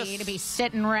Cincinnati to be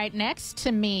sitting right next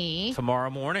to me. Tomorrow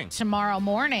morning.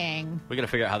 We got to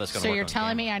figure out how that's going to work. So you're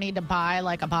telling me I need to buy,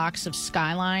 like, a box of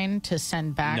Skyline to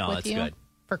send back with you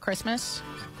for Christmas?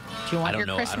 Do you want your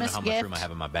Christmas gift? I don't know how much room I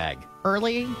have in my bag.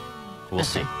 Early? We'll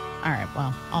see. All right,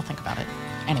 well, I'll think about it.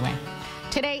 Anyway.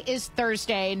 Today is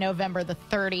Thursday, November the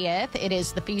 30th. It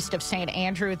is the feast of St.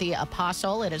 Andrew the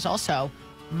Apostle. It is also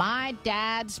my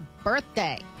dad's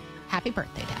birthday. Happy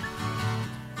birthday, Dad.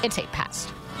 It's 8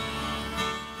 past.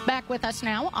 Back with us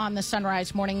now on the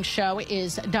Sunrise Morning Show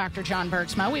is Dr. John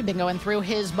Bergsma. We've been going through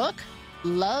his book,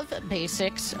 Love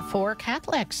Basics for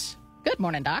Catholics. Good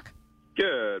morning, Doc.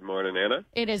 Good morning, Anna.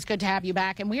 It is good to have you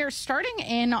back. And we are starting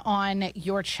in on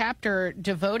your chapter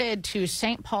devoted to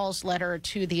St. Paul's letter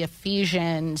to the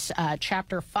Ephesians,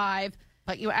 chapter 5.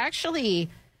 But you actually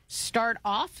start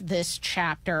off this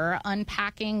chapter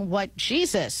unpacking what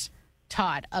Jesus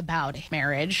taught about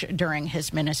marriage during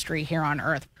his ministry here on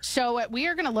earth. So we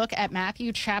are going to look at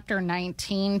Matthew chapter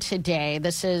 19 today.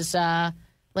 This is,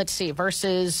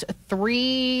 verses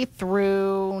 3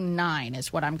 through 9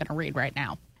 is what I'm going to read right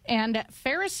now. And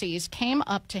Pharisees came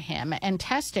up to him and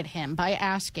tested him by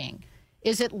asking,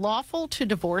 "Is it lawful to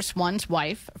divorce one's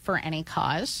wife for any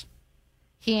cause?"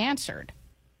 He answered,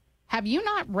 "Have you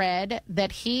not read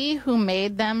that he who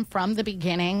made them from the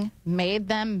beginning made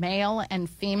them male and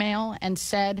female, and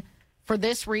said, 'For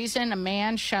this reason a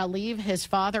man shall leave his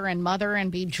father and mother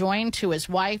and be joined to his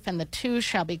wife, and the two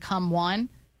shall become one'?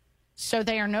 So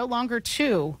they are no longer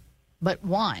two, but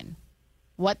one.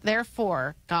 What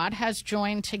therefore God has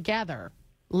joined together,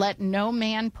 let no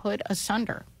man put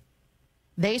asunder."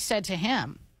 They said to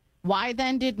him, "Why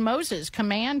then did Moses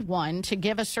command one to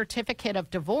give a certificate of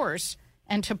divorce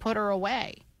and to put her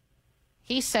away?"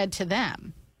 He said to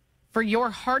them, "For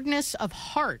your hardness of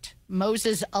heart,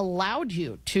 Moses allowed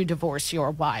you to divorce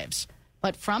your wives,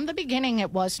 but from the beginning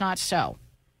it was not so.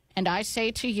 And I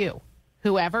say to you,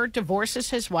 whoever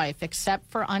divorces his wife except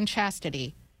for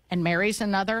unchastity and marries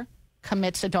another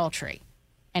commits adultery,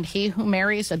 and he who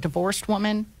marries a divorced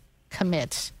woman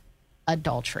commits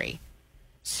adultery."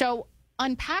 So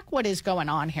unpack what is going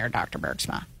on here, Dr.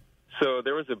 Bergsma. So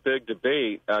there was a big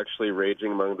debate actually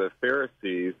raging among the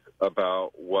Pharisees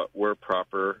about what were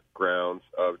proper grounds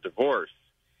of divorce.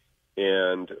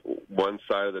 And one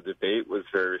side of the debate was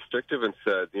very restrictive and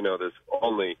said, there's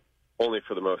only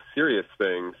for the most serious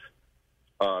things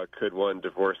could one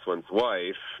divorce one's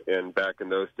wife. And back in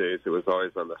those days, it was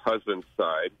always on the husband's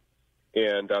side.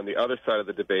 And on the other side of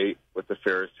the debate with the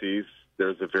Pharisees,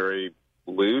 there's a very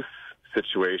loose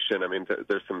situation. I mean,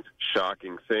 there's some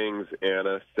shocking things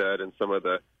Anna said in some of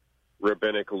the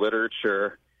rabbinic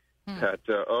literature that,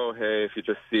 hey, if you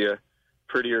just see a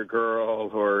prettier girl,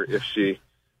 or if she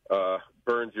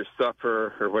burns your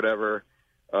supper or whatever,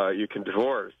 you can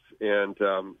divorce. And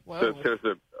so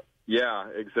there's yeah,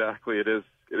 exactly. It is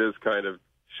kind of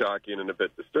shocking and a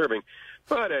bit disturbing.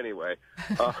 But anyway,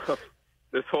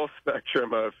 this whole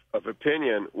spectrum of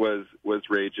opinion was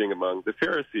raging among the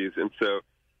Pharisees. And so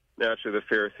naturally the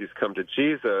Pharisees come to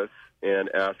Jesus and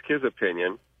ask his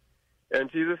opinion.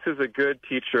 And Jesus is a good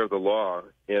teacher of the law.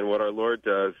 And what our Lord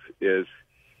does is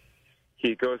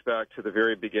he goes back to the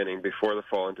very beginning before the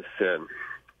fall into sin.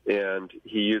 And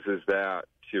he uses that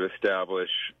to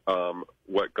establish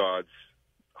what God's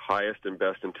highest and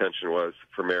best intention was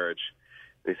for marriage.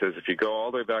 And he says, if you go all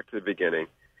the way back to the beginning,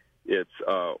 it's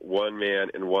one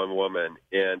man and one woman.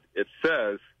 And it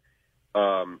says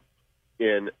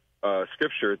in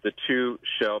Scripture, the two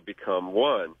shall become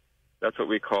one. That's what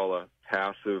we call a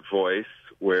passive voice,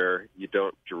 where you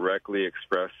don't directly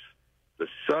express the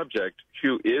subject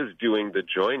who is doing the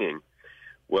joining.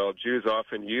 Well, Jews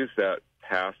often use that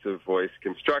passive voice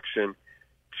construction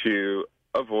to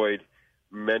avoid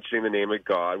mentioning the name of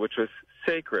God, which was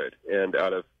sacred, and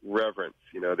out of reverence.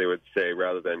 They would say,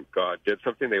 rather than God did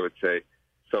something, they would say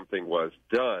something was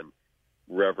done,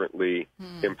 reverently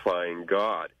implying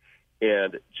God.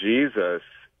 And Jesus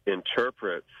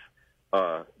interprets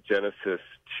Genesis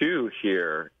 2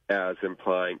 here as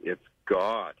implying it's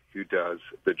God who does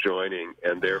the joining,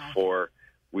 and therefore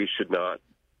we should not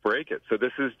break it. So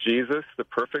this is Jesus, the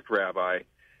perfect rabbi,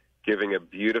 giving a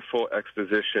beautiful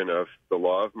exposition of the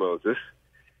law of Moses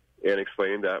and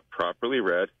explaining that, properly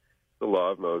read, the law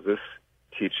of Moses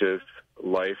teaches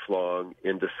lifelong,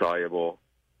 indissoluble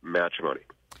matrimony.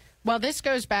 Well, this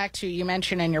goes back to, you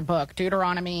mentioned in your book,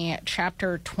 Deuteronomy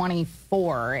chapter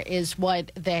 24 is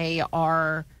what they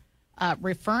are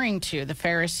referring to, the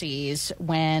Pharisees,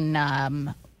 when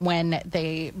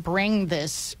they bring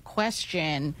this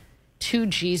question to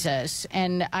Jesus.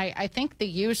 And I think the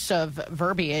use of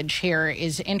verbiage here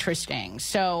is interesting.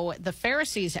 So the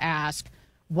Pharisees ask,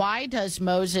 why does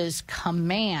Moses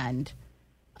command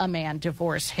a man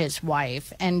divorce his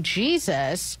wife? And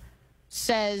Jesus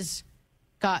says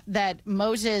that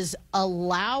Moses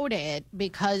allowed it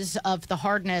because of the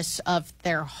hardness of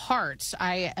their hearts.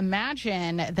 I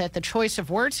imagine that the choice of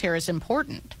words here is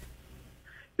important.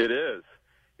 It is.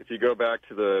 If you go back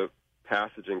to the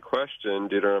passage in question,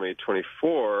 Deuteronomy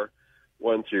 24,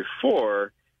 1 through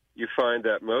 4, you find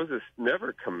that Moses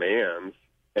never commands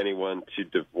anyone to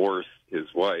divorce his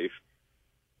wife.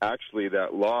 Actually,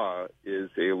 that law is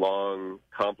a long,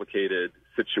 complicated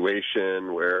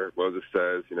situation where Moses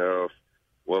says, if a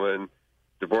woman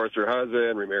divorces her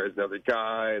husband, remarries another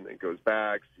guy, and then goes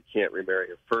back, so you can't remarry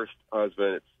her first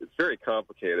husband. It's very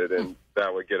complicated, and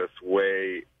that would get us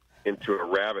way into a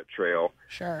rabbit trail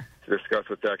to discuss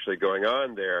what's actually going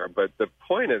on there. But the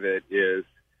point of it is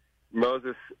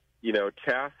Moses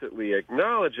tacitly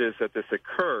acknowledges that this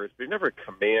occurs, but he never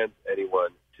commands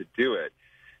anyone to do it.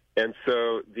 And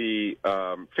so the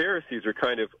Pharisees are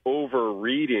kind of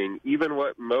overreading even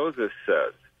what Moses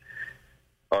says.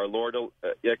 Our Lord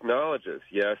acknowledges,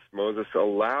 yes, Moses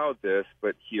allowed this,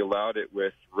 but he allowed it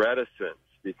with reticence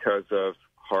because of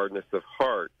hardness of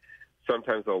heart.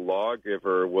 Sometimes a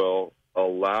lawgiver will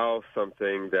allow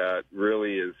something that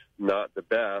really is not the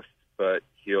best, but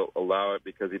he'll allow it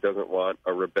because he doesn't want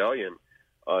a rebellion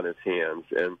on his hands.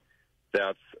 And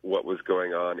that's what was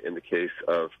going on in the case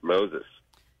of Moses.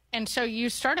 And so you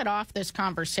started off this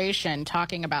conversation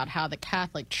talking about how the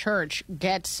Catholic Church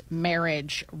gets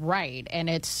marriage right, and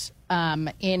it's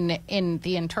in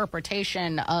the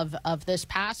interpretation of this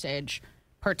passage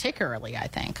particularly, I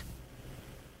think.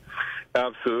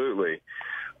 Absolutely.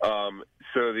 So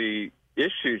the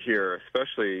issue here,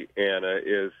 especially, Anna,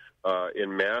 is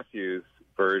in Matthew's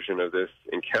version of this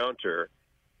encounter,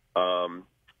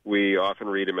 we often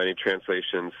read in many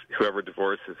translations, whoever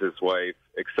divorces his wife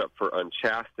except for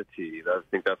unchastity. I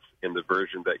think that's in the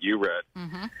version that you read.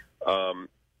 Mm-hmm.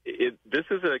 This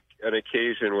is an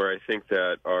occasion where I think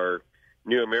that our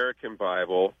New American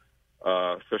Bible,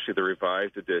 especially the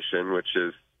Revised Edition, which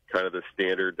is kind of the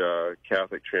standard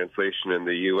Catholic translation in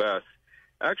the U.S.,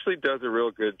 actually does a real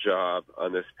good job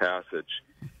on this passage.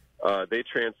 They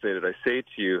translated, I say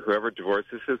to you, whoever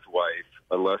divorces his wife,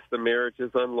 unless the marriage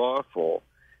is unlawful,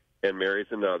 and marries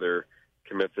another,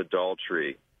 commits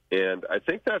adultery. And I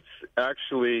think that's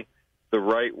actually the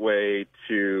right way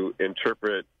to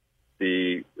interpret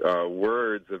the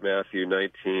words of Matthew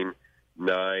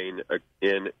 19:9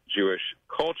 in Jewish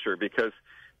culture, because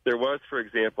there was, for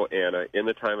example, Anna, in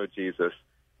the time of Jesus,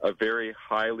 a very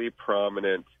highly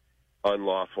prominent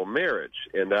unlawful marriage,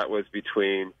 and that was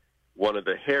between one of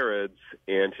the Herods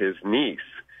and his niece.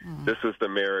 This was the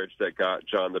marriage that got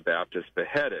John the Baptist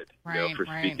beheaded for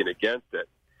speaking against it.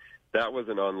 That was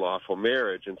an unlawful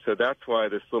marriage, and so that's why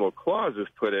this little clause is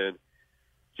put in.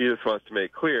 Jesus wants to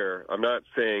make clear, I'm not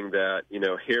saying that,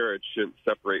 Herod shouldn't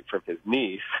separate from his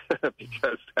niece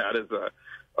because that is a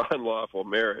unlawful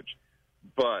marriage.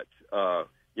 But,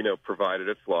 provided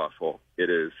it's lawful, it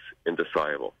is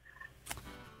indissoluble.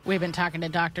 We've been talking to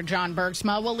Dr. John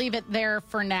Bergsma. We'll leave it there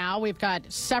for now. We've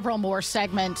got several more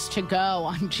segments to go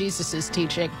on Jesus'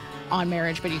 teaching on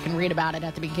marriage, but you can read about it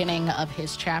at the beginning of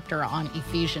his chapter on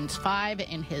Ephesians 5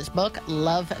 in his book,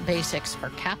 Love Basics for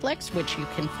Catholics, which you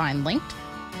can find linked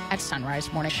at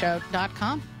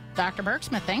sunrisemorningshow.com. Dr.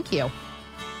 Bergsma, thank you.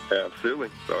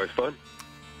 Absolutely. It's always fun.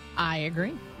 I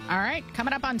agree. All right.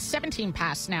 Coming up on 17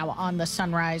 past now on the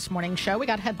Sunrise Morning Show. We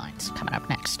got headlines coming up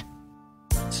next.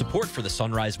 Support for the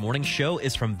Sunrise Morning Show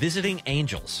is from Visiting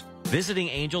Angels. Visiting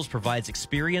Angels provides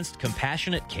experienced,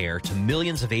 compassionate care to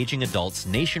millions of aging adults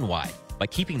nationwide by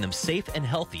keeping them safe and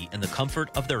healthy in the comfort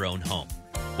of their own home.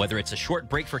 Whether it's a short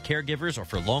break for caregivers or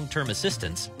for long-term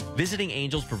assistance, Visiting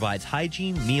Angels provides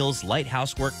hygiene, meals, light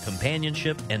housework,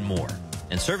 companionship, and more.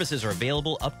 And services are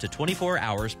available up to 24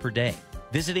 hours per day.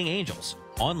 Visiting Angels,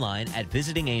 online at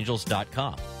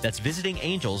visitingangels.com. That's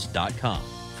visitingangels.com.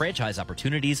 Franchise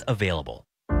opportunities available.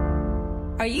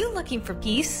 Are you looking for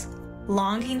peace?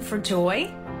 Longing for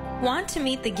joy? Want to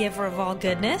meet the giver of all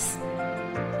goodness?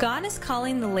 God is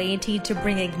calling the laity to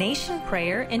bring Ignatian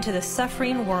prayer into the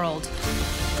suffering world.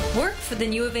 Work for the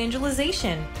new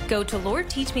evangelization. Go to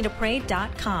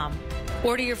LordTeachMeToPray.com.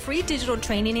 Order your free digital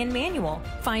training and manual.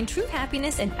 Find true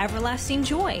happiness and everlasting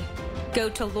joy. Go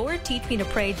to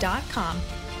LordTeachMeToPray.com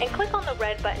and click on the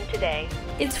red button today.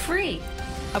 It's free.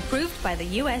 Approved by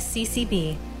the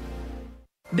USCCB.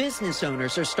 Business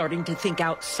owners are starting to think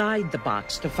outside the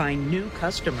box to find new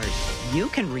customers. You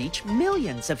can reach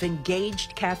millions of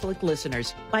engaged Catholic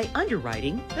listeners by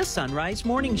underwriting the Sunrise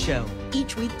Morning Show.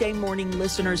 Each weekday morning,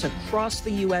 listeners across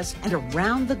the U.S. and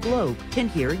around the globe can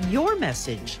hear your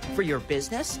message for your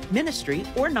business, ministry,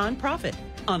 or nonprofit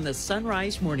on the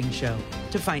Sunrise Morning Show.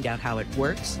 To find out how it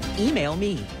works, email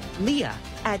me, Leah,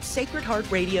 at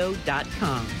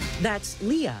sacredheartradio.com. That's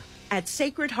Leah at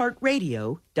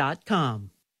sacredheartradio.com.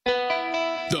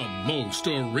 The most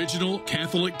original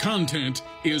Catholic content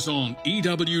is on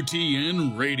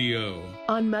EWTN Radio.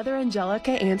 On Mother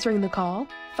Angelica Answering the Call,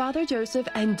 Father Joseph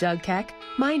and Doug Keck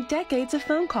mind decades of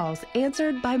phone calls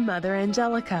answered by Mother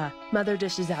Angelica. Mother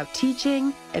dishes out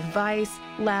teaching, advice,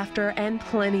 laughter, and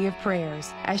plenty of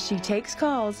prayers as she takes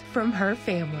calls from her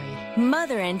family.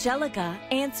 Mother Angelica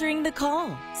Answering the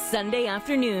Call, Sunday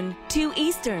afternoon, 2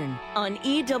 Eastern, on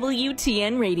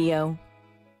EWTN Radio.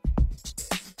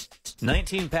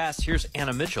 19 past. Here's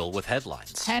Anna Mitchell with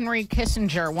headlines. Henry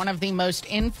Kissinger, one of the most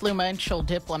influential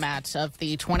diplomats of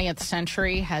the 20th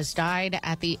century, has died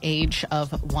at the age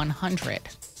of 100.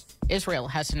 Israel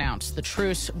has announced the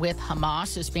truce with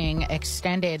Hamas is being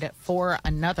extended for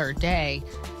another day.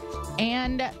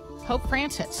 And Pope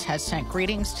Francis has sent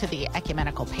greetings to the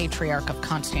Ecumenical Patriarch of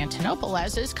Constantinople,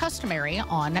 as is customary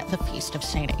on the Feast of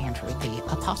St. Andrew the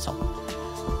Apostle.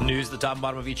 News the top and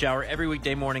bottom of each hour every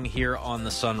weekday morning here on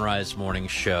the Sunrise Morning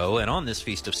Show. And on this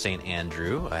Feast of St.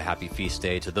 Andrew, a happy feast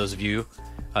day to those of you,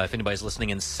 if anybody's listening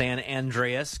in San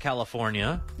Andreas,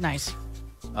 California. Nice.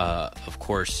 Of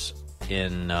course,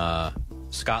 in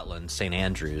Scotland, St.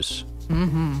 Andrews.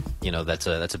 Mm-hmm. You know, that's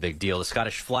a big deal. The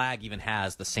Scottish flag even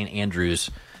has the St. Andrews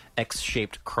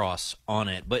X-shaped cross on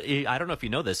it. But I don't know if you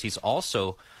know this, he's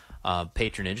also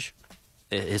patronage.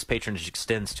 His patronage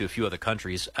extends to a few other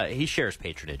countries. He shares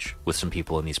patronage with some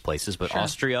people in these places, but sure.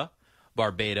 Austria,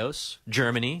 Barbados,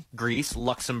 Germany, Greece,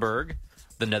 Luxembourg,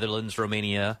 the Netherlands,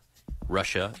 Romania,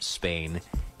 Russia, Spain,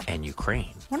 and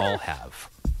Ukraine all have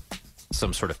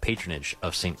some sort of patronage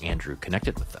of St. Andrew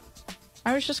connected with them.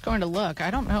 I was just going to look.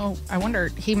 I don't know. I wonder,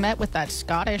 he met with that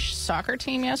Scottish soccer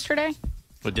team yesterday?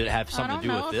 But did it have something to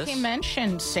do with this? I don't know if he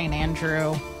mentioned St.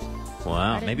 Andrew.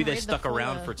 Wow, maybe they stuck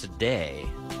around for today.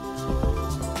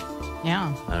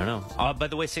 Yeah. I don't know. By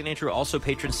the way, St. Andrew also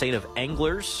patron saint of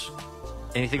anglers.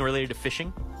 Anything related to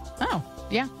fishing? Oh,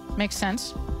 yeah. Makes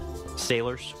sense.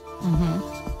 Sailors.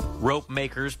 Mm-hmm. Rope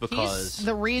makers, because... He's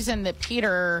the reason that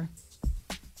Peter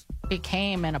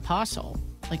became an apostle.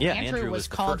 Like, yeah, Andrew was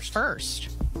called first.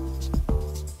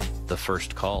 The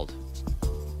first called.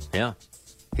 Yeah.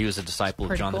 He was a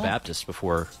disciple of John the Baptist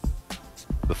before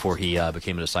he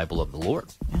became a disciple of the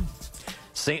Lord. Yeah.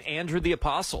 St. Andrew the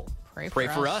Apostle. Pray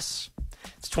for us.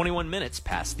 It's 21 minutes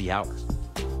past the hour.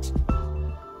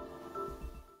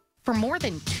 For more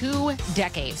than 2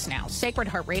 decades now, Sacred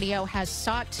Heart Radio has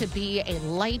sought to be a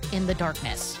light in the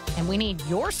darkness, and we need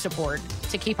your support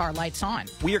to keep our lights on.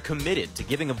 We are committed to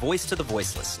giving a voice to the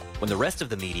voiceless when the rest of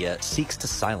the media seeks to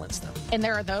silence them. And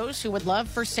there are those who would love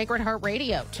for Sacred Heart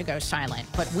Radio to go silent,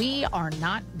 but we are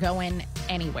not going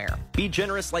anywhere. Be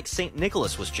generous like St.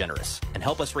 Nicholas was generous and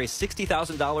help us raise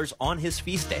 $60,000 on his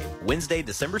feast day, Wednesday,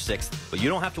 December 6th. But you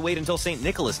don't have to wait until St.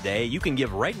 Nicholas Day. You can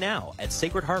give right now at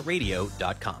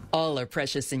sacredheartradio.com. All are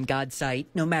precious in God's sight,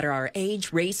 no matter our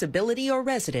age, race, ability, or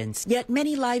residence. Yet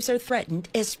many lives are threatened,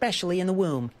 especially in the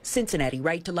womb. Cincinnati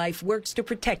Right to Life works to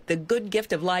protect the good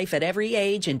gift of life at every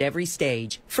age and every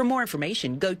stage. For more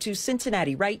information, go to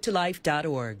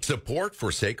CincinnatiRightToLife.org. Support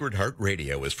for Sacred Heart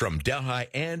Radio is from Delhi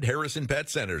and Harrison Pet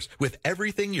Centers, with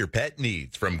everything your pet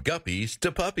needs, from guppies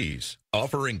to puppies.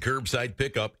 Offering curbside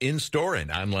pickup, in-store, and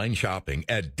online shopping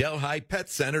at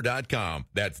DelhiPetCenter.com.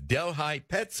 That's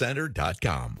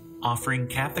DelhiPetCenter.com. Offering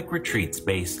Catholic retreats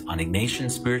based on Ignatian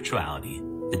spirituality,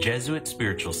 the Jesuit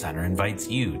Spiritual Center invites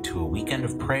you to a weekend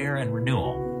of prayer and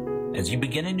renewal. As you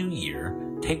begin a new year,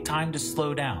 take time to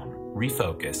slow down,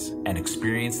 refocus, and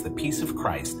experience the peace of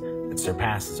Christ that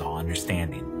surpasses all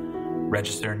understanding.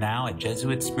 Register now at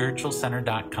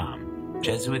JesuitSpiritualCenter.com.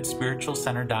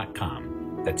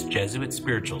 JesuitSpiritualCenter.com. That's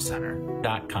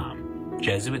JesuitSpiritualCenter.com.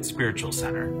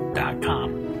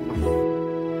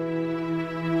 JesuitSpiritualCenter.com.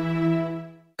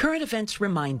 Current events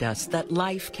remind us that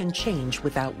life can change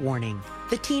without warning.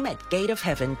 The team at Gate of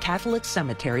Heaven Catholic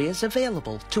Cemetery is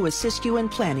available to assist you in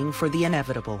planning for the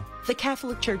inevitable. The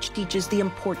Catholic Church teaches the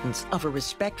importance of a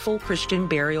respectful Christian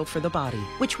burial for the body,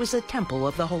 which was a temple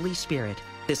of the Holy Spirit.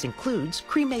 This includes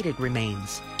cremated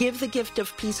remains. Give the gift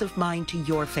of peace of mind to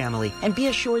your family and be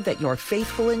assured that your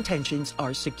faithful intentions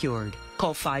are secured.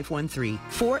 Call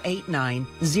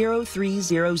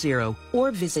 513-489-0300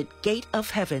 or visit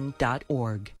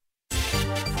gateofheaven.org.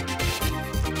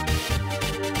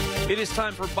 It is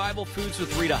time for Bible Foods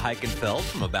with Rita Heichenfeld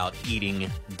from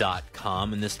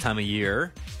AboutEating.com. And this time of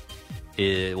year,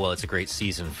 it's a great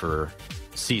season for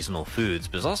seasonal foods,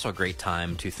 but it's also a great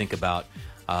time to think about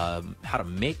how to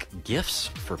make gifts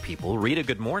for people. Rita,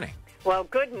 good morning. Well,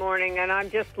 good morning, and I'm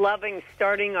just loving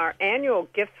starting our annual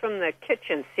Gifts from the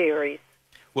Kitchen series.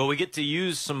 Well, we get to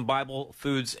use some Bible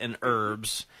foods and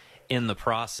herbs in the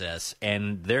process,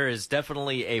 and there is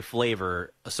definitely a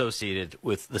flavor associated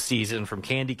with the season, from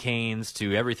candy canes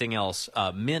to everything else.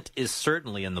 Mint is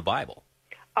certainly in the Bible.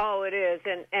 Oh, it is,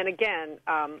 and again,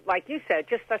 like you said,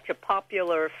 just such a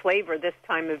popular flavor this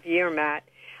time of year, Matt.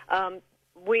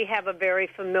 We have a very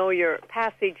familiar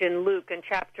passage in Luke in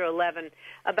chapter 11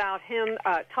 about him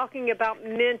talking about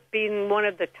mint being one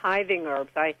of the tithing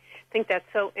herbs. I think that's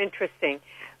so interesting.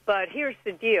 But here's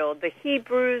the deal. The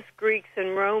Hebrews, Greeks,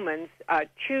 and Romans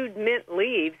chewed mint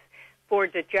leaves for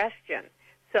digestion.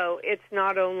 So it's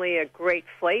not only a great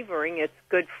flavoring, it's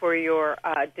good for your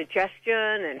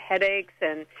digestion and headaches,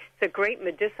 and it's a great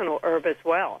medicinal herb as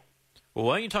well. Well,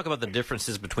 why don't you talk about the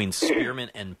differences between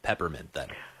spearmint and peppermint then?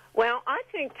 Well, I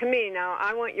think, to me, now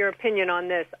I want your opinion on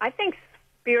this. I think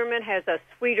spearmint has a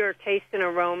sweeter taste and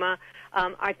aroma.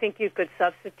 I think you could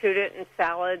substitute it in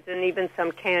salads and even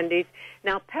some candies.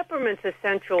 Now, peppermint's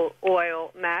essential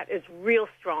oil, Matt, is real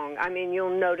strong. I mean,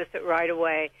 you'll notice it right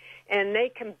away. And they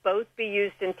can both be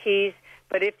used in teas,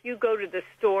 but if you go to the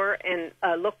store and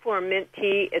look for a mint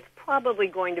tea, it's probably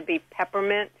going to be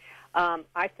peppermint.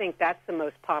 I think that's the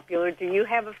most popular. Do you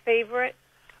have a favorite?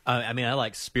 I mean, I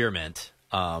like spearmint.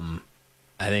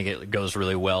 I think it goes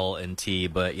really well in tea,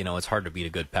 but, you know, it's hard to beat a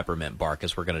good peppermint bark,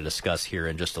 as we're going to discuss here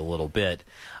in just a little bit.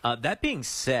 That being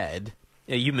said,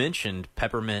 you mentioned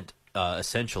peppermint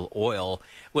essential oil.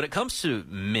 When it comes to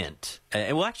mint,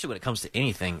 and well, actually when it comes to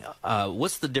anything,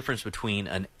 what's the difference between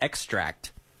an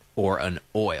extract or an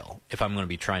oil, if I'm going to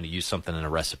be trying to use something in a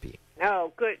recipe?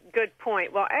 Oh, good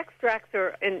point. Well, extracts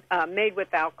are made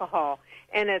with alcohol,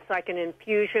 and it's like an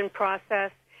infusion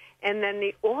process. And then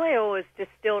the oil is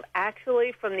distilled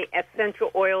actually from the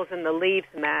essential oils in the leaves,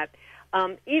 Matt.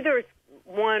 Either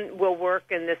one will work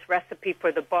in this recipe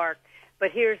for the bark,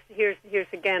 but here's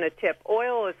again a tip.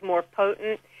 Oil is more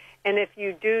potent, and if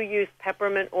you do use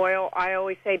peppermint oil, I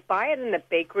always say buy it in the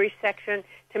bakery section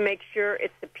to make sure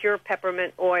it's the pure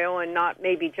peppermint oil and not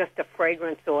maybe just a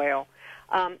fragrance oil.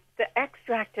 The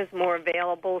extract is more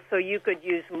available, so you could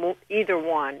use either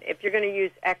one. If you're going to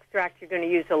use extract, you're going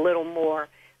to use a little more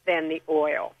than the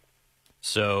oil.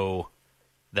 So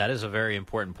that is a very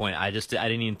important point. I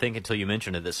didn't even think until you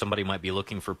mentioned it that somebody might be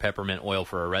looking for peppermint oil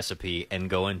for a recipe and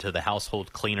go into the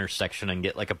household cleaner section and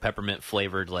get like a peppermint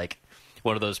flavored, like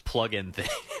one of those plug-in things.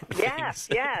 Yes.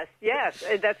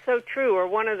 That's so true. Or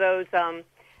one of those,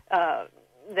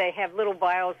 they have little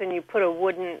vials and you put a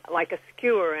wooden, like a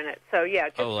skewer in it. So yeah,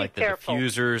 just like be careful. The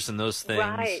diffusers and those things.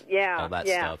 Right, yeah. All that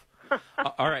stuff.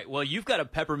 All right, well, you've got a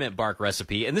peppermint bark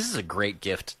recipe, and this is a great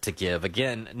gift to give.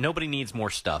 Again, nobody needs more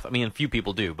stuff. I mean, few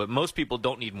people do, but most people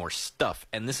don't need more stuff,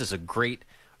 and this is a great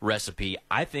recipe.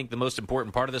 I think the most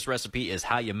important part of this recipe is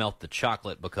how you melt the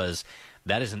chocolate, because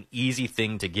that is an easy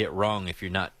thing to get wrong if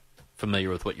you're not familiar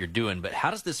with what you're doing. But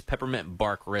how does this peppermint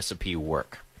bark recipe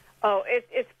work? Oh,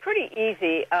 it's pretty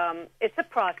easy. It's a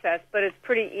process, but it's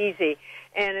pretty easy.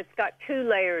 And it's got two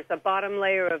layers, a bottom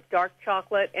layer of dark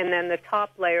chocolate and then the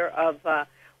top layer of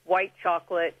white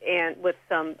chocolate and with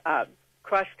some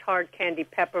crushed hard candy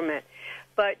peppermint.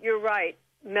 But you're right.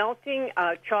 Melting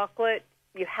chocolate,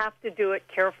 you have to do it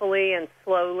carefully and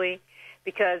slowly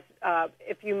because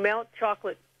if you melt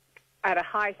chocolate at a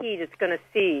high heat, it's going to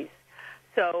seize.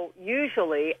 So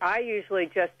I usually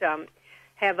just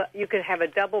you can have a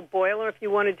double boiler if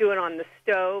you want to do it on the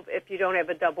stove. If you don't have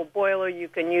a double boiler, you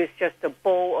can use just a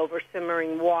bowl over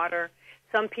simmering water.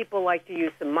 Some people like to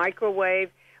use the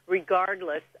microwave.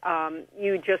 Regardless,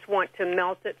 you just want to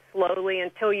melt it slowly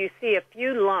until you see a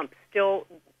few lumps still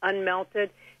unmelted,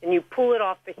 and you pull it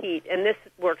off the heat. And this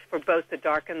works for both the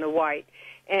dark and the white.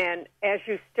 And as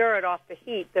you stir it off the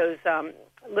heat, those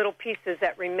little pieces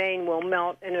that remain will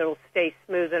melt, and it'll stay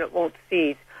smooth and it won't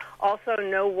seize. Also,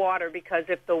 no water, because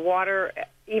if the water,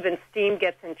 even steam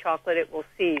gets in chocolate, it will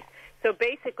seize. So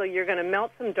basically, you're going to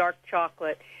melt some dark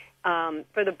chocolate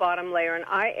for the bottom layer, and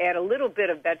I add a little bit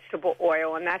of vegetable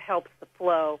oil, and that helps the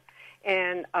flow.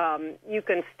 And you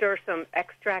can stir some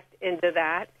extract into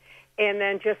that, and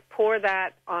then just pour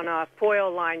that on a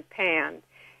foil-lined pan.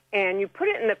 And you put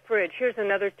it in the fridge. Here's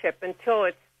another tip, until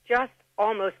it's just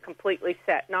almost completely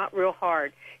set, not real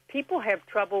hard. People have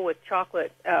trouble with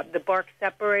chocolate, the bark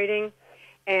separating,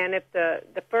 and if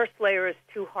the first layer is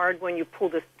too hard when you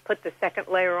put the second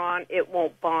layer on, it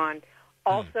won't bond.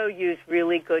 Also use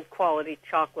really good quality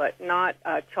chocolate, not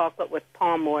chocolate with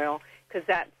palm oil, because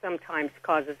that sometimes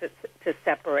causes it to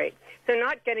separate. So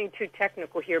not getting too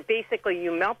technical here. Basically,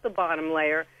 you melt the bottom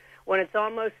layer. When it's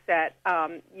almost set,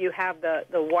 you have the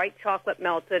white chocolate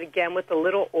melted, again with a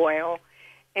little oil,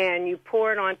 and you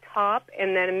pour it on top,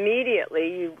 and then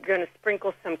immediately you're going to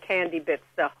sprinkle some candy bits,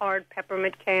 the hard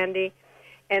peppermint candy,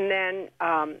 and then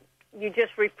you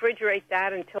just refrigerate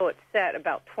that until it's set,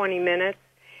 about 20 minutes,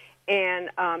 and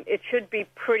it should be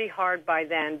pretty hard by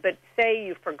then. But say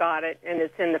you forgot it and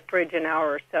it's in the fridge an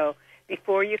hour or so,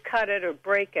 before you cut it or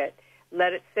break it,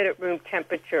 let it sit at room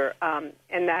temperature,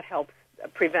 and that helps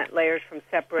prevent layers from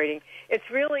separating. It's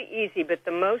really easy, but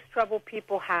the most trouble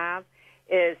people have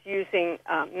is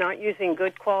not using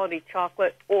good quality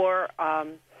chocolate or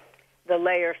the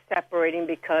layer separating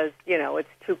because, it's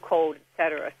too cold,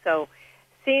 etc. So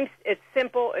It's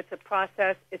simple, it's a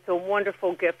process, it's a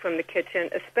wonderful gift from the kitchen,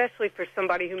 especially for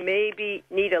somebody who maybe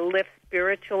need a lift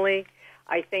spiritually.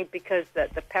 I think because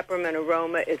the peppermint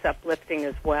aroma is uplifting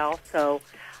as well. So,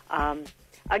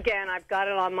 again, I've got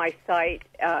it on my site,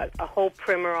 a whole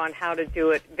primer on how to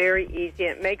do it. Very easy.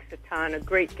 It makes a ton. A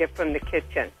great gift from the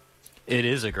kitchen. It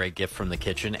is a great gift from the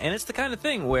kitchen, and it's the kind of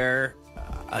thing where,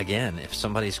 again, if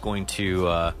somebody's going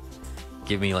to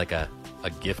give me like a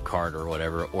gift card or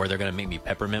whatever, or they're going to make me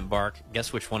peppermint bark,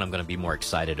 guess which one I'm going to be more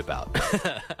excited about?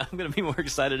 I'm going to be more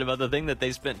excited about the thing that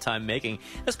they spent time making,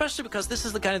 especially because this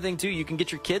is the kind of thing, too, you can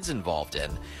get your kids involved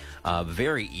in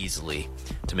very easily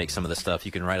to make some of the stuff.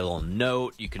 You can write a little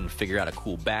note, you can figure out a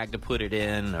cool bag to put it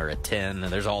in, or a tin,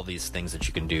 and there's all these things that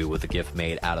you can do with a gift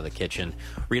made out of the kitchen.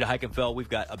 Rita Heikenfeld, we've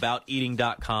got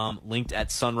abouteating.com, linked at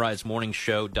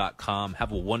sunrisemorningshow.com.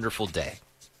 Have a wonderful day.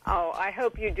 Oh, I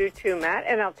hope you do too, Matt,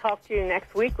 and I'll talk to you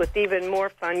next week with even more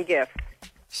fun gifts.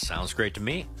 Sounds great to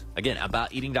me. Again,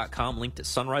 abouteating.com, linked at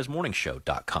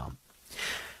sunrisemorningshow.com.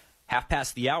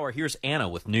 1:30, here's Anna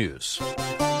with news.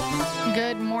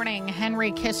 Good morning.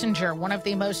 Henry Kissinger, one of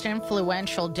the most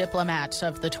influential diplomats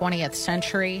of the 20th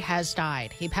century, has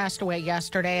died. He passed away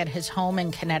yesterday at his home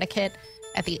in Connecticut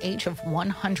at the age of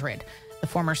 100. The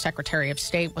former Secretary of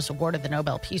State was awarded the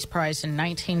Nobel Peace Prize in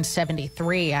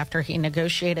 1973 after he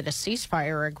negotiated a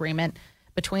ceasefire agreement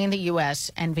between the U.S.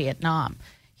 and Vietnam.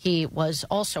 He was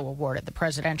also awarded the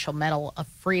Presidential Medal of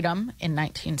Freedom in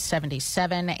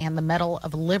 1977 and the Medal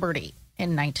of Liberty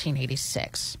in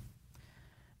 1986.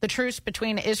 The truce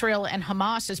between Israel and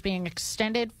Hamas is being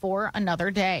extended for another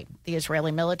day. The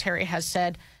Israeli military has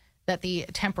said that the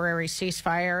temporary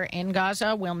ceasefire in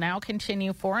Gaza will now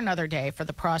continue for another day for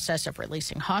the process of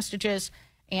releasing hostages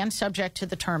and subject to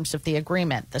the terms of the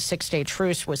agreement. The 6-day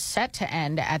truce was set to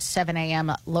end at 7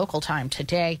 a.m. local time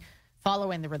today,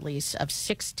 following the release of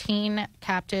 16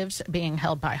 captives being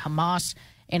held by Hamas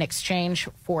in exchange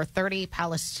for 30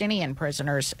 Palestinian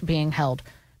prisoners being held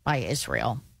by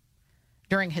Israel.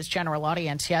 During his general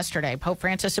audience yesterday, Pope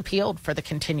Francis appealed for the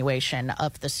continuation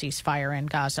of the ceasefire in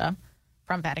Gaza.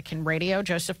 From Vatican Radio,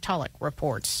 Joseph Tulloch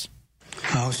reports.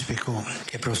 Auspico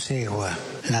che prosegua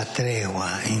la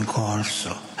tregua in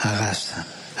corso a Gaza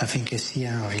affinché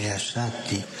siano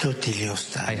rilasciati tutti gli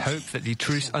ostaggi. I hope that the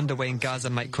truce underway in Gaza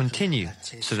might continue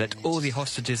so that all the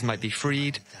hostages might be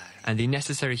freed and the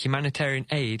necessary humanitarian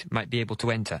aid might be able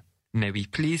to enter. May we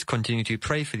please continue to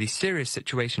pray for the serious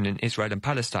situation in Israel and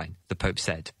Palestine, the Pope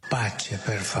said. Pace,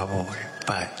 per favore,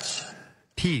 pace.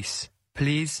 Peace,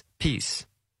 please, peace,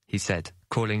 he said,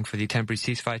 calling for the temporary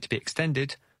ceasefire to be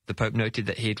extended. The Pope noted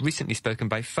that he had recently spoken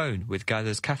by phone with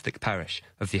Gaza's Catholic parish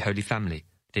of the Holy Family.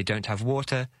 They don't have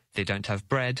water, they don't have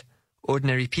bread.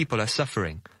 Ordinary people are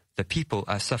suffering. The people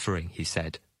are suffering, he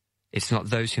said. It's not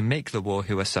those who make the war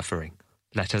who are suffering.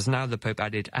 Let us now, the Pope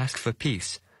added, ask for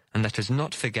peace. And let us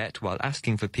not forget, while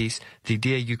asking for peace, the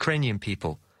dear Ukrainian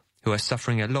people, who are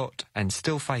suffering a lot and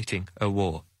still fighting a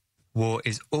war. War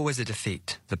is always a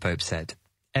defeat, the Pope said.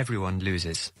 Everyone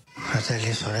loses. Fratelli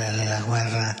e sorelle, la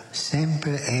guerra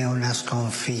sempre è una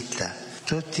sconfitta.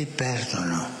 Tutti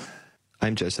perdono.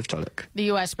 I'm Joseph Tulloch. The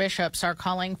U.S. bishops are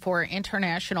calling for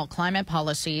international climate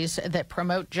policies that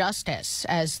promote justice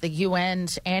as the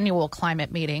UN's annual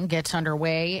climate meeting gets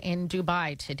underway in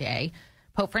Dubai today.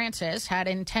 Pope Francis had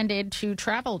intended to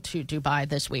travel to Dubai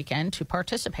this weekend to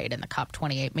participate in the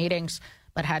COP28 meetings,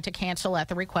 but had to cancel at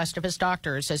the request of his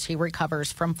doctors as he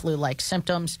recovers from flu-like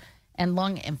symptoms and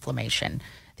lung inflammation.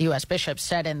 The U.S. bishop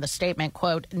said in the statement,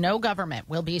 quote, no government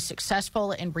will be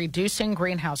successful in reducing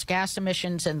greenhouse gas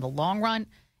emissions in the long run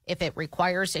if it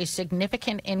requires a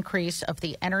significant increase of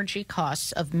the energy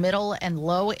costs of middle and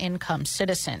low-income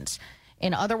citizens.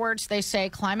 In other words, they say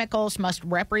climate goals must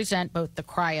represent both the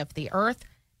cry of the earth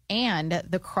and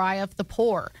the cry of the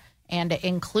poor, and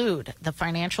include the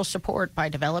financial support by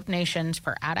developed nations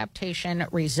for adaptation,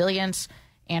 resilience,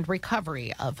 and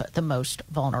recovery of the most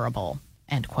vulnerable,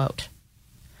 end quote.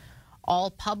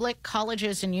 All public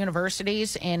colleges and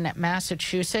universities in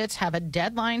Massachusetts have a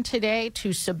deadline today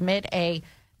to submit a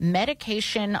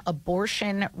medication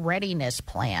abortion readiness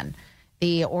plan.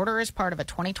 The order is part of a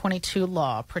 2022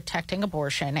 law protecting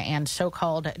abortion and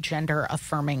so-called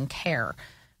gender-affirming care.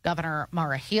 Governor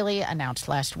Maura Healey announced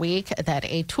last week that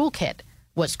a toolkit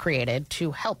was created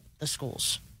to help the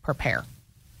schools prepare.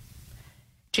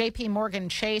 J.P. Morgan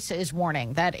Chase is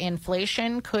warning that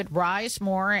inflation could rise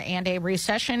more and a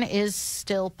recession is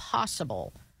still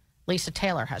possible. Lisa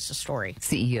Taylor has the story.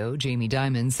 CEO Jamie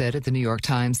Dimon said at the New York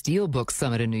Times DealBook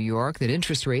Summit in New York that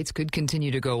interest rates could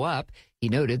continue to go up. He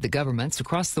noted the governments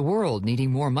across the world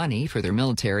needing more money for their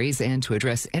militaries and to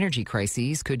address energy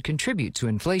crises could contribute to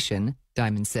inflation.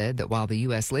 Dimon said that while the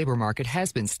U.S. labor market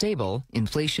has been stable,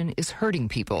 inflation is hurting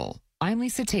people. I'm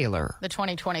Lisa Taylor. The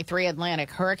 2023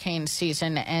 Atlantic hurricane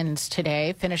season ends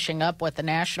today, finishing up what the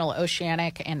National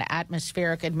Oceanic and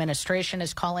Atmospheric Administration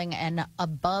is calling an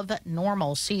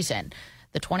above-normal season.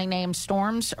 The 20 named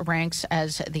storms ranks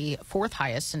as the fourth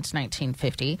highest since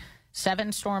 1950.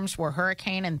 7 storms were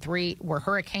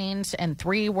hurricanes and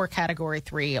 3 were Category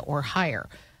 3 or higher.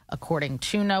 According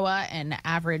to NOAA, an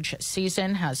average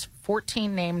season has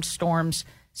 14 named storms,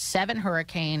 7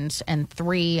 hurricanes, and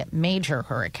 3 major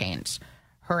hurricanes.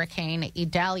 Hurricane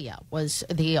Idalia was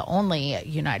the only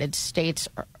United States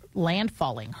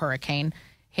landfalling hurricane,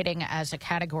 hitting as a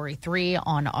Category 3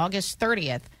 on August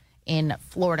 30th in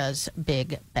Florida's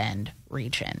Big Bend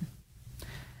region.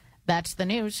 That's the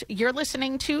news. You're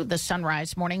listening to the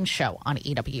Sunrise Morning Show on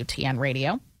EWTN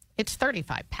Radio. It's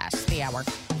 35 past the hour.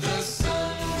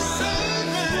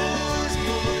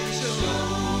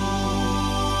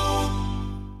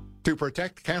 To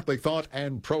protect Catholic thought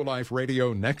and pro-life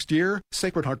radio next year,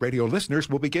 Sacred Heart Radio listeners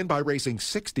will begin by raising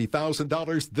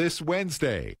 $60,000 this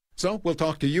Wednesday. So we'll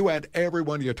talk to you and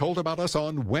everyone you told about us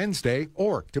on Wednesday,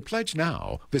 or to pledge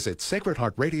now, visit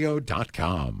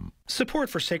sacredheartradio.com.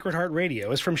 Support for Sacred Heart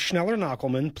Radio is from Schneller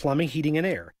Knockelman Plumbing, Heating, and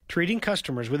Air, treating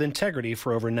customers with integrity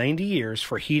for over 90 years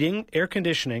for heating, air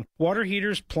conditioning, water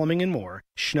heaters, plumbing, and more.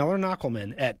 Schneller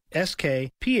Knockelman at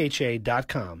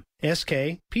skpha.com.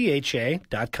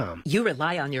 skpha.com. You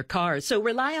rely on your car, so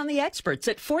rely on the experts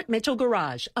at Fort Mitchell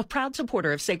Garage, a proud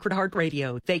supporter of Sacred Heart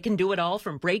Radio. They can do it all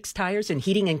from brakes, tires, and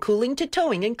heating and cooling to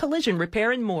towing and collision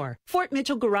repair and more. Fort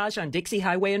Mitchell Garage on Dixie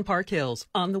Highway in Park Hills.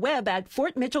 On the web at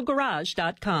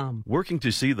fortmitchellgarage.com. Working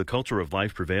to see the culture of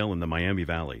life prevail in the Miami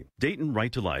Valley, Dayton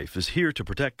Right to Life is here to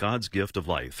protect God's gift of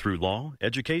life through law,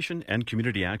 education, and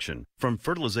community action, from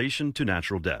fertilization to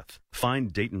natural death.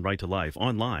 Find Dayton Right to Life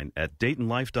online at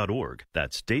DaytonLife.org.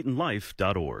 That's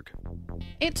DaytonLife.org.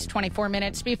 It's 24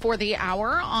 minutes before the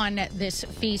hour on this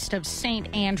feast of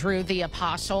St. Andrew the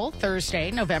Apostle,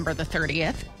 Thursday, November the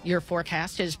 30th. Your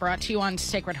forecast is brought to you on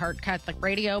Sacred Heart Catholic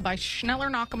Radio by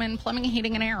Schneller Knockelman Plumbing,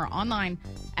 Heating, and Air, online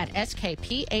at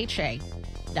skpha.com.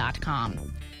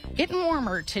 Getting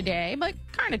warmer today, but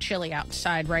kind of chilly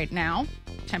outside right now.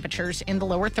 Temperatures in the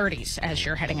lower 30s as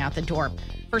you're heading out the door.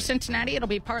 For Cincinnati, it'll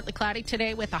be partly cloudy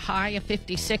today with a high of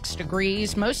 56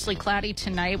 degrees. Mostly cloudy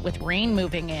tonight with rain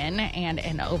moving in and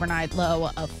an overnight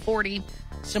low of 40.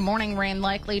 Some morning rain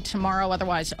likely tomorrow,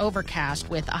 otherwise overcast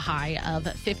with a high of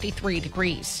 53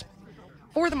 degrees.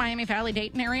 For the Miami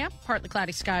Valley-Dayton area, partly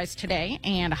cloudy skies today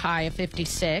and a high of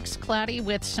 56. Cloudy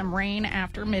with some rain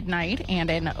after midnight and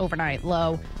an overnight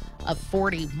low of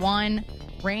 41.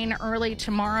 Rain early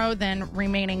tomorrow, then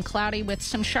remaining cloudy with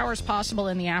some showers possible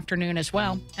in the afternoon as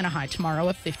well, and a high tomorrow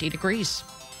of 50 degrees.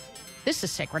 This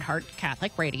is Sacred Heart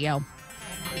Catholic Radio.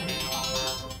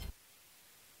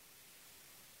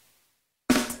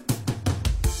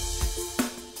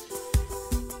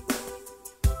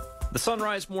 The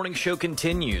Sunrise Morning Show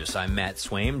continues. I'm Matt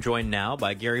Swaim, joined now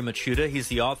by Gary Machuda. He's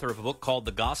the author of a book called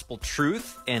The Gospel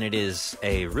Truth, and it is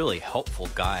a really helpful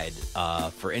guide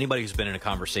for anybody who's been in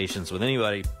conversations with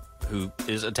anybody who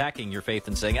is attacking your faith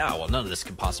and saying, well, none of this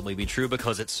can possibly be true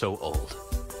because it's so old.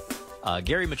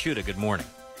 Gary Machuda, good morning.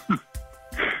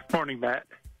 Morning, Matt.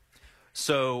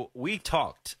 So we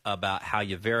talked about how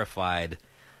you verified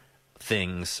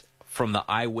things from the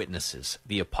eyewitnesses,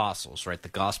 the apostles, right, the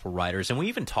gospel writers. And we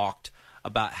even talked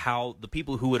about how the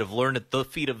people who would have learned at the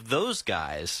feet of those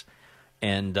guys,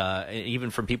 and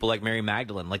even from people like Mary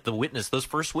Magdalene, like those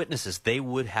first witnesses, they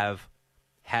would have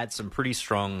had some pretty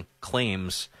strong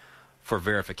claims for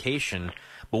verification.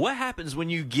 But what happens when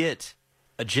you get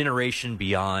a generation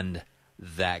beyond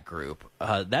that group?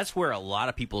 That's where a lot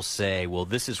of people say, well,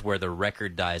 this is where the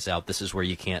record dies out. This is where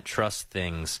you can't trust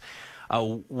things.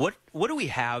 What do we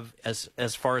have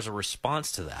as far as a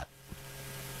response to that?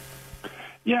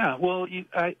 Yeah, well,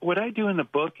 what I do in the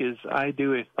book is I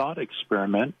do a thought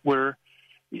experiment where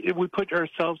we put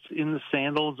ourselves in the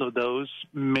sandals of those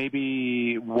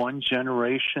maybe one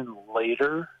generation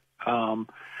later.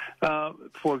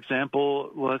 For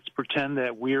example, let's pretend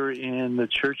that we're in the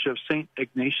Church of St.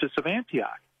 Ignatius of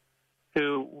Antioch,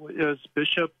 who was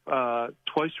bishop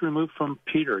twice removed from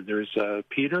Peter. There's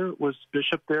Peter was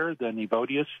bishop there, then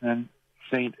Evodius, and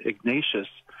St. Ignatius.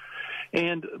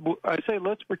 And I say,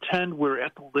 let's pretend we're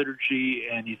at the liturgy,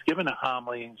 and he's given a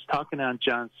homily, and he's talking on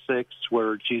John 6,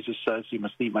 where Jesus says, you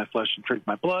must eat my flesh and drink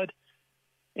my blood.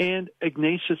 And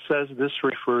Ignatius says this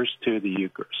refers to the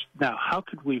Eucharist. Now, how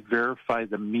could we verify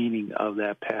the meaning of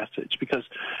that passage? Because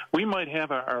we might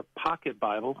have our pocket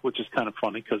Bible, which is kind of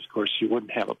funny because, of course, you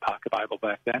wouldn't have a pocket Bible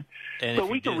back then. And but if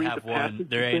we you can did read have the one,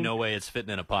 there ain't no way it's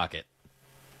fitting in a pocket.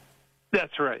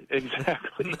 That's right,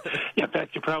 exactly. Yeah, in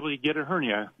fact, you probably get a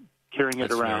hernia carrying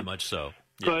it around. Very much so.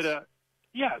 Yes. But,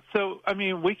 so, I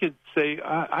mean, we could say,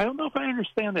 I don't know if I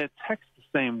understand that text the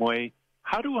same way.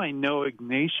 How do I know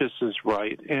Ignatius is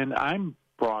right and I'm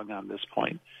wrong on this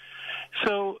point?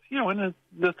 So, in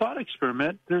the thought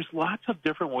experiment, there's lots of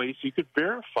different ways you could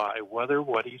verify whether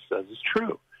what he says is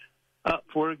true.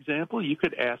 For example, you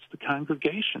could ask the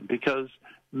congregation because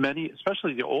many,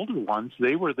 especially the older ones,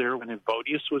 they were there when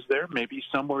Evodius was there. Maybe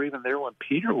some were even there when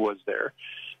Peter was there.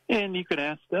 And you could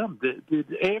ask them, did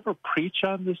they ever preach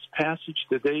on this passage?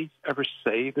 Did they ever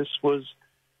say this was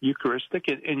Eucharistic?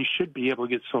 And you should be able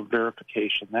to get some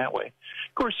verification that way.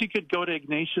 Of course, you could go to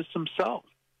Ignatius himself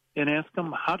and ask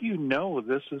him, how do you know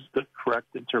this is the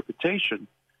correct interpretation?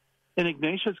 And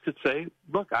Ignatius could say,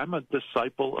 look, I'm a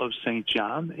disciple of St.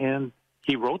 John, and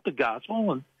he wrote the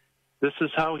gospel, and this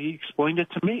is how he explained it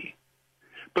to me.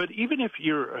 But even if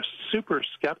you're a super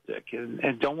skeptic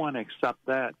and don't want to accept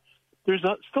that, there's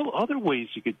still other ways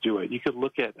you could do it. You could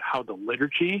look at how the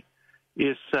liturgy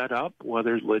is set up,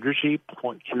 whether liturgy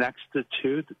connects the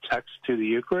text to the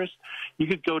Eucharist. You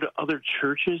could go to other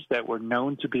churches that were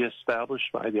known to be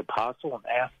established by the apostle and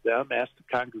ask them, ask the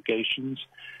congregations,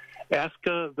 ask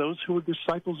those who were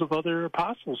disciples of other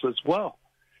apostles as well.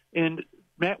 And,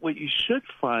 Matt, what you should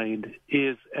find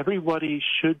is everybody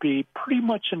should be pretty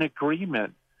much in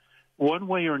agreement one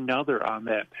way or another on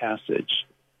that passage.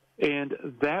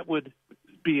 And that would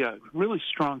be a really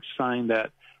strong sign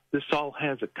that this all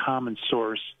has a common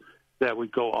source that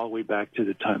would go all the way back to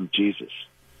the time of Jesus.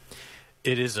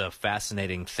 It is a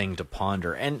fascinating thing to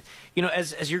ponder. And,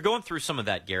 as you're going through some of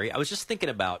that, Gary, I was just thinking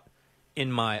about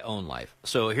in my own life.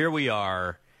 So here we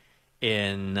are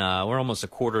we're almost a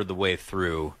quarter of the way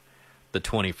through the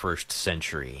 21st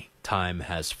century. Time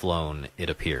has flown, it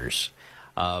appears.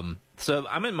 So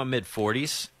I'm in my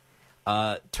mid-40s.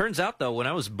 Turns out, though, when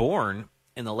I was born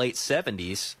in the late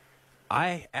 70s,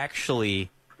 I actually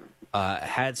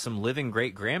had some living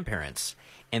great-grandparents,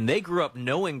 and they grew up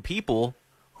knowing people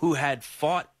who had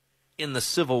fought in the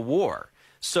Civil War.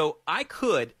 So I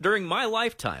could, during my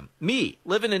lifetime, me,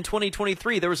 living in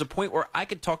 2023, there was a point where I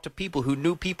could talk to people who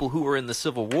knew people who were in the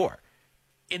Civil War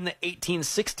in the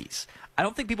 1860s. I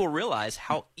don't think people realize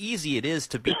how easy it is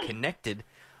to be connected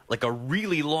like a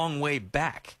really long way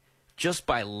back just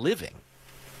by living.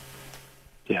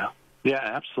 Yeah,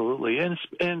 absolutely. And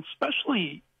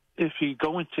especially if you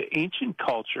go into ancient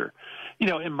culture,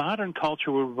 in modern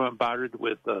culture, we're bombarded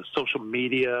with social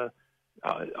media,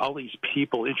 all these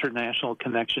people, international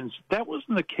connections. That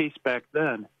wasn't the case back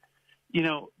then.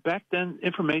 Back then,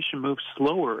 information moved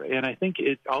slower, and I think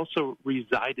it also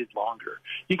resided longer.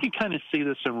 You can kind of see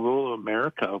this in rural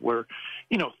America where,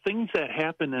 things that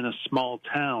happen in a small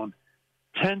town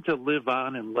tend to live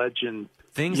on in legend.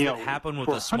 Things that happen with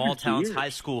a small town's high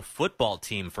school football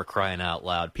team, for crying out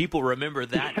loud. People remember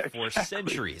that for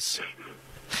centuries.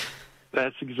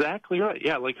 That's exactly right.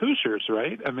 Yeah, like Hoosiers,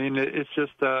 right? I mean, it's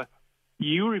just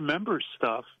you remember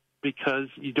stuff because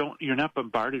you're not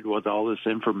bombarded with all this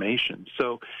information.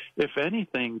 So, if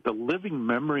anything, the living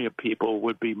memory of people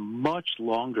would be much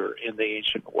longer in the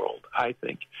ancient world, I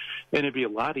think, and it'd be a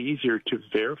lot easier to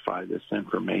verify this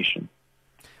information.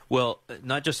 Well,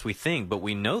 not just we think, but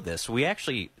we know this. We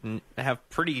actually have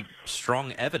pretty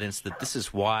strong evidence that this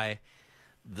is why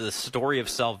the story of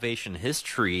salvation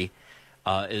history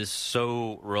is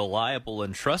so reliable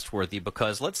and trustworthy,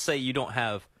 because let's say you don't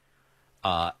have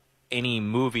any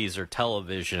movies or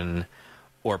television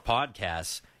or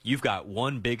podcasts. You've got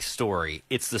one big story.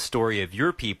 It's the story of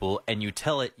your people, and you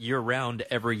tell it year-round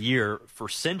every year for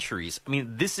centuries. I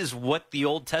mean, this is what the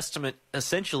Old Testament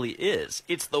essentially is.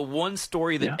 It's the one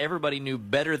story that everybody knew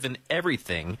better than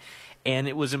everything, and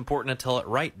it was important to tell it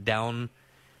right down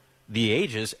the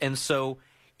ages. And so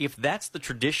if that's the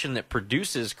tradition that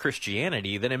produces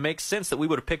Christianity, then it makes sense that we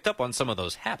would have picked up on some of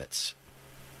those habits.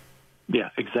 Yeah,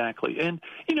 exactly. And,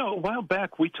 a while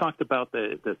back we talked about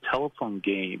the telephone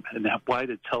game and why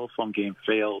the telephone game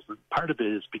fails. And part of it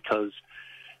is because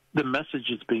the message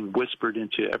is being whispered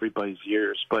into everybody's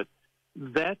ears. But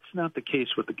that's not the case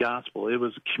with the gospel. It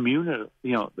was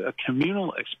a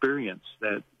communal experience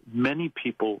that many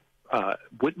people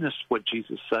witnessed what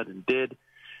Jesus said and did.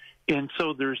 And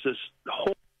so there's this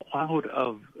whole cloud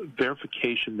of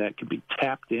verification that can be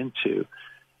tapped into.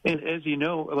 And as you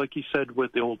know, like you said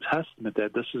with the Old Testament,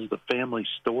 that this is the family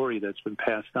story that's been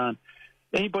passed on.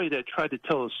 anybody that tried to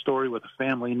tell a story with a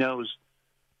family knows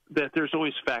that there's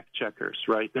always fact checkers,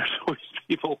 right? There's always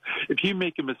people. If you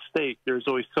make a mistake, there's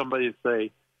always somebody to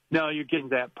say, no, you're getting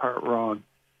that part wrong.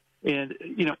 And,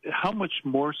 how much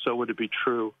more so would it be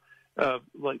true of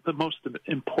like the most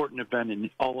important event in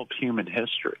all of human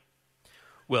history?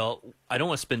 Well, I don't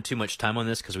want to spend too much time on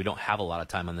this because we don't have a lot of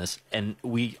time on this. And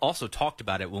we also talked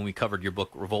about it when we covered your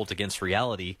book, Revolt Against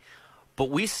Reality. But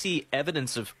we see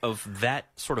evidence of that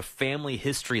sort of family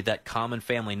history, that common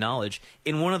family knowledge,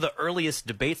 in one of the earliest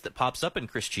debates that pops up in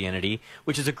Christianity,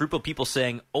 which is a group of people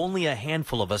saying only a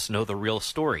handful of us know the real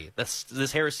story. That's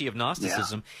this heresy of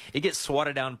Gnosticism. Yeah. It gets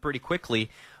swatted down pretty quickly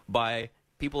by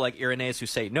people like Irenaeus who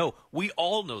say, no, we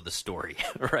all know the story,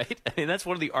 right? I mean, that's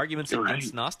one of the arguments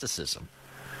against Gnosticism.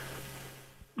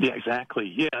 Yeah,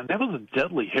 exactly. Yeah, and that was a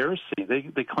deadly heresy.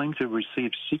 They claimed to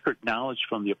receive secret knowledge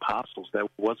from the apostles that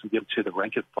wasn't given to the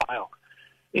rank and file,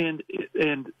 and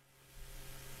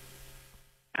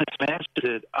smashed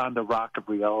it on the rock of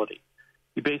reality.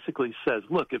 He basically says,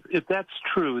 look, if that's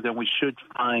true, then we should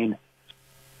find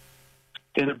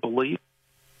in a belief.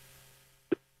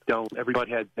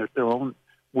 Everybody had their own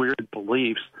weird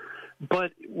beliefs,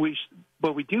 but we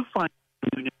do find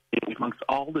unity amongst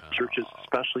all the churches,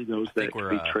 especially those that can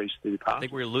be traced to the apostles. I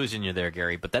think we're losing you there,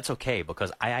 Gary, but that's okay,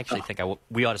 because I actually think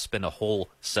we ought to spend a whole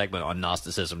segment on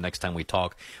Gnosticism next time we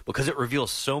talk, because it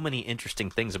reveals so many interesting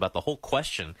things about the whole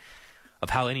question of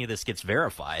how any of this gets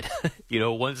verified,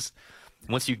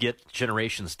 once you get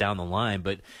generations down the line.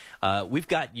 But we've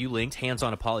got you linked,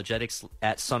 Hands-On Apologetics,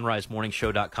 at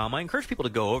sunrisemorningshow.com. I encourage people to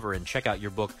go over and check out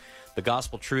your book, The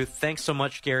Gospel Truth. Thanks so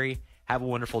much, Gary. Have a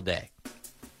wonderful day.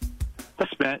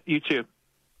 Thanks, Matt. You too.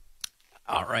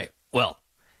 All right. Well,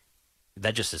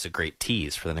 that just is a great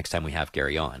tease for the next time we have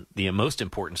Gary on. The most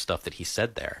important stuff that he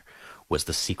said there was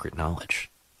the secret knowledge.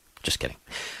 Just kidding.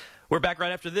 We're back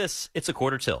right after this. It's A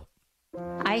Quarter Till.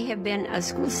 I have been a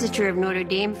school sister of Notre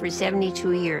Dame for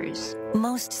 72 years.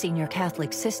 Most senior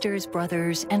Catholic sisters,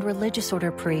 brothers, and religious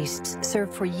order priests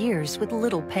served for years with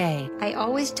little pay. I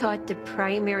always taught the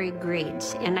primary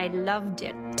grades, and I loved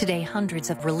it. Today, hundreds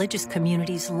of religious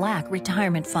communities lack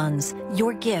retirement funds.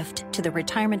 Your gift to the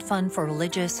Retirement Fund for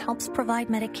Religious helps provide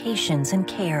medications and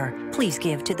care. Please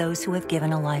give to those who have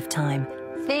given a lifetime.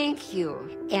 Thank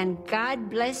you, and God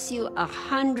bless you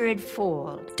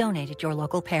 100-fold. Donate at your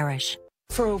local parish.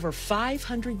 For over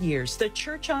 500 years, the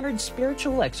church-honored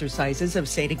spiritual exercises of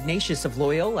St. Ignatius of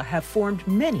Loyola have formed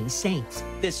many saints.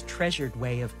 This treasured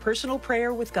way of personal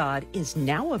prayer with God is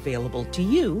now available to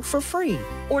you for free.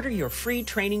 Order your free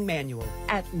training manual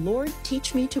at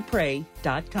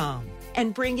LordTeachMeToPray.com.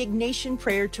 And bring Ignatian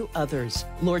prayer to others.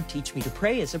 Lord Teach Me to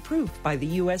Pray is approved by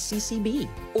the USCCB.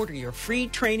 Order your free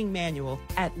training manual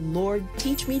at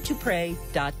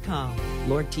LordTeachMeToPray.com.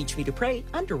 Lord Teach Me to Pray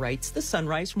underwrites the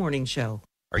Sunrise Morning Show.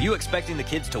 Are you expecting the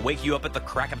kids to wake you up at the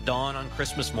crack of dawn on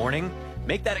Christmas morning?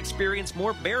 Make that experience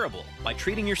more bearable by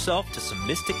treating yourself to some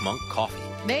Mystic Monk coffee.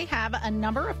 They have a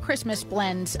number of Christmas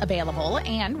blends available,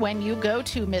 and when you go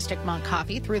to Mystic Monk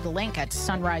Coffee through the link at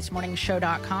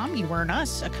sunrisemorningshow.com, you earn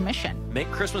us a commission.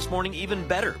 Make Christmas morning even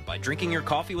better by drinking your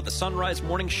coffee with a Sunrise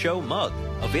Morning Show mug,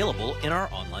 available in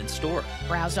our online store.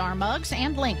 Browse our mugs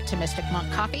and link to Mystic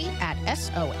Monk Coffee at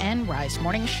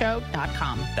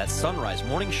sunrisemorningshow.com. That's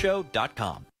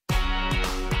sunrisemorningshow.com.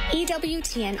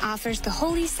 EWTN offers the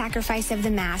Holy Sacrifice of the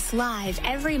Mass live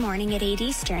every morning at 8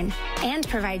 Eastern and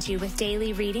provides you with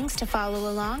daily readings to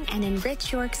follow along and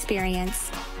enrich your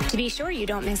experience. To be sure you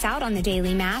don't miss out on the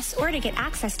daily Mass or to get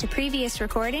access to previous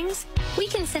recordings, we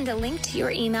can send a link to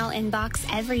your email inbox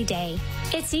every day.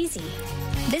 It's easy.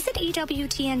 Visit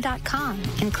EWTN.com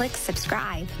and click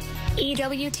subscribe.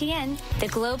 EWTN, the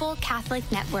Global Catholic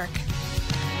Network.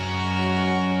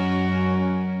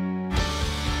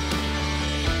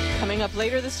 Coming up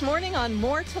later this morning on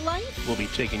More to Life, we'll be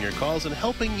taking your calls and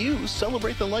helping you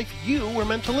celebrate the life you were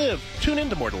meant to live. Tune in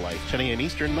to More to Life, 10 a.m.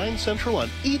 Eastern, 9 Central on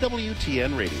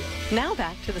EWTN Radio. Now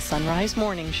back to the Sunrise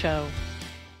Morning Show.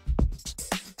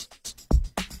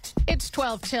 It's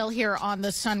 12 till here on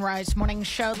the Sunrise Morning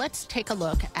Show. Let's take a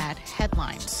look at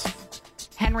headlines.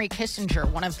 Henry Kissinger,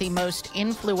 one of the most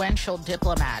influential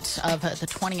diplomats of the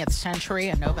 20th century,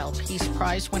 a Nobel Peace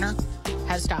Prize winner,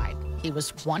 has died. He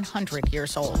was 100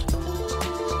 years old.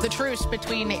 The truce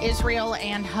between Israel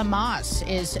and Hamas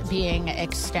is being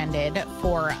extended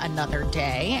for another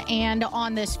day. And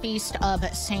on this feast of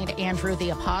St. Andrew the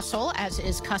Apostle, as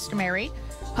is customary,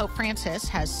 Pope Francis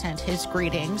has sent his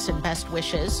greetings and best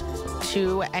wishes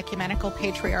to Ecumenical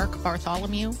Patriarch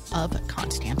Bartholomew of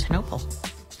Constantinople.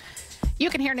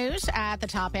 You can hear news at the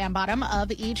top and bottom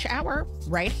of each hour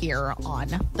right here on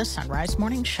the Sunrise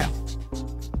Morning Show.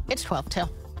 It's 12 till.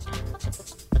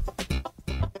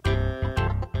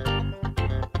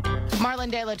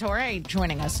 Marlon De La Torre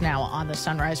joining us now on the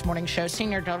Sunrise Morning Show,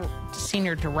 Senior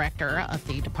Director of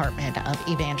the Department of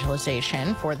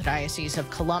Evangelization for the Diocese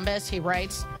of Columbus. He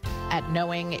writes at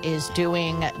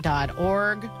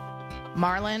knowingisdoing.org.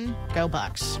 Marlon, go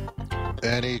Bucks.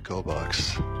 Annie, go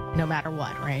Bucks. No matter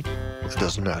what, right? It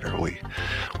doesn't matter. We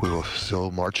will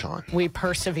still march on. We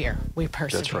persevere. We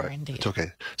persevere. That's right. Indeed. It's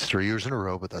okay. It's 3 years in a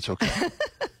row, but that's okay.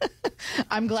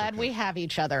 I'm glad we have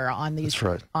each other on these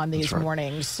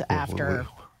mornings after.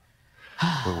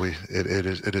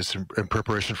 It is in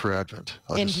preparation for Advent.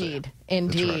 Indeed.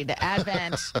 Right.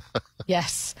 Advent.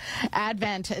 Yes.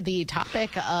 Advent, the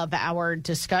topic of our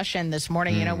discussion this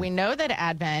morning. You know, we know that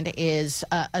Advent is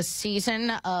a season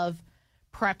of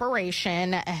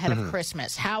preparation ahead of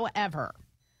Christmas. However,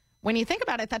 when you think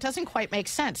about it, that doesn't quite make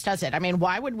sense, does it? I mean,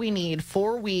 why would we need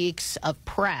 4 weeks of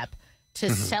prep to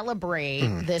celebrate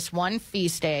this one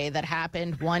feast day that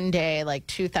happened one day like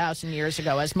 2,000 years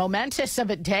ago, as momentous of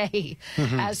a day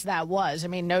as that was? I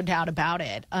mean, no doubt about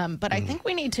it. But I think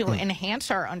we need to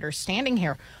enhance our understanding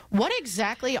here. What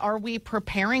exactly are we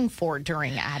preparing for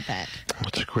during Advent?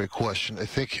 That's a great question. I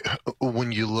think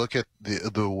when you look at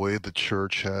the way the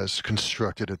church has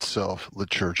constructed itself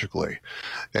liturgically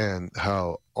and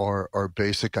how our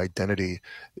basic identity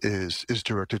is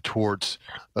directed towards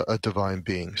a divine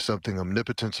being, something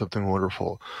omnipotent, something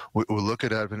wonderful, we look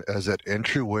at Advent as that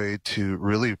entryway to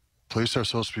really place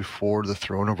ourselves before the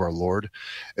throne of our Lord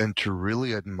and to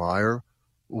really admire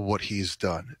what he's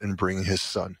done in bringing his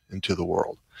son into the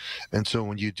world. And so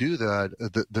when you do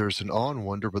that, there's an awe and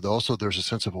wonder, but also there's a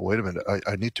sense of, wait a minute,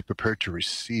 I need to prepare to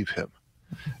receive him.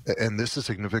 And this is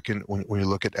significant when you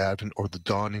look at Advent or the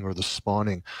dawning or the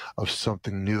spawning of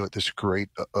something new, at this great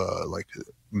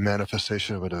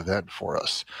manifestation of an event for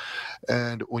us.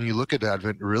 And when you look at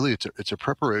Advent, really it's a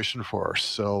preparation for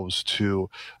ourselves to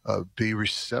be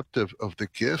receptive of the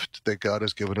gift that God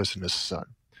has given us in his son.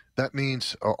 That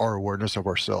means our awareness of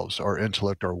ourselves, our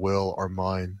intellect, our will, our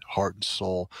mind, heart, and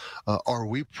soul. Are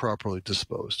we properly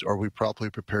disposed? Are we properly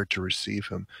prepared to receive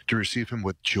him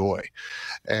with joy?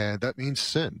 And that means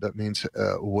sin. That means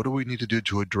what do we need to do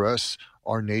to address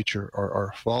our nature,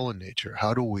 our fallen nature?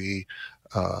 How do we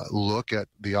look at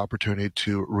the opportunity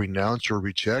to renounce or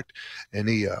reject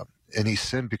any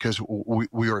sin, because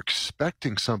we are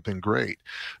expecting something great.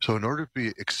 So in order to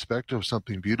be expectant of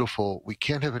something beautiful, we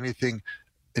can't have anything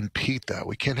impede that.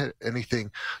 We can't have anything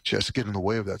just get in the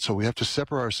way of that. So we have to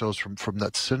separate ourselves from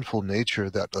that sinful nature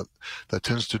that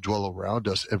tends to dwell around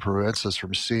us and prevents us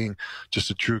from seeing just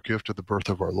a true gift of the birth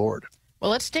of our Lord.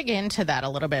 Well, let's dig into that a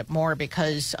little bit more,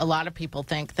 because a lot of people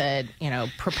think that,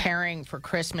 preparing for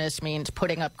Christmas means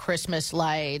putting up Christmas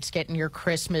lights, getting your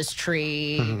Christmas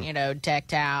tree,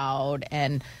 decked out,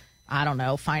 and, I don't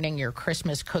know, finding your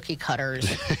Christmas cookie cutters.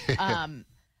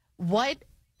 What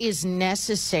is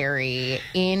necessary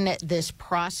in this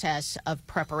process of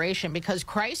preparation? Because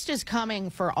Christ is coming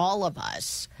for all of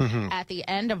us at the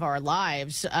end of our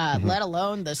lives, let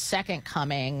alone the second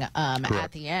coming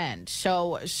at the end.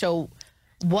 So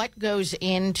what goes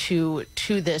into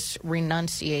this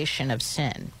renunciation of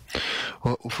sin?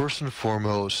 Well, first and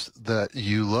foremost, that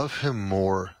you love him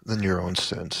more than your own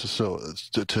sins. So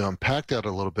to unpack that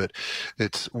a little bit,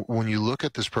 it's when you look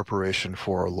at this preparation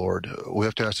for our Lord, we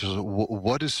have to ask ourselves,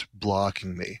 what is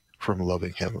blocking me from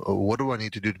loving him? What do I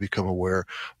need to do to become aware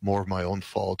more of my own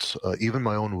faults, even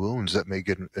my own wounds that may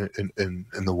get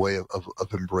in the way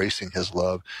of embracing his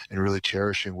love and really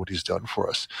cherishing what he's done for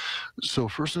us? So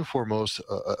first and foremost,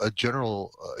 a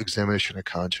general examination of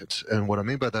conscience. And what I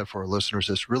mean by that for our listeners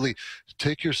is really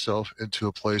take yourself into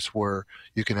a place where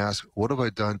you can ask, what have I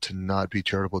done to not be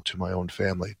charitable to my own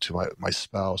family, to my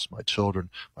spouse, my children,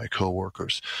 my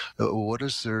coworkers? What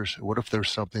if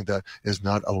there's something that is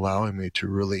not allowing me to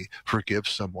really forgive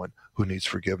someone who needs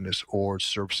forgiveness or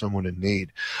serve someone in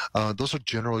need? Those are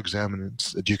general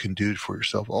examinations that you can do for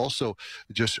yourself. Also,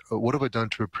 just what have I done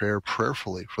to prepare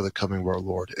prayerfully for the coming of our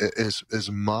Lord?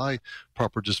 Is my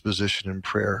proper disposition in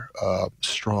prayer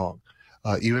strong?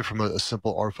 Even from a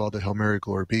simple Our Father, Hail Mary,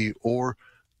 Glory be, or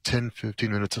 10,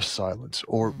 15 minutes of silence,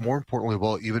 or more importantly of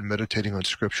all, even meditating on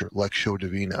Scripture, Lectio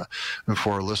Divina. And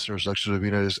for our listeners, Lectio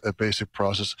Divina is a basic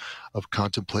process of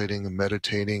contemplating and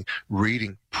meditating,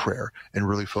 reading prayer, and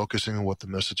really focusing on what the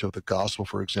message of the gospel,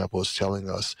 for example, is telling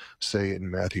us, say in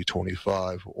Matthew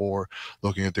 25, or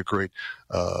looking at the great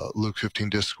Luke 15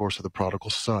 discourse of the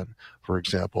prodigal son, for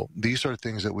example. These are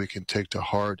things that we can take to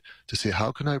heart to say,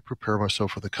 how can I prepare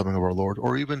myself for the coming of our Lord?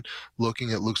 Or even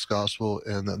looking at Luke's gospel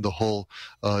and the whole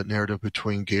narrative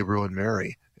between Gabriel and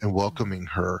Mary, and welcoming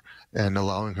her and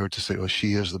allowing her to say, oh,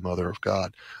 she is the mother of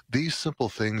God. These simple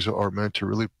things are meant to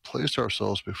really place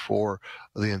ourselves before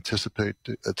the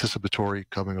anticipatory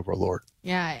coming of our Lord.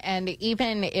 Yeah, and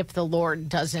even if the Lord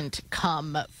doesn't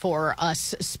come for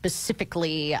us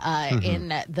specifically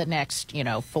in the next,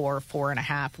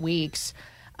 4.5 weeks,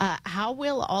 how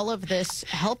will all of this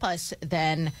help us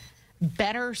then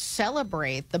better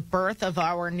celebrate the birth of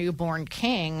our newborn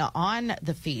King on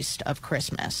the feast of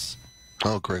Christmas?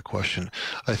 Oh, great question.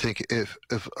 I think if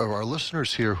our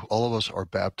listeners here, all of us are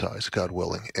baptized, God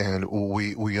willing, and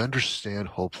we understand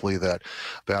hopefully that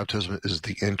baptism is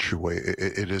the entryway.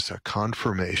 It is a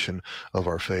confirmation of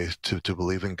our faith to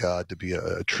believe in God, to be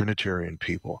a Trinitarian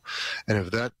people. And if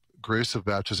that grace of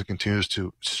baptism continues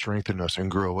to strengthen us and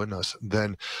grow in us,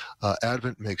 then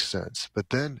Advent makes sense. But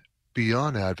then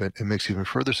beyond Advent, it makes even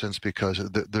further sense because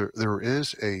there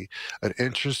is an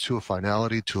entrance to a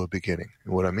finality, to a beginning.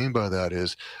 And what I mean by that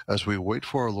is, as we wait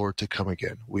for our Lord to come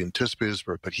again, we anticipate his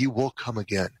birth, but he will come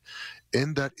again.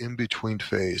 In that in-between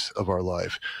phase of our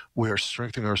life, we are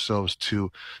strengthening ourselves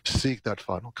to seek that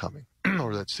final coming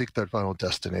or seek that final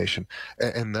destination.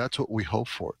 And that's what we hope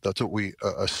for. That's what we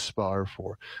aspire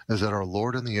for, is that our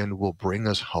Lord in the end will bring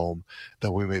us home,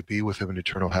 that we may be with him in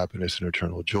eternal happiness and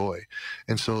eternal joy.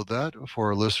 And so that for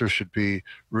our listeners should be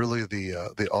really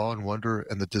the awe and wonder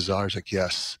and the desires, like,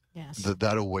 yes.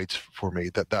 That awaits for me.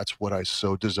 That's what I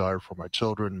so desire for my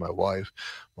children, my wife,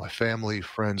 my family,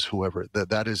 friends, whoever.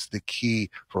 That is the key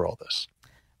for all this.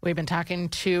 We've been talking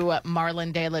to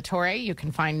Marlon De La Torre. You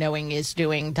can find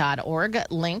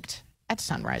knowingisdoing.org, linked at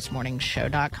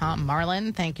sunrisemorningshow.com.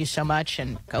 Marlon, thank you so much,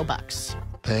 and go Bucks.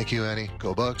 Thank you, Annie.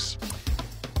 Go Bucks.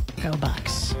 Go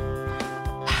Bucks.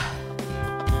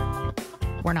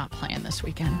 We're not playing this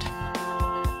weekend.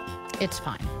 It's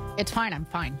fine. It's fine. I'm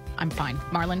fine. I'm fine.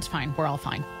 Marlon's fine. We're all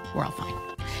fine. We're all fine.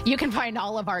 You can find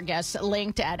all of our guests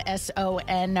linked at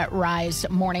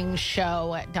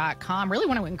sonrisemorningshow.com. Really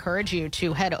want to encourage you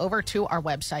to head over to our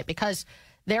website because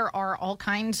there are all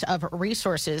kinds of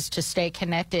resources to stay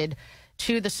connected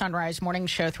to the Sunrise Morning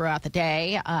Show throughout the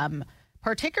day,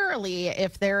 particularly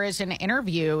if there is an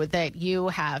interview that you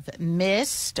have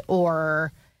missed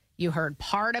or you heard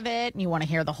part of it and you want to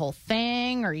hear the whole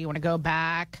thing, or you want to go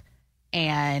back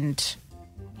and,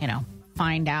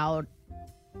 find out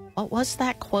what was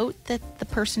that quote that the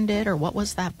person did, or what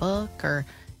was that book, or,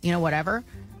 whatever.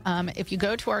 If you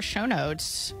go to our show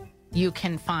notes, you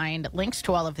can find links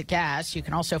to all of the guests. You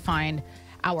can also find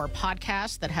our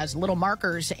podcast that has little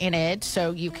markers in it,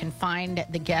 so you can find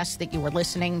the guests that you were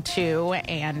listening to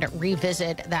and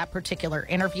revisit that particular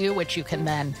interview, which you can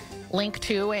then link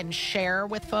to and share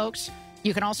with folks.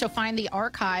 You can also find the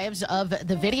archives of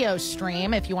the video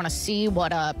stream if you want to see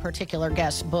what a particular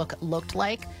guest's book looked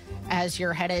like as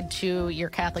you're headed to your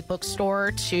Catholic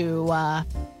bookstore to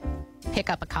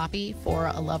pick up a copy for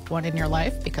a loved one in your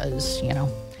life, because,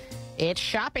 it's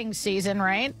shopping season,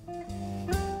 right?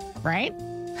 Right?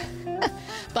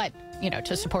 But,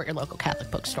 to support your local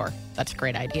Catholic bookstore, that's a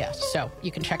great idea. So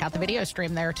you can check out the video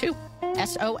stream there, too.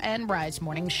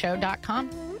 sonrisemorningshow.com.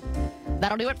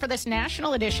 That'll do it for this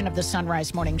national edition of the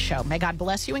Sunrise Morning Show. May God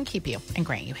bless you and keep you and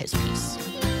grant you his peace.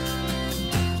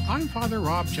 I'm Father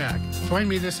Rob Jack. Join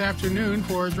me this afternoon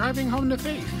for Driving Home the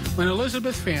Faith, when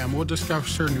Elizabeth Pham will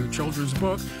discuss her new children's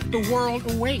book, The World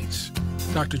Awaits.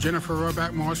 Dr. Jennifer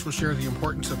Roback-Moss will share the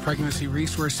importance of pregnancy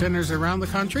resource centers around the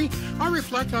country. I'll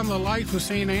reflect on the life of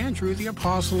St. Andrew, the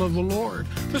Apostle of the Lord,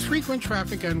 plus frequent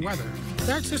traffic and weather.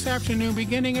 That's this afternoon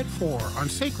beginning at 4 on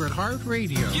Sacred Heart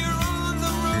Radio. You're on the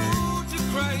road to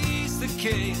Christ the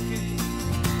King,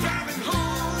 driving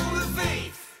home the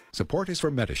faith. Support is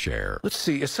from Medi-Share. Let's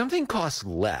see, if something costs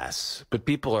less, but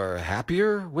people are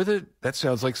happier with it, that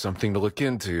sounds like something to look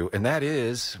into, and that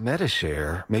is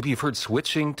Medi-Share. Maybe you've heard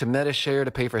switching to Medi-Share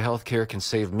to pay for health care can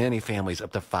save many families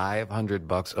up to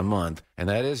 $500 a month, and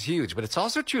that is huge. But it's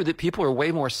also true that people are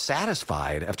way more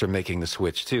satisfied after making the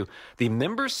switch, too. The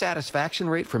member satisfaction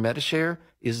rate for Medi-Share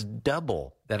is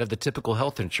double that of the typical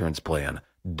health insurance plan.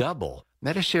 Double.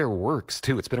 Medi-Share works,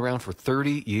 too. It's been around for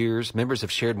 30 years. Members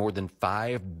have shared more than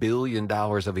 $5 billion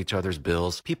of each other's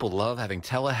bills. People love having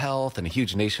telehealth and a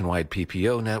huge nationwide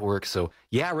PPO network. So,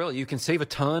 yeah, really, you can save a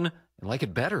ton and like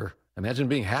it better. Imagine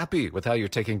being happy with how you're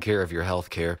taking care of your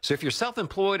health care. So if you're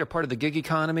self-employed or part of the gig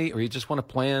economy, or you just want a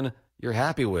plan you're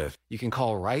happy with, you can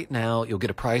call right now. You'll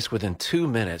get a price within 2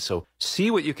 minutes. So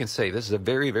see what you can save. This is a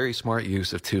very, very smart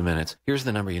use of 2 minutes. Here's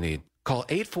the number you need. Call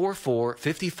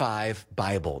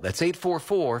 844-55-BIBLE. That's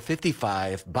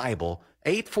 844-55-BIBLE.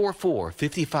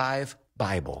 844-55-BIBLE.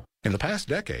 Bible. In the past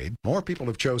decade, more people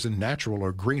have chosen natural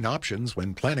or green options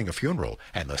when planning a funeral,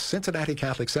 and the Cincinnati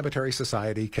Catholic Cemetery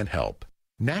Society can help.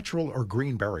 Natural or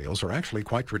green burials are actually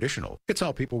quite traditional. It's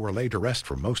how people were laid to rest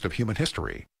for most of human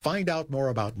history. Find out more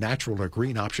about natural or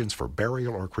green options for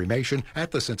burial or cremation at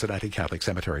the Cincinnati Catholic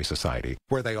Cemetery Society,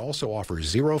 where they also offer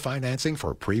zero financing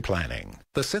for pre-planning.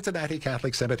 The Cincinnati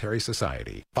Catholic Cemetery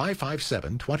Society,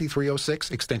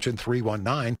 557-2306, extension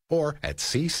 319, or at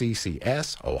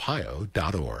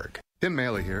cccsohio.org. Tim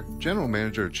Maley here, General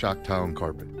Manager at Shock Tile and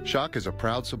Carpet. Shock is a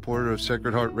proud supporter of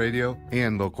Sacred Heart Radio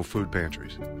and local food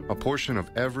pantries. A portion of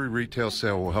every retail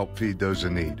sale will help feed those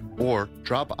in need. Or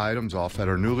drop items off at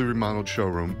our newly remodeled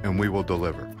showroom and we will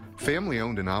deliver. Family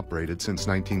owned and operated since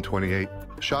 1928,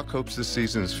 Shock hopes this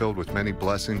season is filled with many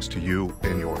blessings to you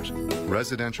and yours.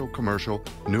 Residential, commercial,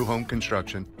 new home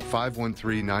construction,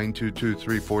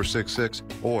 513-922-3466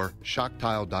 or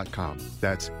shocktile.com.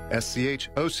 That's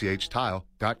SCHOCH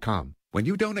tile.com. When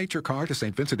you donate your car to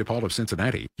St. Vincent de Paul of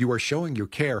Cincinnati, you are showing your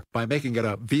care by making it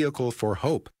a vehicle for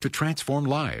hope to transform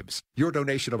lives. Your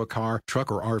donation of a car, truck,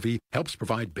 or RV helps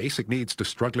provide basic needs to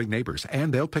struggling neighbors,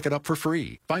 and they'll pick it up for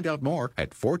free. Find out more at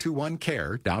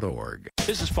 421care.org.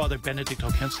 This is Father Benedict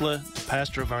O'Kinsella,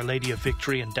 pastor of Our Lady of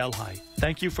Victory in Delhi.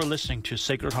 Thank you for listening to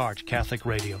Sacred Heart Catholic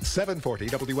Radio. 740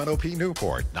 WNOP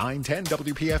Newport, 910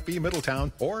 WPFB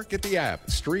Middletown, or get the app,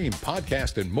 stream,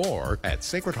 podcast, and more at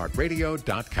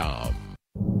sacredheartradio.com.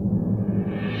 Arise,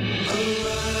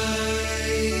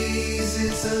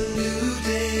 it's a new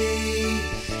day.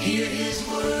 Hear his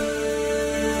word,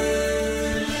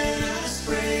 let us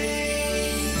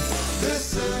pray. The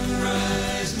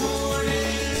Sunrise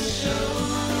Morning Show.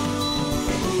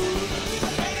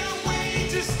 Can't wait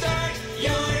to start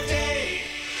your day.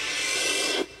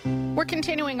 We're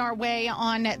continuing our way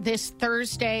on this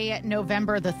Thursday,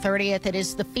 November the 30th. It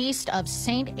is the feast of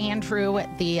St. Andrew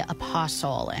the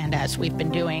Apostle. And as we've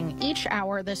been doing each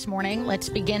hour this morning, let's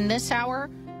begin this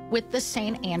hour with the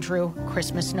St. Andrew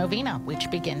Christmas Novena, which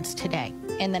begins today.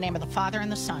 In the name of the Father, and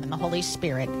the Son, and the Holy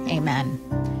Spirit.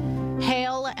 Amen.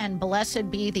 Hail and blessed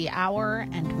be the hour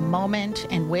and moment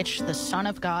in which the Son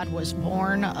of God was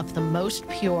born of the most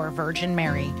pure Virgin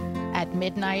Mary at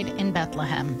midnight in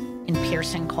Bethlehem in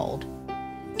piercing cold.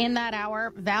 In that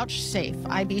hour, vouchsafe,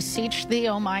 I beseech thee,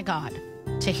 O my God,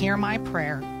 to hear my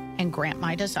prayer and grant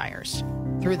my desires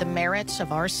through the merits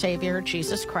of our Savior,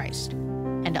 Jesus Christ,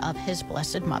 and of his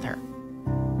blessed Mother.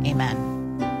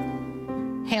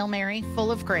 Amen. Hail Mary,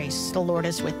 full of grace, the Lord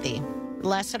is with thee.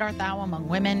 Blessed art thou among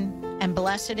women, and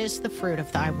blessed is the fruit of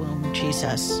thy womb,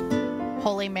 Jesus.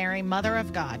 Holy Mary, Mother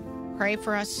of God, pray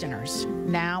for us sinners,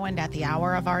 now and at the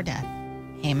hour of our death.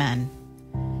 Amen.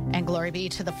 And glory be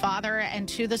to the Father, and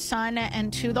to the Son,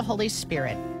 and to the Holy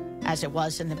Spirit, as it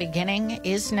was in the beginning,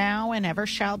 is now, and ever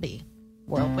shall be,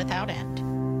 world without end.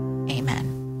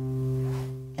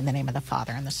 Amen. In the name of the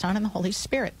Father, and the Son, and the Holy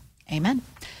Spirit. Amen.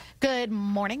 Good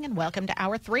morning, and welcome to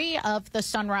Hour 3 of the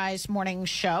Sunrise Morning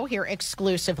Show, here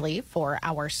exclusively for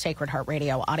our Sacred Heart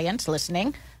Radio audience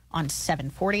listening on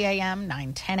 740 a.m.,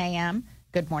 910 a.m.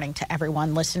 Good morning to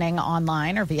everyone listening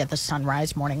online or via the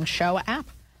Sunrise Morning Show app.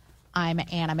 I'm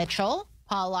Anna Mitchell.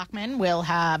 Paul Lockman will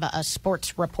have a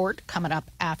sports report coming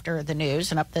up after the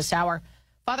news. And up this hour,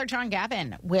 Father John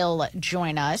Gavin will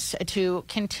join us to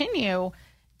continue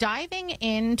diving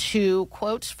into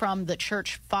quotes from the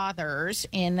Church Fathers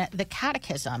in the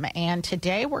Catechism. And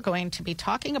today we're going to be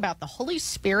talking about the Holy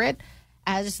Spirit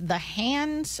as the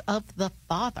hands of the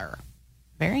Father.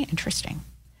 Very interesting.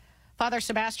 Father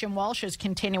Sebastian Walsh is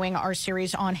continuing our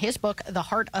series on his book, The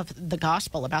Heart of the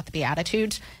Gospel, about the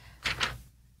Beatitudes.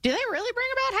 Do they really bring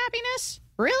about happiness?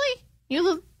 Really?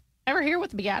 You ever hear what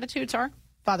the Beatitudes are?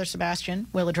 Father Sebastian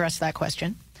will address that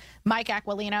question. Mike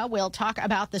Aquilino will talk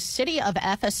about the city of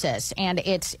Ephesus and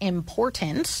its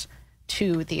importance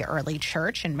to the early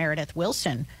church. And Meredith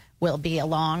Wilson will be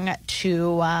along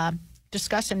to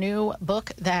discuss a new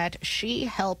book that she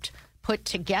helped put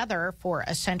together for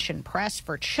Ascension Press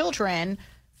for children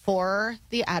for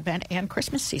the Advent and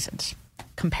Christmas seasons,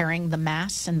 comparing the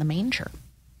Mass and the manger.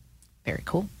 Very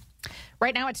cool.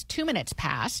 Right now it's 2 minutes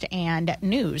past, and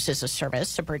news is a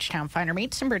service of Bridgetown Finer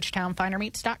Meats and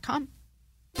BridgetownFinerMeats.com.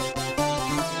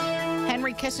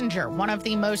 Henry Kissinger, one of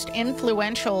the most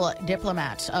influential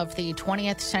diplomats of the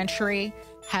 20th century,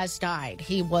 has died.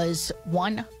 He was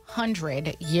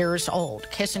 100 years old.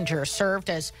 Kissinger served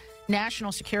as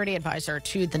National Security Advisor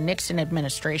to the Nixon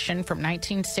administration from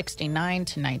 1969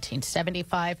 to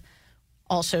 1975,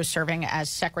 also serving as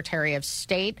Secretary of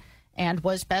State, and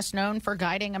was best known for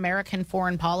guiding American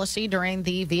foreign policy during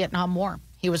the Vietnam War.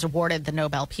 He was awarded the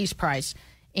Nobel Peace Prize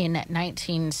in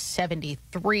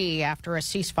 1973 after a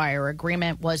ceasefire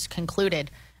agreement was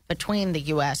concluded between the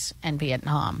U.S. and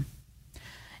Vietnam.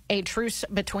 A truce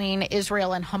between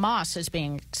Israel and Hamas is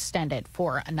being extended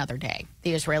for another day.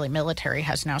 The Israeli military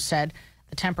has now said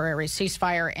the temporary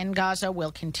ceasefire in Gaza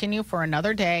will continue for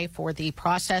another day for the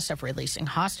process of releasing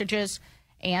hostages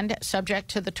and subject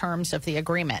to the terms of the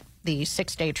agreement. The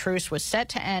 6-day truce was set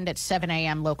to end at 7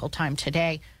 a.m. local time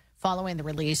today, following the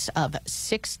release of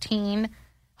 16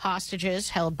 hostages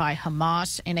held by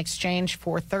Hamas in exchange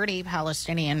for 30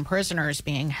 Palestinian prisoners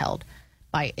being held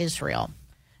by Israel.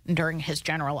 During his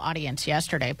general audience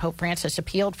yesterday, Pope Francis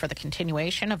appealed for the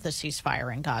continuation of the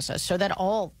ceasefire in Gaza so that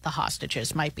all the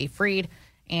hostages might be freed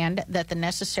and that the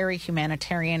necessary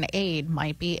humanitarian aid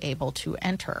might be able to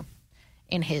enter.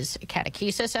 In his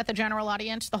catechesis at the general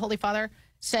audience, the Holy Father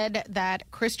said that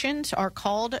Christians are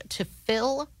called to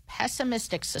fill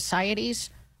pessimistic societies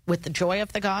with the joy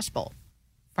of the gospel.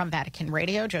 From Vatican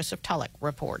Radio, Joseph Tulloch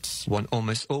reports. One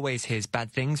almost always hears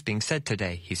bad things being said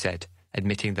today, he said,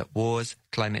 admitting that wars,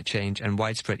 climate change and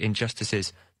widespread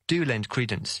injustices do lend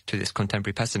credence to this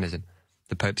contemporary pessimism.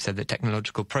 The Pope said that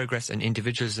technological progress and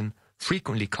individualism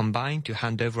frequently combine to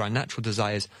hand over our natural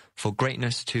desires for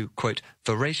greatness to, quote,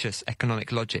 voracious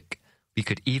economic logic. We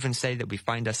could even say that we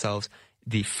find ourselves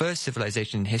the first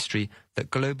civilization in history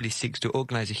that globally seeks to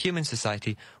organize a human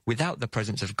society without the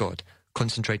presence of God,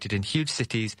 concentrated in huge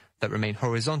cities that remain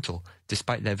horizontal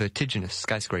despite their vertiginous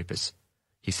skyscrapers.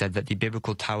 He said that the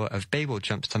biblical Tower of Babel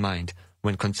jumps to mind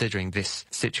when considering this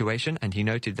situation, and he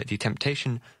noted that the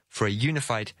temptation for a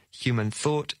unified human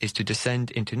thought is to descend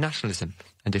into nationalism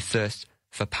and a thirst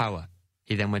for power.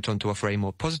 He then went on to offer a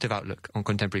more positive outlook on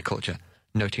contemporary culture,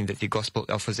 noting that the gospel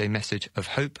offers a message of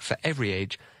hope for every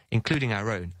age, including our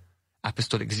own.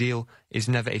 Apostolic zeal is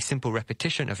never a simple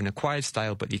repetition of an acquired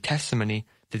style, but the testimony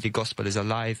that the gospel is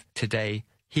alive today,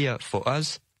 here for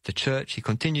us. The Church, he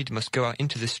continued, must go out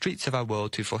into the streets of our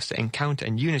world to foster encounter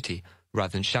and unity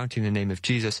rather than shouting the name of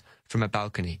Jesus from a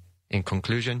balcony. In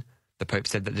conclusion, the Pope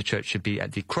said that the Church should be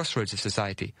at the crossroads of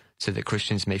society so that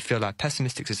Christians may fill our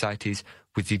pessimistic societies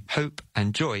with the hope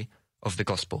and joy of the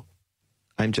gospel.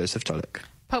 I'm Joseph Tulloch.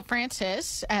 Pope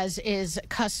Francis, as is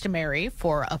customary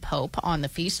for a pope on the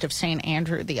feast of St.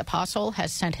 Andrew the Apostle,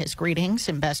 has sent his greetings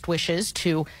and best wishes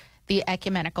to the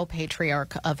Ecumenical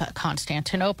Patriarch of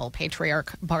Constantinople,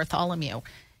 Patriarch Bartholomew.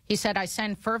 He said, I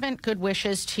send fervent good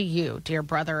wishes to you, dear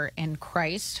brother in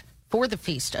Christ, for the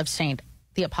feast of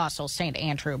the Apostle St.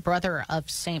 Andrew, brother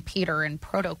of St. Peter and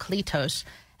Protokletos,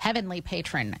 heavenly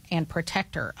patron and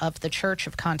protector of the Church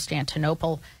of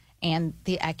Constantinople and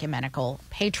the Ecumenical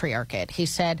Patriarchate. He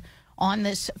said, on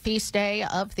this feast day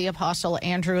of the Apostle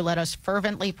Andrew, let us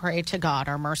fervently pray to God,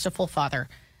 our merciful Father,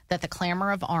 that the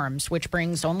clamor of arms, which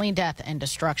brings only death and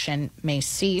destruction, may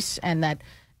cease, and that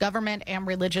government and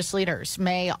religious leaders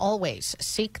may always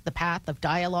seek the path of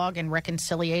dialogue and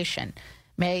reconciliation.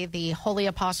 May the holy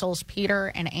apostles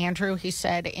Peter and Andrew, he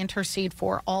said, intercede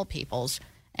for all peoples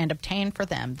and obtain for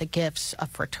them the gifts of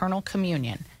fraternal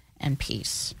communion and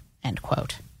peace, end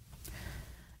quote.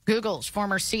 Google's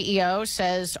former CEO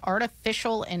says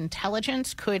artificial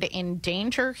intelligence could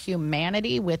endanger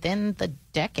humanity within the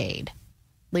decade.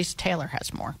 Lisa Taylor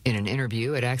has more. In an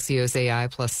interview at Axios AI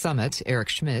Plus Summit, Eric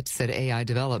Schmidt said AI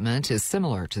development is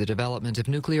similar to the development of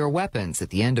nuclear weapons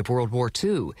at the end of World War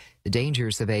II. The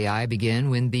dangers of AI begin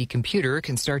when the computer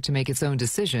can start to make its own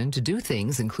decision to do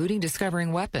things, including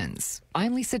discovering weapons.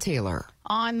 I'm Lisa Taylor.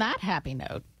 On that happy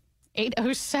note,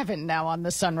 8:07 now on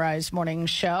the Sunrise Morning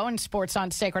Show, and Sports on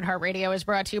Sacred Heart Radio is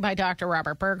brought to you by Dr.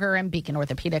 Robert Berger and Beacon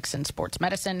Orthopedics and Sports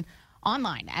Medicine,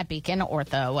 online at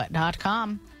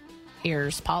beaconortho.com.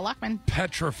 Here's Paul Luckman.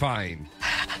 Petrifying.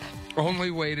 Only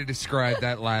way to describe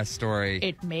that last story.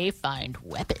 It may find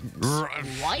weapons.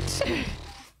 What?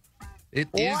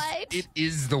 It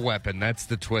is the weapon. That's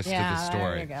the twist of the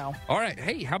story. There you go. All right.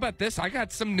 Hey, how about this? I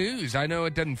got some news. I know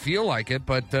it doesn't feel like it,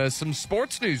 but some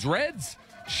sports news. Reds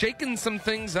shaking some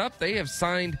things up. They have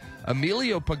signed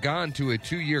Emilio Pagan to a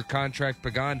 2-year contract.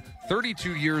 Pagan,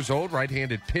 32 years old,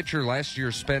 right-handed pitcher. Last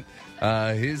year spent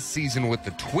his season with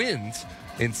the Twins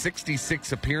in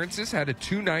 66 appearances, had a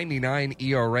 2.99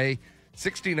 ERA,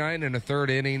 69 and a third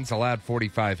innings, allowed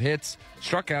 45 hits,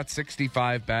 struck out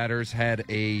 65 batters, had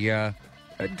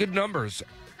good numbers.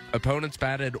 Opponents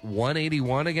batted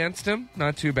 181 against him,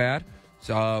 not too bad.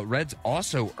 So, Reds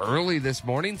also early this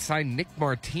morning signed Nick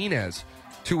Martinez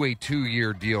to a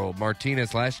 2-year deal.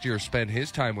 Martinez last year spent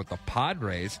his time with the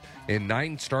Padres. In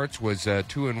 9 starts was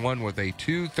 2-1 with a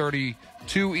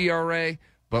 2.32 ERA.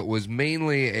 But was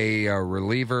mainly a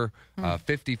reliever,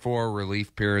 54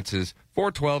 relief appearances,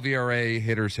 4.12 ERA,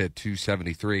 hitters hit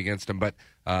 2.73 against him. But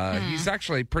He's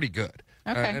actually pretty good.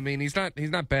 Okay. I mean, he's not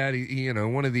bad. He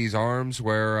one of these arms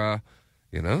where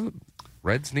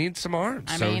Reds need some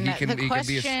arms, I so mean, he can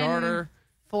be a starter.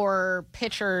 For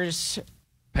pitchers,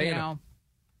 Paying him.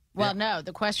 Well, no,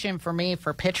 the question for me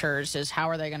for pitchers is how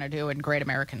are they going to do in Great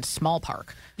American Small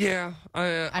Park? Yeah,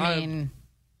 I mean,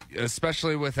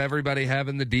 especially with everybody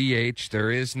having the DH,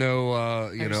 there is no,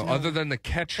 other than the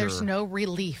catcher. There's no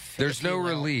relief. There's no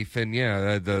relief, and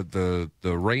the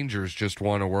Rangers just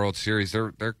won a World Series.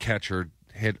 Their catcher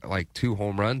hit like 2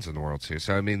 home runs in the World Series.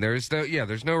 So I mean, there's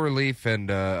no relief, and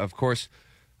of course,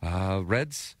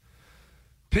 Reds.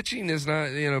 Pitching is not,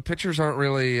 pitchers aren't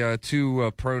really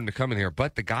too prone to coming here.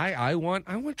 But the guy I want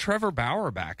Trevor Bauer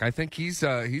back. I think he's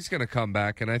going to come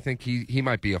back, and I think he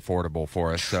might be affordable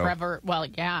for us. Trevor,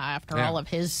 after all of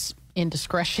his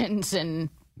indiscretions and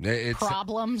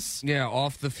problems. Yeah,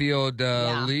 off the field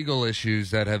legal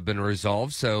issues that have been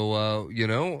resolved. So,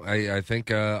 I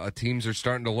think teams are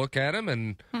starting to look at him,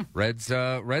 and Reds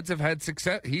have had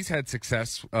success. He's had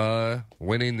success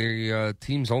winning the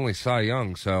team's only Cy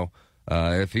Young. So,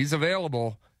 if he's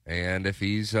available and if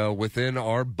he's within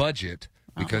our budget,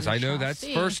 because I know that's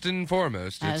first and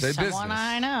foremost, it's a business. Someone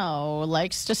I know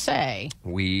likes to say,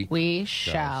 we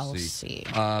shall see.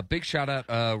 Big shout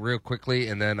out real quickly,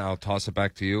 and then I'll toss it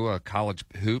back to you. College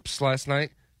hoops last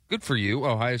night. Good for you.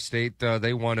 Ohio State,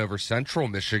 they won over Central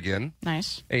Michigan.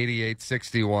 Nice.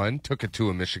 88-61. Took it to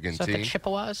a Michigan team. The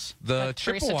Chippewas? The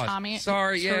Chippewas.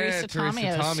 Teresa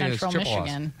Tomio's Central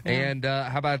Michigan. Yeah. And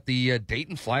how about the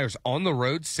Dayton Flyers on the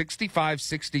road,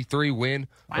 65-63 win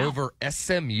over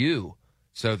SMU.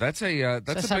 So that's a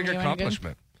big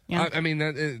accomplishment. Yeah. I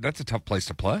mean, that's a tough place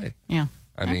to play. Yeah.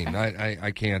 I mean,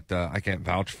 I can't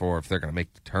vouch for if they're going to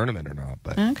make the tournament or not.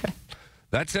 But okay.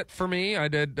 That's it for me. I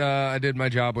did my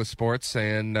job with sports,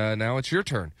 and now it's your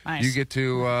turn. Nice. You get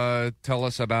to tell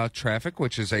us about Traffic,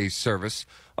 which is a service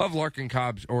of Larkin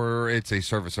Cobbs, or it's a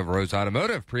service of Rose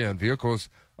Automotive, pre-owned vehicles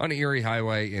on Erie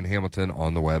Highway in Hamilton,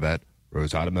 on the web at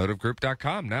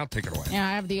roseautomotivegroup.com. Now take it away. Yeah,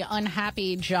 I have the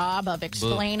unhappy job of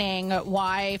explaining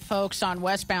why folks on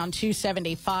westbound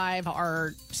 275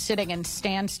 are sitting in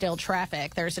standstill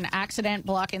traffic. There's an accident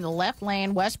blocking the left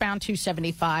lane westbound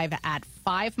 275 at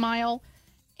 5 Mile.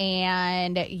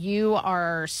 And you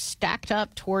are stacked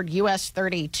up toward US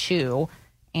 32,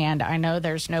 and I know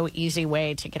there's no easy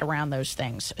way to get around those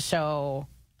things. So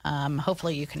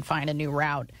hopefully you can find a new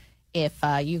route if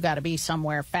you got to be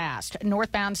somewhere fast.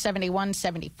 Northbound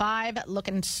 7175,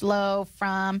 looking slow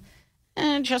from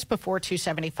just before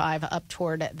 275 up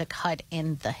toward the cut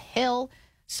in the hill.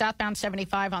 Southbound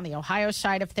 75 on the Ohio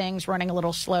side of things, running a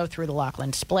little slow through the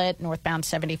Lockland Split. Northbound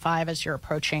 75 as you're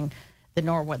approaching the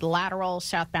Norwood Lateral.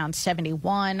 Southbound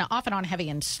 71, off and on heavy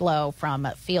and slow from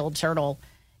Fields Erdel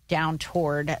down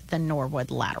toward the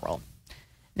Norwood Lateral.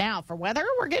 Now, for weather,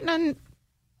 we're getting a little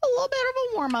bit of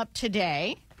a warm-up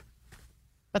today,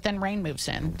 but then rain moves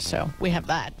in, so we have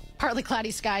that. Partly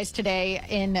cloudy skies today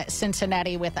in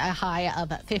Cincinnati with a high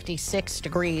of 56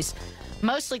 degrees.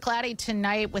 Mostly cloudy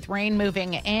tonight with rain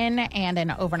moving in and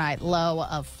an overnight low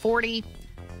of 40.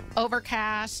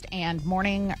 Overcast and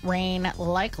morning rain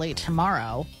likely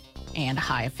tomorrow and a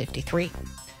high of 53.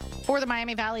 For the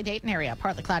Miami Valley-Dayton area,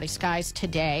 partly cloudy skies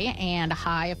today and a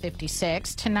high of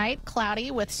 56. Tonight,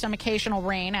 cloudy with some occasional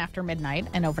rain after midnight,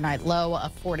 an overnight low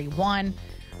of 41.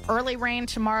 Early rain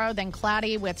tomorrow, then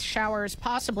cloudy with showers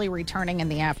possibly returning in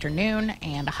the afternoon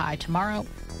and a high tomorrow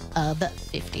of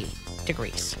 50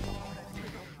 degrees.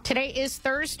 Today is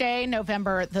Thursday,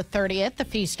 November the 30th, the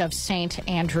feast of St.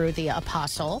 Andrew the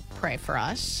Apostle. Pray for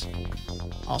us.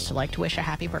 Also like to wish a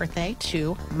happy birthday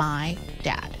to my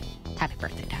dad. Happy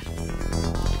birthday, Dad.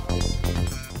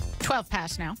 12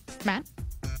 past now. Matt?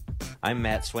 I'm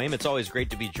Matt Swaim. It's always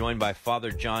great to be joined by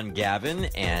Father John Gavin,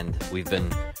 and we've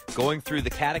been going through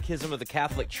the Catechism of the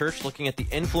Catholic Church, looking at the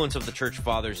influence of the Church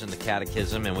Fathers in the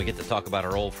Catechism, and we get to talk about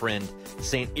our old friend,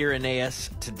 St. Irenaeus,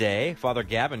 today. Father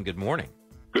Gavin, good morning.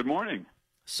 Good morning.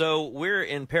 So we're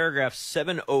in paragraph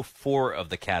 704 of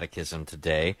the Catechism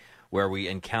today, where we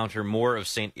encounter more of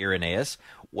St. Irenaeus.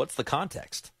 What's the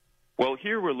context? Well,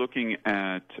 here we're looking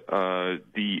at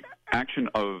the action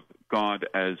of God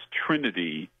as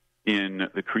Trinity in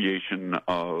the creation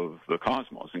of the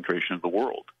cosmos, in creation of the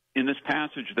world. In this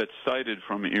passage that's cited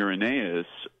from Irenaeus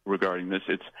regarding this,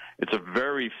 it's a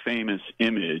very famous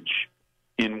image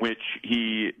in which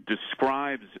he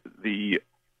describes the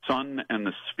Son and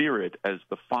the Spirit as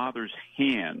the Father's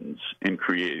hands in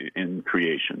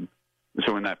creation.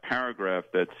 So in that paragraph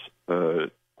that's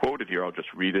quoted here, I'll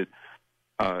just read it.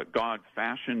 God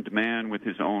fashioned man with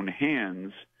his own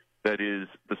hands, that is,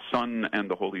 the Son and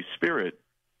the Holy Spirit,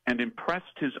 and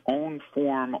impressed his own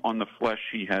form on the flesh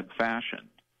he had fashioned,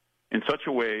 in such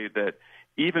a way that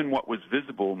even what was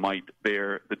visible might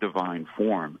bear the divine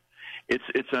form.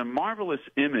 It's a marvelous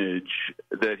image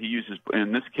that he uses.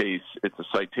 In this case, it's a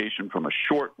citation from a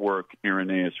short work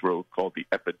Irenaeus wrote called the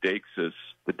Epideixis,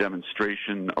 the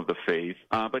demonstration of the faith.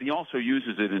 But he also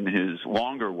uses it in his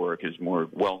longer work, his more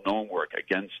well-known work,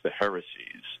 Against the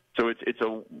Heresies. So it's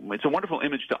a wonderful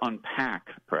image to unpack,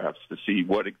 perhaps, to see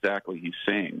what exactly he's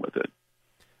saying with it.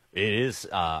 It is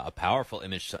a powerful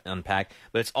image to unpack,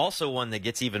 but it's also one that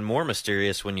gets even more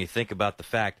mysterious when you think about the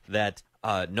fact that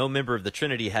no member of the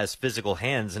Trinity has physical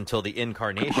hands until the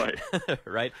incarnation,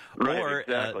 right? Or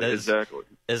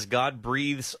as God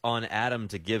breathes on Adam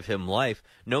to give him life,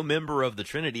 no member of the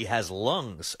Trinity has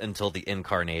lungs until the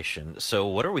incarnation. So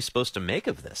what are we supposed to make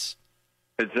of this?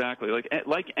 Exactly.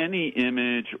 Like any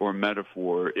image or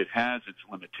metaphor, it has its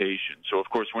limitations. So, of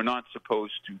course, we're not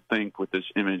supposed to think with this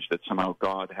image that somehow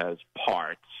God has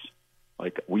parts,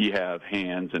 like we have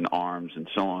hands and arms and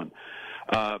so on.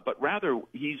 But rather,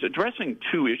 he's addressing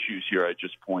two issues here, I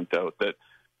just point out. That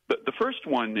the first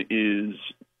one is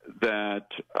that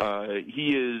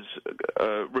he is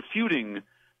refuting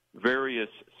various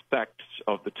sects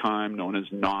of the time known as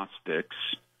Gnostics,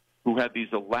 who had these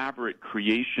elaborate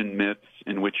creation myths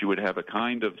in which you would have a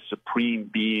kind of supreme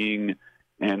being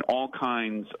and all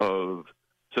kinds of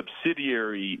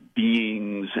subsidiary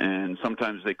beings, and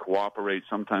sometimes they cooperate,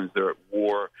 sometimes they're at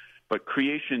war, but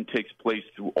creation takes place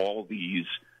through all these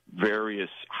various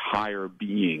higher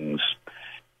beings.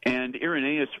 And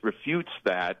Irenaeus refutes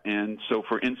that, and so,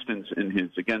 for instance, in his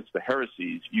Against the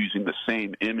Heresies, using the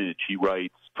same image, he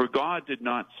writes, "For God did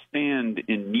not stand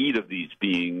in need of these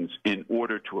beings in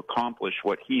order to accomplish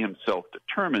what he himself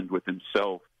determined with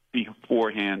himself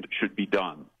beforehand should be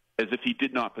done, as if he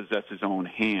did not possess his own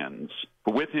hands.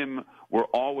 For with him were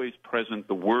always present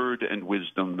the Word and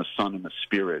wisdom, the Son and the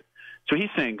Spirit." So he's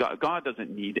saying God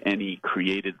doesn't need any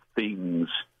created things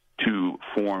to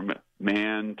form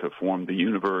man, to form the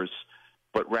universe,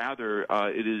 but rather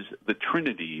it is the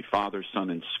Trinity, Father, Son,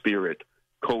 and Spirit,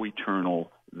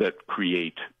 co-eternal, that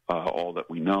create all that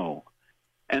we know.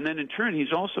 And then in turn,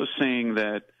 he's also saying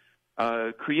that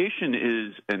creation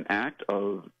is an act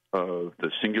of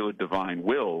the singular divine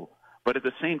will, but at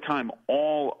the same time,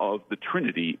 all of the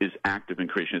Trinity is active in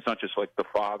creation. It's not just like the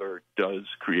Father does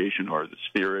creation or the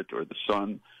Spirit or the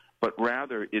Son, but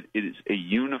rather it is a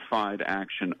unified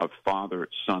action of Father,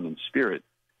 Son, and Spirit.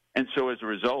 And so as a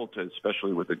result,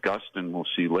 especially with Augustine, we'll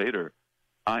see later,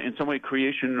 in some way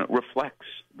creation reflects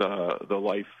the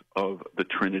life of the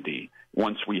Trinity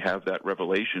once we have that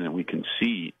revelation and we can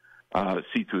see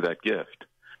through that gift.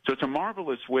 So it's a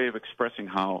marvelous way of expressing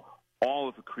how all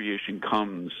of the creation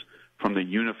comes from the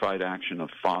unified action of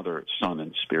Father, Son,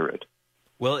 and Spirit.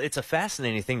 Well, it's a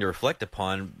fascinating thing to reflect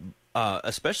upon,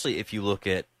 especially if you look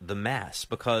at the Mass,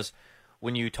 because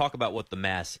when you talk about what the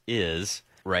Mass is,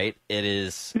 right, it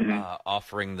is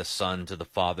offering the Son to the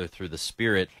Father through the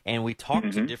Spirit, and we talk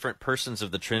to different persons of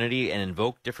the Trinity and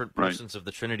invoke different persons of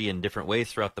the Trinity in different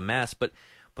ways throughout the Mass, but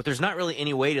there's not really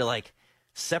any way to,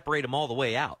 separate them all the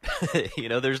way out.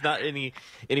 There's not any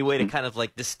way to kind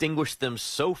of, distinguish them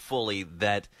so fully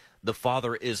that the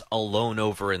Father is alone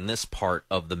over in this part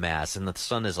of the Mass, and the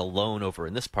Son is alone over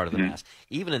in this part of the Mass.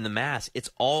 Even in the Mass, it's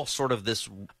all sort of this,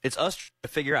 it's us trying to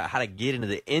figure out how to get into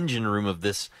the engine room of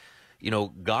this,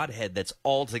 Godhead that's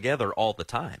all together all the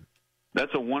time.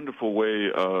 That's a wonderful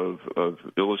way of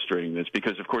illustrating this,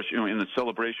 because, of course, in the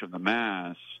celebration of the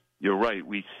Mass, you're right,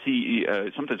 we see,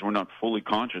 sometimes we're not fully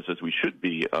conscious, as we should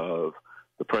be, of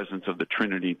the presence of the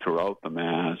Trinity throughout the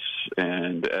Mass.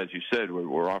 And as you said,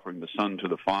 we're offering the Son to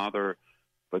the Father,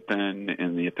 but then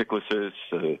in the Epiclesis,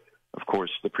 of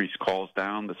course, the priest calls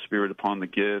down the Spirit upon the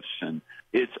gifts, and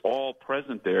it's all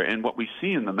present there. And what we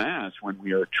see in the Mass, when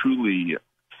we are truly,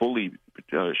 fully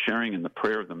sharing in the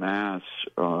prayer of the Mass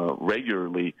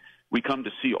regularly, we come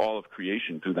to see all of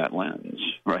creation through that lens,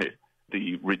 right?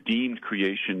 The redeemed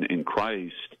creation in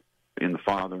Christ, in the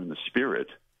Father and the Spirit.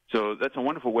 So that's a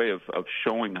wonderful way of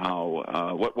showing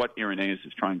how what Irenaeus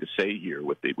is trying to say here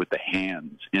with the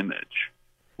hands image.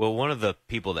 Well, one of the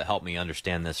people that helped me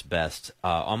understand this best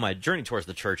on my journey towards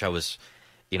the church, I was,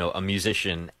 a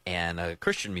musician and a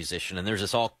Christian musician, and there's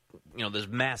this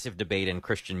massive debate in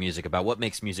Christian music about what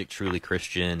makes music truly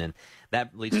Christian, and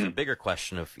that leads to a bigger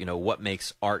question of, what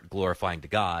makes art glorifying to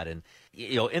God. And,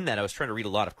 in that I was trying to read a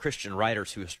lot of Christian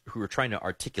writers who were trying to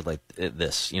articulate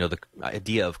this, the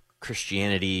idea of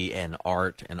Christianity and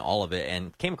art and all of it,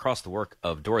 and came across the work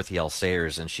of Dorothy L.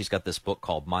 Sayers, and she's got this book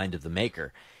called Mind of the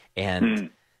Maker. And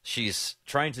she's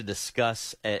trying to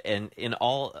discuss, and in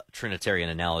all Trinitarian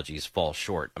analogies fall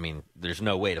short. I mean, there's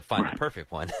no way to find the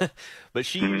perfect one. But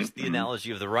she used the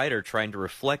analogy of the writer trying to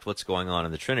reflect what's going on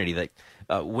in the Trinity, that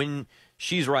when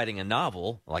she's writing a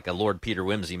novel, like a Lord Peter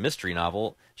Wimsey mystery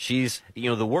novel,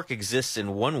 the work exists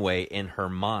in one way in her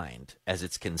mind as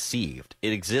it's conceived.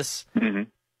 It exists in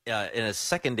a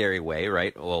secondary way,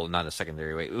 right? Well, not a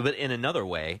secondary way, but in another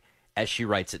way as she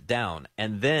writes it down.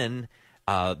 And then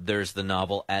there's the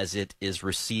novel as it is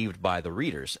received by the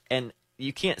readers. And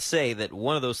you can't say that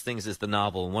one of those things is the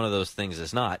novel and one of those things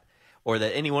is not, or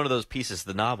that any one of those pieces of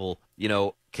the novel,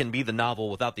 can be the novel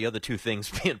without the other two things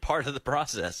being part of the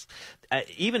process.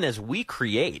 Even as we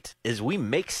create, as we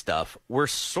make stuff, we're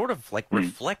sort of like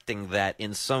reflecting that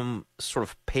in some sort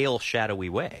of pale, shadowy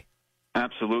way.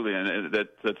 Absolutely, and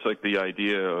that's like the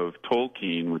idea of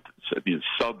Tolkien with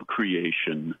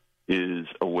sub-creation is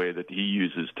a way that he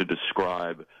uses to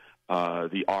describe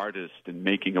the artist in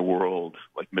making a world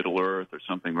like Middle-earth or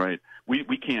something, right?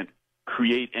 We can't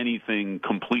create anything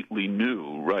completely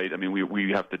new, right? I mean,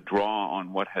 we have to draw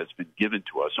on what has been given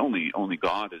to us. Only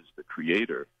God is the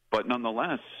creator. But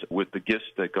nonetheless, with the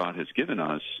gifts that God has given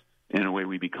us, in a way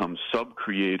we become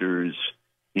sub-creators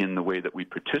in the way that we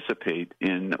participate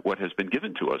in what has been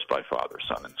given to us by Father,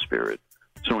 Son, and Spirit.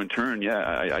 So in turn,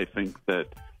 I think that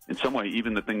in some way,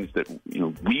 even the things that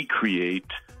we create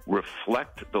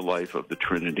reflect the life of the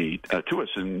Trinity to us.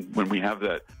 And when we have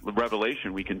that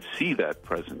revelation, we can see that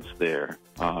presence there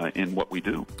in what we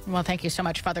do. Well, thank you so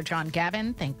much, Father John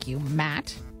Gavin. Thank you,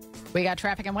 Matt. We got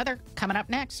traffic and weather coming up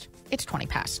next. It's 20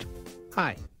 past.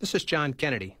 Hi, this is John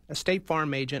Kennedy, a State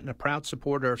Farm agent and a proud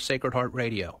supporter of Sacred Heart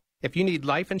Radio. If you need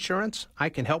life insurance, I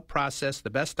can help process the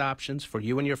best options for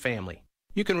you and your family.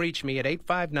 You can reach me at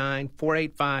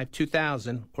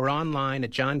 859-485-2000 or online at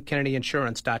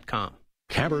johnkennedyinsurance.com.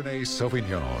 Cabernet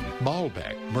Sauvignon,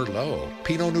 Malbec, Merlot,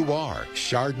 Pinot Noir,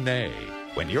 Chardonnay.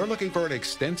 When you're looking for an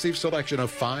extensive selection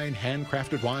of fine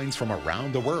handcrafted wines from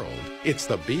around the world, it's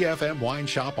the BFM Wine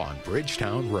Shop on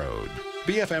Bridgetown Road.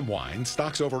 BFM Wine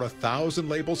stocks over 1,000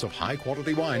 labels of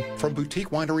high-quality wine from boutique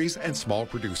wineries and small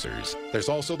producers. There's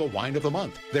also the Wine of the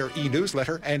Month, their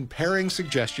e-newsletter, and pairing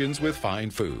suggestions with fine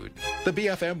food. The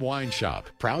BFM Wine Shop,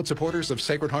 proud supporters of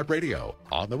Sacred Heart Radio,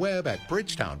 on the web at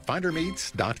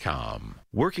bridgetownfindermeats.com.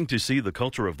 Working to see the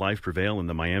culture of life prevail in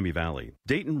the Miami Valley,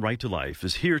 Dayton Right to Life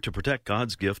is here to protect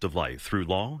God's gift of life through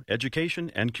law, education,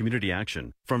 and community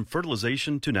action, from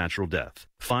fertilization to natural death.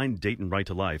 Find Dayton Right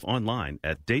to Life online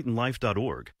at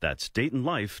DaytonLife.org. That's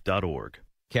DaytonLife.org.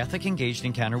 Catholic Engaged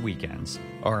Encounter Weekends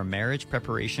are a marriage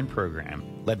preparation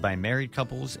program led by married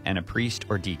couples and a priest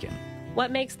or deacon.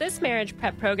 What makes this marriage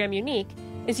prep program unique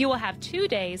is you will have 2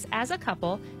 days as a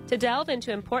couple to delve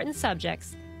into important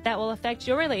subjects that will affect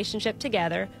your relationship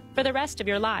together for the rest of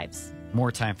your lives.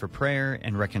 More time for prayer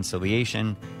and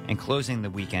reconciliation, and closing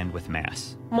the weekend with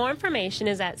Mass. More information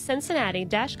is at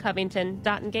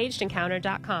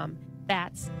cincinnati-covington.engagedencounter.com.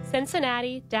 That's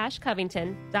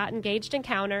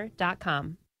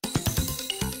cincinnati-covington.engagedencounter.com.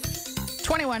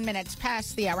 21 minutes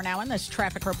past the hour now, and this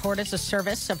traffic report is a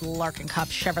service of Larkin Cobb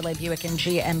Chevrolet Buick and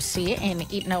GMC in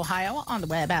Eaton, Ohio, on the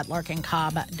web at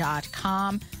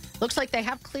larkincobb.com. Looks like they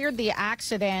have cleared the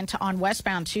accident on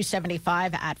westbound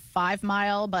 275 at 5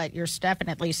 Mile, but you're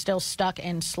definitely still stuck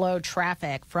in slow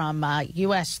traffic from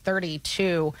US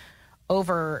 32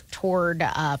 over toward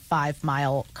 5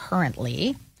 Mile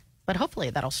currently. But hopefully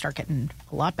that'll start getting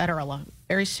a lot better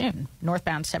very soon.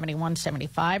 Northbound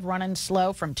 7175 running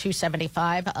slow from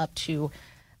 275 up to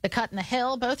the Cut in the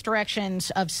Hill. Both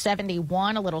directions of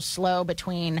 71 a little slow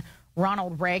between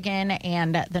Ronald Reagan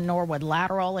and the Norwood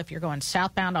Lateral if you're going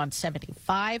southbound on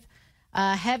 75.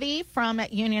 Heavy from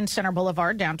Union Center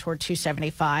Boulevard down toward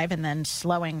 275 and then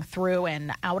slowing through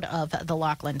and out of the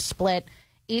Laughlin Split.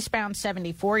 Eastbound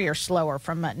 74, you're slower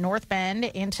from North Bend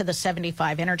into the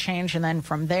 75 interchange, and then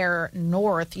from there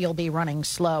north, you'll be running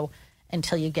slow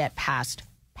until you get past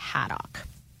Paddock.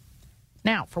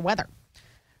 Now for weather.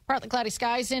 Partly cloudy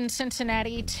skies in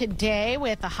Cincinnati today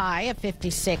with a high of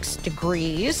 56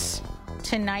 degrees.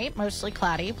 Tonight, mostly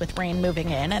cloudy with rain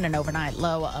moving in and an overnight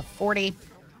low of 40.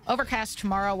 Overcast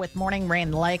tomorrow with morning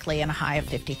rain likely and a high of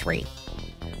 53.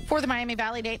 For the Miami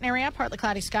Valley-Dayton area, partly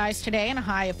cloudy skies today and a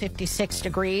high of 56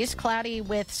 degrees. Cloudy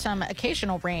with some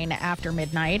occasional rain after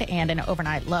midnight and an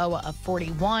overnight low of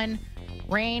 41.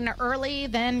 Rain early,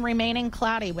 then remaining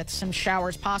cloudy with some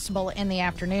showers possible in the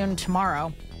afternoon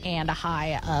tomorrow and a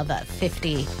high of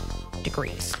 50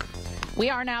 degrees. We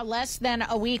are now less than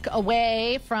a week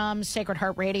away from Sacred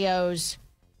Heart Radio's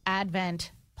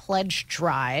Advent Pledge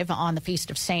Drive on the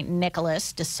Feast of St.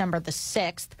 Nicholas, December the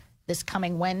 6th. This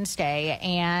coming Wednesday,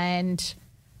 and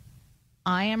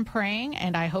I am praying,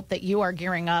 and I hope that you are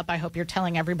gearing up. I hope you're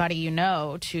telling everybody you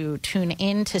know to tune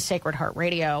in to Sacred Heart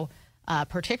Radio,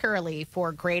 particularly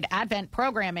for great Advent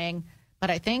programming. But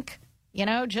I think,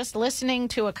 just listening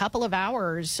to a couple of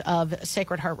hours of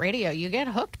Sacred Heart Radio, you get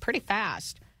hooked pretty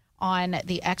fast on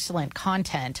the excellent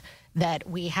content that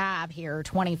we have here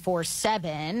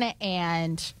 24/7.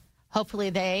 And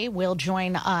hopefully they will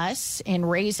join us in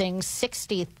raising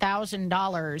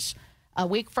 $60,000 a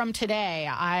week from today.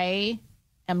 I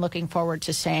am looking forward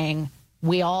to saying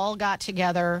we all got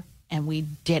together and we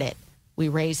did it. We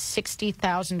raised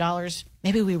 $60,000.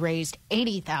 Maybe we raised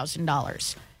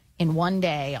 $80,000 in one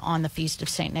day on the Feast of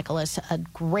St. Nicholas. A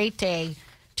great day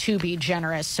to be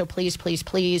generous. So please, please,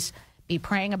 please be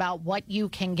praying about what you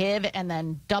can give, and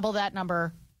then double that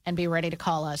number and be ready to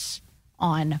call us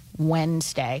on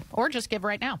Wednesday. Or just give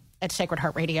right now at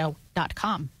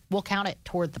sacredheartradio.com. We'll count it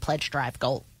toward the pledge drive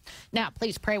goal. Now,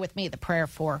 please pray with me the prayer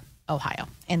for Ohio.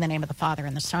 In the name of the Father,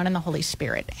 and the Son, and the Holy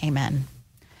Spirit. Amen.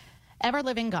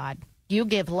 Ever-living God, you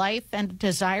give life and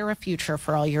desire a future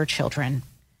for all your children.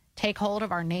 Take hold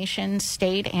of our nation,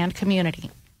 state, and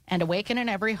community, and awaken in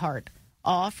every heart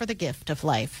awe for the gift of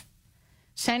life.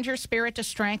 Send your Spirit to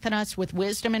strengthen us with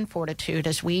wisdom and fortitude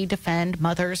as we defend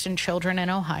mothers and children in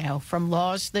Ohio from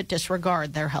laws that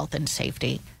disregard their health and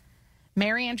safety.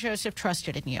 Mary and Joseph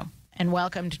trusted in you and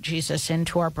welcomed Jesus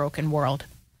into our broken world.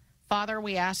 Father,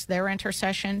 we ask their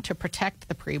intercession to protect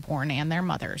the preborn and their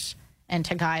mothers, and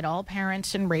to guide all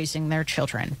parents in raising their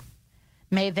children.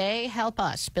 May they help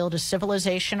us build a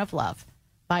civilization of love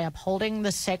by upholding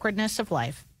the sacredness of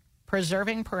life,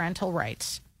 preserving parental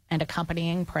rights, and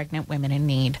accompanying pregnant women in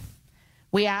need.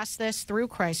 We ask this through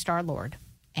Christ our Lord.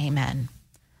 Amen.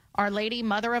 Our Lady,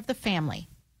 Mother of the Family,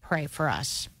 pray for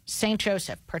us. Saint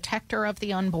Joseph, protector of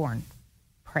the unborn,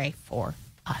 pray for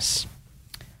us.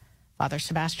 Father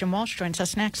Sebastian Walsh joins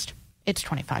us next. It's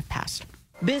 25 past.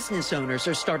 Business owners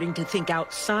are starting to think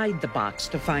outside the box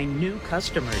to find new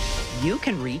customers. You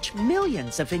can reach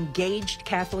millions of engaged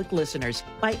Catholic listeners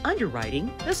by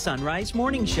underwriting the Sunrise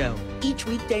Morning Show. Each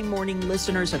weekday morning,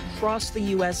 listeners across the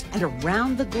U.S. and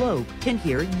around the globe can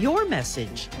hear your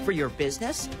message for your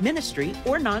business, ministry,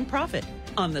 or nonprofit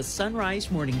on the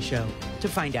Sunrise Morning Show. To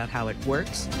find out how it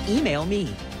works, email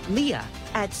me, Leah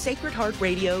at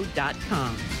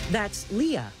sacredheartradio.com. That's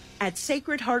Leah at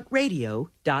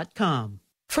sacredheartradio.com.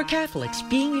 For Catholics,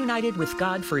 being united with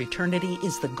God for eternity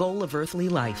is the goal of earthly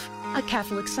life. A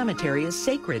Catholic cemetery is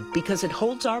sacred because it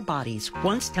holds our bodies,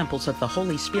 once temples of the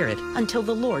Holy Spirit, until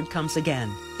the Lord comes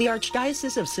again. The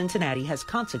Archdiocese of Cincinnati has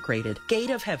consecrated Gate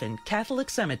of Heaven Catholic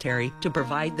Cemetery to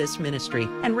provide this ministry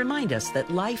and remind us that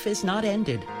life is not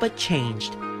ended, but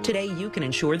changed. Today, you can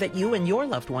ensure that you and your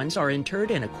loved ones are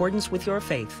interred in accordance with your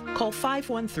faith. Call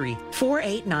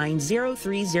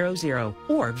 513-489-0300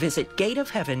 or visit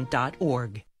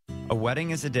gateofheaven.org. A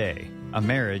wedding is a day. A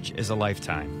marriage is a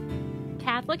lifetime.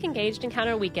 Catholic Engaged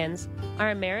Encounter Weekends are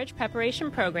a marriage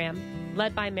preparation program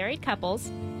led by married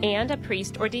couples and a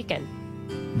priest or deacon.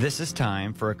 This is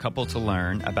time for a couple to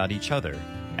learn about each other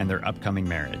and their upcoming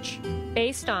marriage.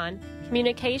 Based on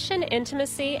communication,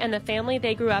 intimacy, and the family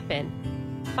they grew up in.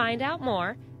 Find out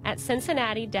more at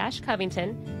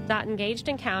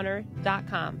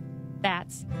cincinnati-covington.engagedencounter.com.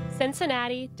 That's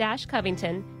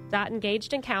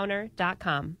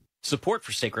cincinnati-covington.engagedencounter.com. Support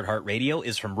for Sacred Heart Radio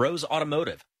is from Rose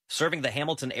Automotive, serving the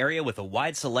Hamilton area with a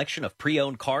wide selection of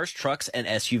pre-owned cars, trucks, and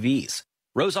SUVs.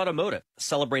 Rose Automotive,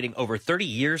 celebrating over 30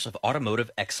 years of automotive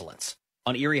excellence.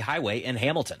 On Erie Highway in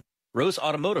Hamilton.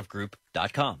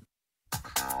 RoseAutomotiveGroup.com.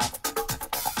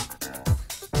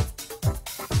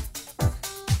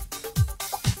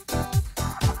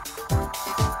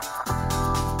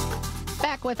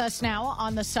 With us now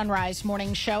on the Sunrise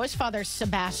Morning Show is Father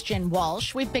Sebastian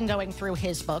Walsh. We've been going through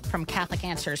his book from Catholic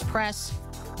Answers Press,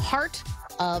 Heart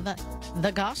of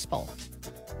the Gospel.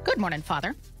 Good morning,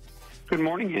 Father. Good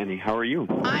morning, Annie. How are you?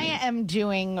 I am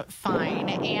doing fine,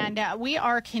 and we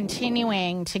are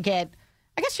continuing to get,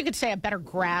 I guess you could say, a better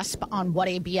grasp on what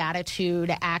a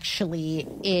beatitude actually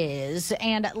is.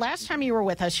 And last time you were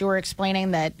with us, you were explaining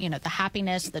that, the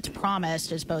happiness that's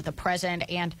promised is both a present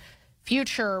and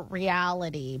future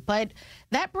reality. But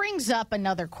that brings up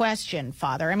another question,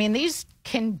 Father. I mean, these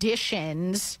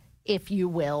conditions, if you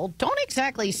will, don't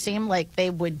exactly seem like they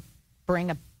would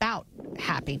bring about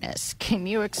happiness. Can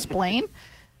you explain?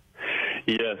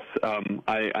 Yes.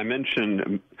 I mentioned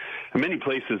in many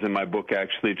places in my book,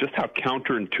 actually, just how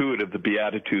counterintuitive the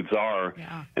Beatitudes are.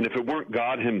 Yeah. And if it weren't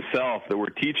God himself that were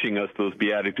teaching us those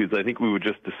Beatitudes, I think we would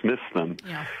just dismiss them.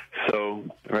 Yeah. So,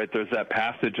 right, there's that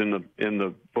passage in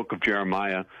the book of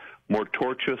Jeremiah, more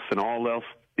tortuous than all else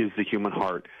is the human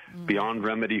heart. Beyond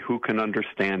remedy, who can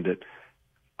understand it?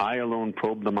 I alone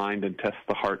probe the mind and test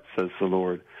the heart, says the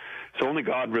Lord. So only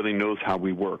God really knows how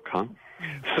we work, huh?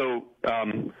 So,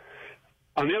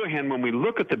 on the other hand, when we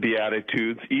look at the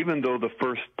Beatitudes, even though the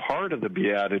first part of the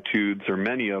Beatitudes, or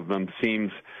many of them,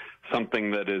 seems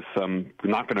something that is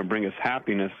not going to bring us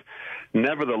happiness,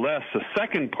 nevertheless, the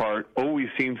second part always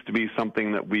seems to be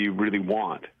something that we really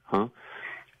want, huh?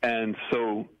 And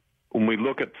so when we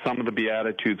look at some of the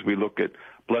Beatitudes, we look at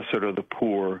blessed are the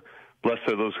poor, blessed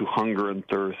are those who hunger and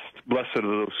thirst, blessed are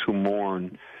those who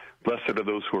mourn, blessed are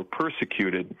those who are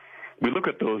persecuted. We look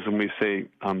at those and we say,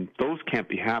 those can't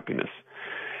be happiness.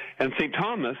 And St.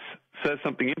 Thomas says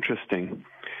something interesting.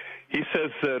 He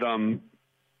says that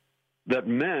that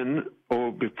men,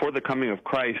 before the coming of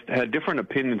Christ, had different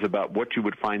opinions about what you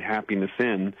would find happiness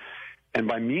in. And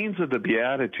by means of the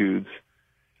Beatitudes,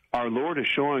 our Lord is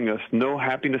showing us no,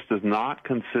 happiness does not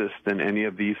consist in any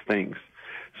of these things.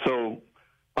 So,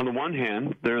 on the one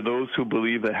hand, there are those who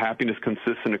believe that happiness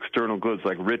consists in external goods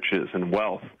like riches and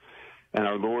wealth. And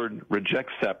our Lord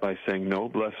rejects that by saying, no,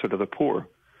 blessed are the poor.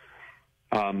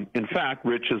 In fact,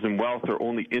 riches and wealth are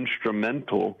only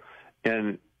instrumental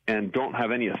and don't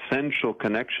have any essential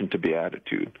connection to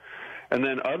beatitude. And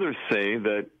then others say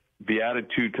that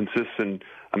beatitude consists in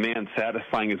a man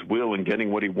satisfying his will and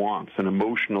getting what he wants, and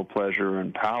emotional pleasure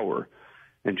and power.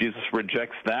 And Jesus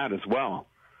rejects that as well.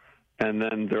 And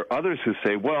then there are others who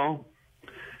say, well,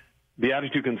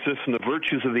 beatitude consists in the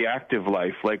virtues of the active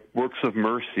life, like works of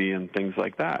mercy and things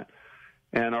like that.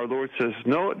 And our Lord says,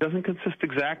 no, it doesn't consist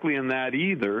exactly in that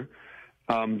either.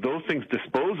 Those things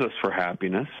dispose us for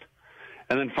happiness.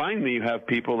 And then finally, you have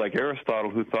people like Aristotle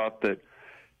who thought that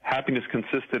happiness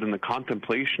consisted in the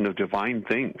contemplation of divine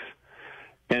things.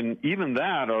 And even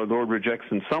that our Lord rejects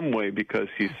in some way, because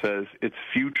he says it's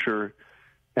future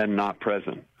and not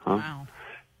present. Huh? Wow.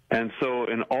 And so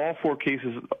in all four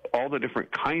cases, all the different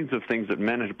kinds of things that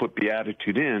men had to put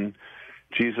beatitude in,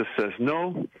 Jesus says,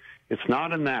 no, it's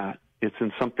not in that. It's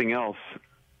in something else.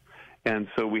 And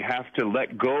so we have to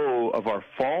let go of our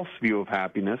false view of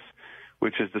happiness,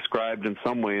 which is described in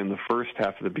some way in the first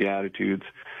half of the Beatitudes,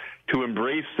 to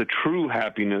embrace the true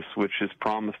happiness, which is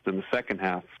promised in the second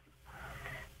half.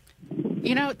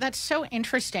 You know, that's so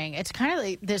interesting. It's kind of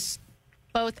like this,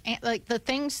 both like the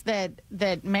things that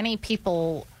many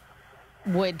people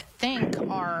would think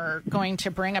are going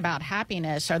to bring about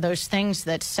happiness are those things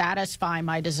that satisfy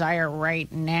my desire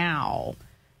right now.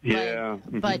 Yeah.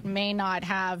 But may not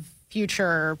have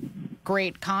future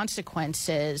great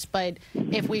consequences. But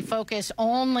if we focus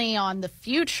only on the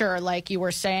future, like you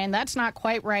were saying, that's not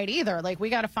quite right either. Like, we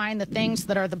got to find the things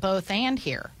that are the both and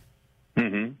here.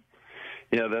 Mm-hmm.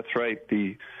 Yeah, that's right.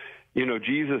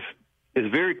 Jesus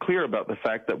is very clear about the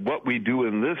fact that what we do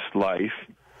in this life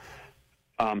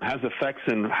has effects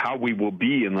in how we will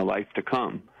be in the life to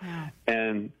come. Yeah.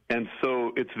 And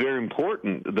so it's very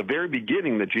important, at the very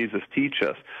beginning, that Jesus teach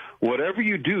us, whatever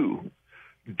you do,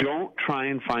 don't try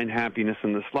and find happiness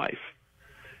in this life.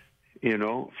 You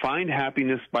know, find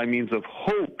happiness by means of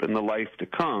hope in the life to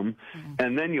come,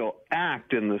 and then you'll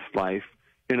act in this life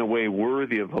in a way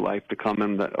worthy of the life to come,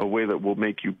 and a way that will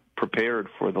make you prepared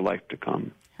for the life to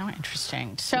come. How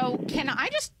interesting. So can I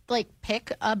just,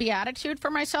 pick a beatitude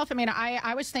for myself? I mean,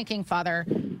 I was thinking, Father,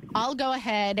 I'll go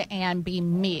ahead and be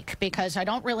meek, because I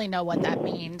don't really know what that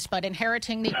means, but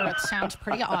inheriting the earth sounds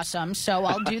pretty awesome, so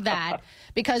I'll do that,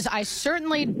 because I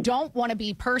certainly don't want to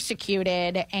be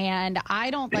persecuted, and I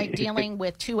don't like dealing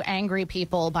with two angry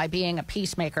people by being a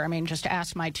peacemaker. I mean, just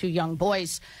ask my two young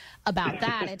boys about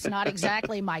that. It's not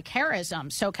exactly my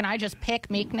charism. So can I just pick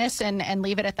meekness and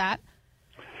leave it at that?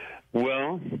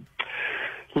 Well,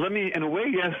 let me, in a way,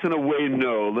 yes, in a way,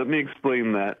 no. Let me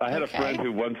explain that. I had a friend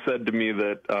who once said to me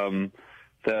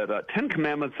that 10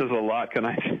 Commandments is a lot. Can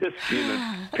I just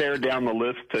pare down the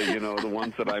list to, the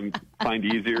ones that I find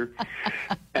easier?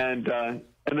 And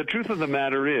the truth of the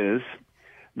matter is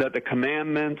that the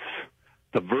commandments,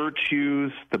 the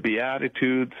virtues, the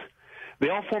Beatitudes, they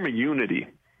all form a unity.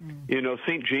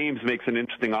 St. James makes an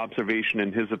interesting observation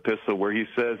in his epistle where he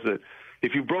says that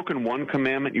if you've broken one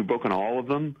commandment, you've broken all of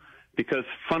them, because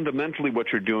fundamentally what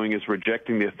you're doing is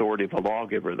rejecting the authority of the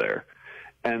lawgiver there.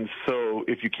 And so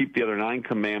if you keep the other 9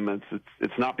 commandments,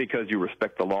 it's not because you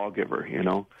respect the lawgiver,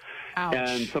 Ouch.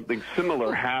 And something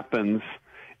similar happens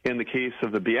in the case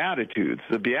of the Beatitudes.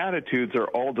 The Beatitudes are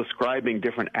all describing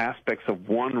different aspects of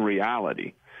one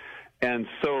reality. And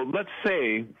so let's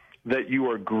say that you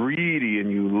are greedy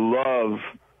and you love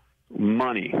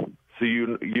money. So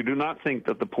you do not think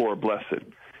that the poor are blessed.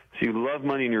 So you love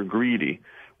money and you're greedy.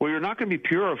 Well, you're not going to be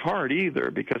pure of heart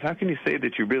either, because how can you say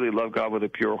that you really love God with a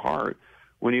pure heart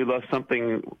when you love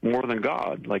something more than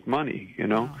God, like money, you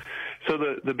know? So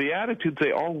the Beatitudes,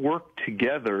 they all work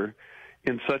together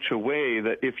in such a way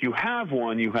that if you have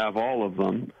one, you have all of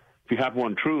them, if you have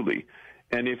one truly.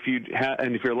 And if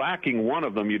you're lacking one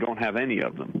of them, you don't have any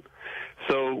of them.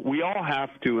 So we all have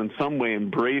to, in some way,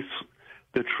 embrace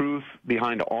the truth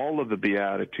behind all of the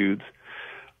Beatitudes,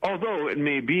 although it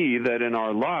may be that in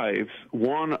our lives,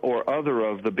 one or other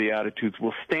of the Beatitudes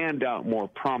will stand out more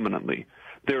prominently.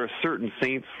 There are certain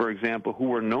saints, for example, who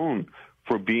were known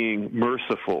for being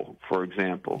merciful, for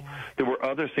example. There were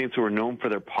other saints who were known for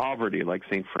their poverty, like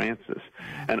St. Francis,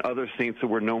 and other saints who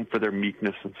were known for their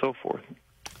meekness and so forth.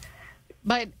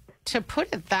 But to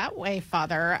put it that way,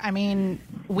 Father, I mean,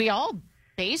 we all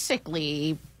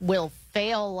basically will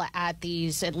fail at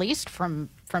these, at least from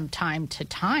time to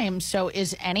time. So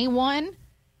is anyone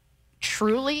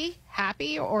truly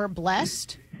happy or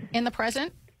blessed in the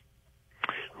present?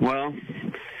 Well,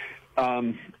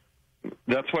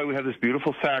 that's why we have this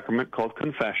beautiful sacrament called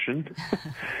confession.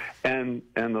 and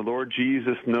the Lord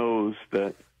Jesus knows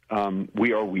that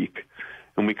we are weak.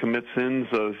 And we commit sins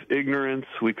of ignorance,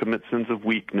 we commit sins of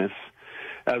weakness.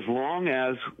 As long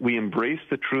as we embrace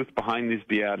the truth behind these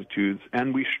Beatitudes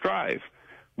and we strive,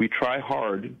 we try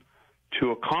hard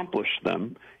to accomplish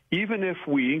them, even if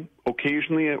we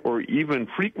occasionally or even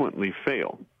frequently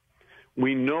fail,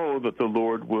 we know that the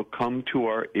Lord will come to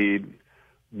our aid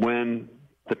when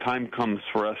the time comes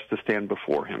for us to stand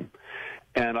before him.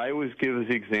 And I always give as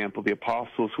the example the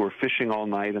apostles who are fishing all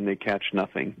night and they catch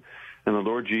nothing. And the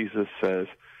Lord Jesus says,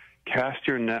 cast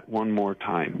your net one more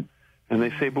time. And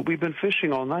they say, but we've been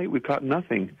fishing all night. We've caught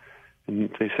nothing. And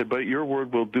they said, but your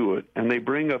word will do it. And they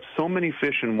bring up so many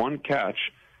fish in one catch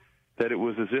that it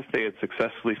was as if they had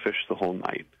successfully fished the whole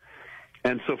night.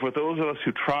 And so for those of us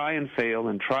who try and fail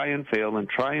and try and fail and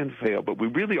try and fail, but we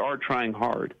really are trying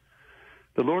hard,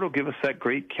 the Lord will give us that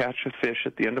great catch of fish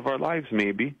at the end of our lives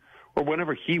maybe, or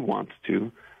whenever he wants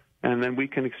to. And then we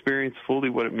can experience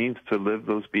fully what it means to live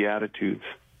those Beatitudes.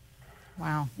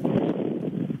 Wow.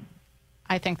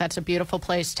 I think that's a beautiful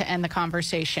place to end the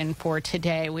conversation for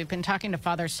today. We've been talking to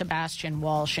Father Sebastian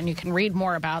Walsh, and you can read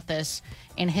more about this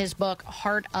in his book,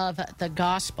 Heart of the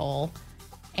Gospel,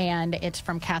 and it's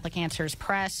from Catholic Answers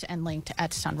Press and linked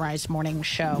at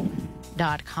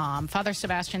sunrisemorningshow.com. Father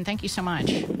Sebastian, thank you so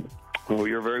much. Oh,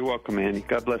 you're very welcome, Annie.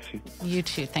 God bless you. You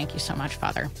too. Thank you so much,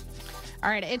 Father. All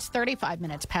right, it's 35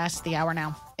 minutes past the hour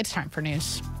now. It's time for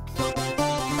news.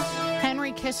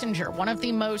 Henry Kissinger, one of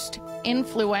the most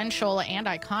influential and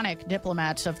iconic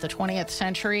diplomats of the 20th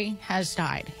century, has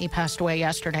died. He passed away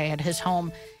yesterday at his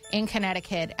home in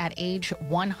Connecticut at age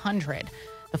 100.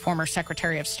 The former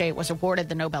Secretary of State was awarded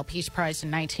the Nobel Peace Prize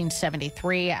in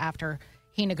 1973 after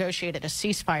he negotiated a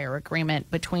ceasefire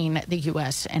agreement between the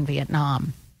U.S. and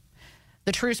Vietnam.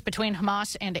 The truce between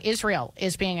Hamas and Israel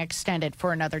is being extended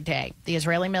for another day. The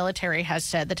Israeli military has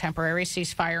said the temporary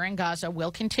ceasefire in Gaza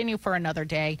will continue for another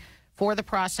day for the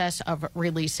process of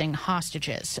releasing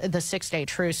hostages. The 6-day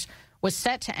truce was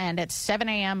set to end at 7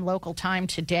 a.m. local time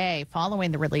today,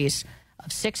 following the release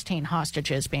of 16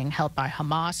 hostages being held by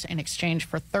Hamas in exchange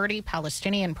for 30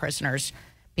 Palestinian prisoners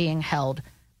being held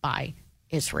by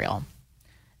Israel.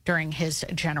 During his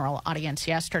general audience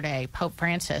yesterday, Pope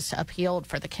Francis appealed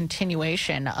for the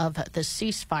continuation of the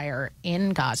ceasefire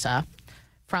in Gaza.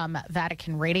 From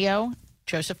Vatican Radio,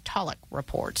 Joseph Tulloch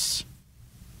reports.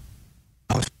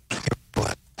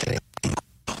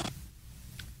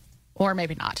 Or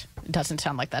maybe not. It doesn't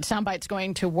sound like that soundbite's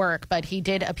going to work, but he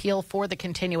did appeal for the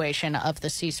continuation of the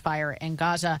ceasefire in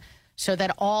Gaza so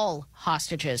that all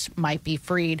hostages might be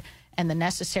freed and the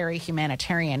necessary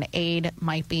humanitarian aid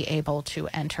might be able to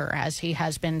enter. As he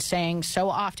has been saying so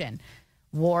often,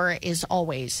 war is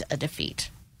always a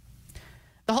defeat.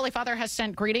 The Holy Father has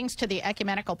sent greetings to the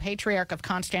Ecumenical Patriarch of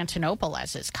Constantinople,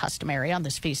 as is customary on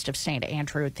this feast of St.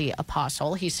 Andrew the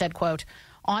Apostle. He said, quote,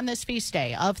 "On this feast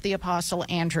day of the Apostle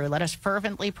Andrew, let us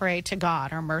fervently pray to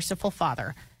God, our merciful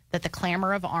Father, that the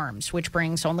clamor of arms, which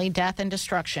brings only death and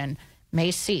destruction, may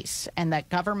cease, and that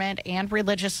government and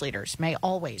religious leaders may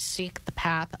always seek the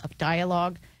path of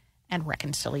dialogue and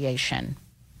reconciliation."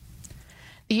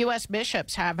 The U.S.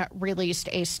 bishops have released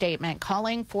a statement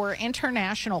calling for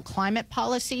international climate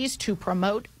policies to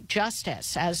promote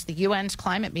justice as the UN's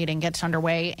climate meeting gets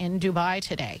underway in Dubai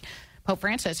today. Pope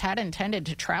Francis had intended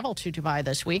to travel to Dubai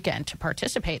this weekend to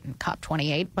participate in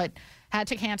COP28, but had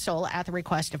to cancel at the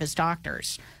request of his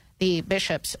doctors. The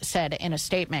bishops said in a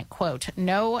statement, quote,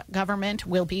 "No government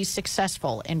will be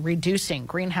successful in reducing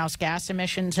greenhouse gas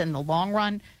emissions in the long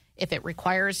run if it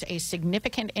requires a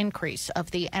significant increase of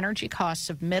the energy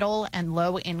costs of middle and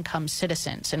low-income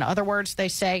citizens." In other words, they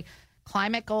say,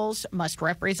 Climate goals must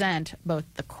represent both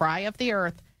the cry of the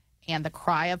earth and the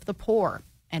cry of the poor,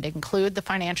 and include the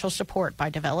financial support by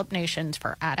developed nations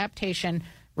for adaptation,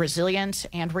 resilience,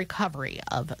 and recovery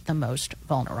of the most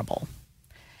vulnerable.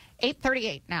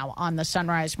 8:38 now on the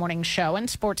Sunrise Morning Show, and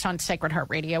Sports on Sacred Heart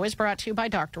Radio is brought to you by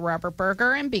Dr. Robert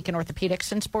Berger and Beacon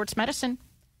Orthopedics and Sports Medicine.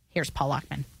 Here's Paul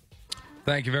Lockman.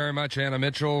 Thank you very much, Anna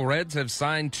Mitchell. Reds have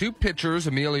signed two pitchers,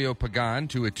 Emilio Pagan,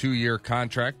 to a 2-year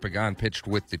contract. Pagan pitched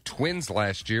with the Twins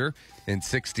last year in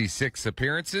 66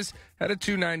 appearances, had a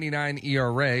 .299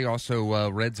 ERA. Also,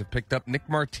 Reds have picked up Nick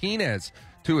Martinez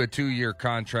to a 2-year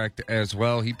contract as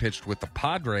well. He pitched with the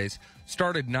Padres,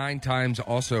 started 9 times,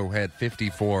 also had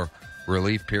 54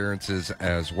 relief appearances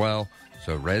as well.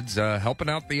 So Reds helping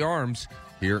out the arms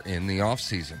here in the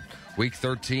offseason. Week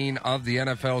 13 of the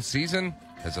NFL season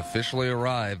has officially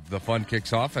arrived. The fun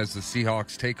kicks off as the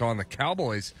Seahawks take on the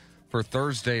Cowboys for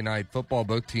Thursday night football.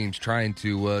 Both teams trying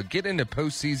to get into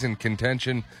postseason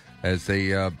contention as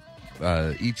they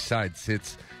each side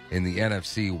sits in the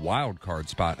NFC wildcard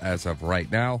spot as of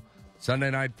right now.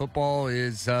 Sunday night football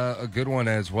is a good one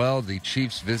as well. The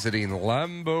Chiefs visiting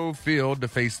Lambeau Field to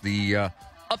face the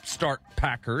upstart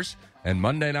Packers. And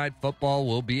Monday night football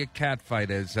will be a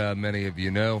catfight, as many of you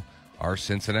know. Our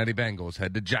Cincinnati Bengals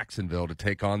head to Jacksonville to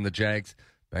take on the Jags.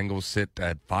 Bengals sit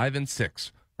at 5-6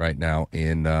 right now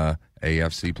in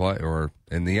AFC play, or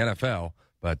in the NFL,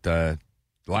 but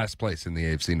last place in the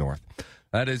AFC North.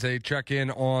 That is a check-in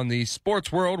on the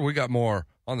sports world. We got more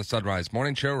on the Sunrise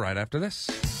Morning Show right after this.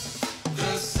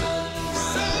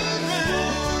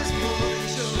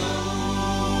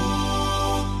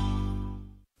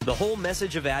 The whole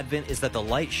message of Advent is that the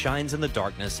light shines in the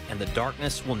darkness, and the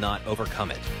darkness will not overcome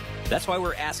it. That's why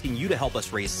we're asking you to help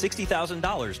us raise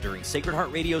 $60,000 during Sacred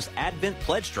Heart Radio's Advent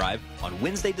Pledge Drive on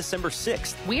Wednesday, December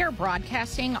 6th. We are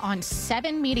broadcasting on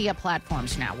 7 media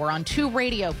platforms now. We're on 2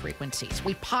 radio frequencies.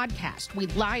 We podcast. We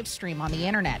live stream on the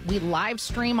internet. We live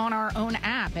stream on our own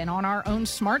app and on our own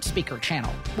smart speaker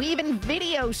channel. We even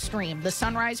video stream the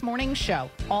Sunrise Morning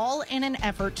Show, all in an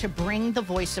effort to bring the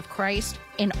voice of Christ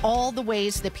in all the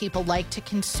ways that people like to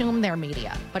consume their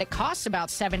media. But it costs about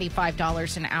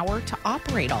 $75 an hour to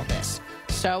operate all this.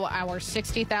 So our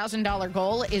 $60,000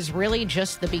 goal is really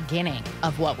just the beginning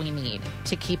of what we need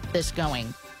to keep this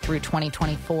going through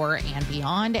 2024 and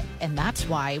beyond. And that's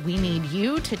why we need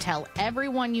you to tell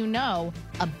everyone you know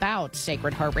about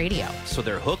Sacred Heart Radio. So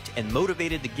they're hooked and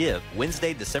motivated to give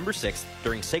Wednesday, December 6th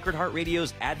during Sacred Heart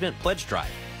Radio's Advent Pledge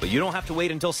Drive. But you don't have to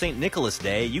wait until St. Nicholas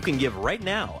Day. You can give right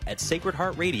now at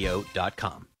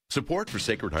sacredheartradio.com. Support for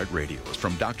Sacred Heart Radio is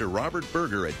from Dr. Robert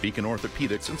Berger at Beacon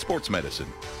Orthopedics and Sports Medicine.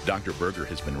 Dr. Berger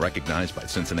has been recognized by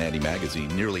Cincinnati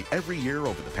Magazine nearly every year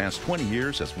over the past 20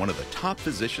 years as one of the top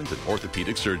physicians in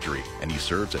orthopedic surgery, and he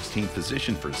serves as team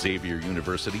physician for Xavier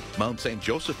University, Mount St.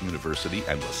 Joseph University,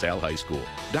 and LaSalle High School.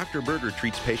 Dr. Berger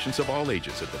treats patients of all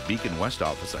ages at the Beacon West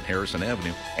office on Harrison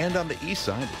Avenue and on the east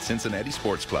side at Cincinnati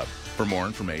Sports Club. For more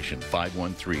information,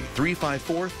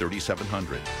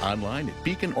 513-354-3700. Online at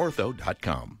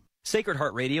beaconortho.com. Sacred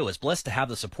Heart Radio is blessed to have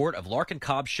the support of Larkin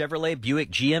Cobb Chevrolet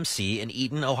Buick GMC in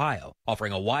Eaton, Ohio,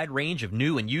 offering a wide range of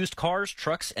new and used cars,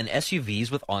 trucks, and SUVs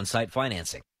with on-site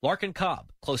financing. Larkin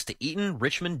Cobb, close to Eaton,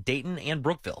 Richmond, Dayton, and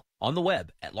Brookville. On the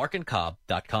web at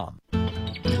larkincobb.com.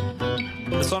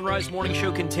 The Sunrise Morning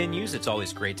Show continues. It's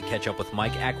always great to catch up with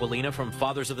Mike Aquilina from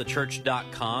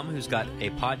fathersofthechurch.com, who's got a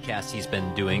podcast he's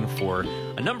been doing for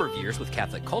a number of years with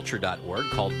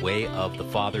CatholicCulture.org called Way of the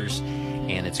Fathers.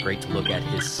 And it's great to look at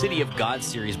his City of God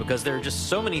series because there are just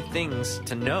so many things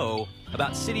to know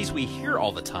about cities we hear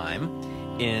all the time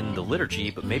in the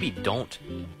liturgy, but maybe don't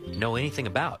know anything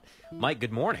about. Mike,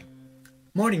 good morning.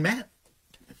 Morning, Matt.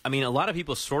 I mean, a lot of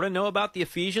people sort of know about the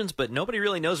Ephesians, but nobody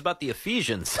really knows about the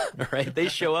Ephesians, right? They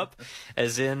show up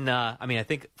as in, I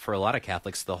think for a lot of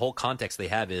Catholics, the whole context they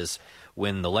have is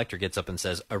when the lector gets up and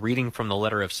says, a reading from the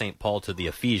letter of St. Paul to the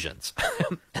Ephesians.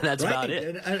 And that's right. About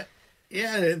it.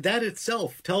 Yeah, that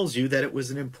itself tells you that it was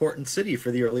an important city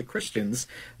for the early Christians.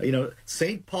 You know,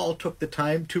 St. Paul took the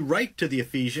time to write to the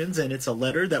Ephesians, and it's a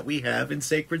letter that we have in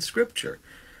sacred scripture.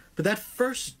 But that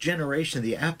first generation,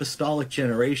 the apostolic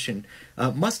generation,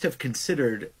 must have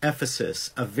considered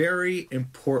Ephesus a very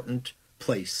important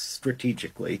place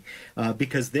strategically,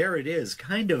 because there it is,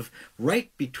 kind of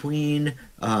right between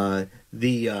the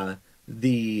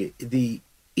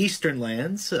eastern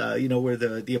lands, where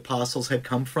the apostles had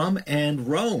come from, and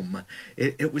Rome.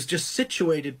 It was just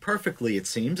situated perfectly, it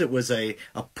seems. It was a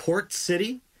port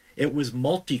city. It was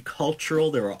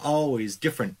multicultural. There were always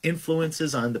different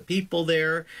influences on the people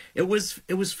there. It was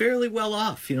fairly well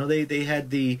off. They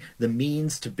had the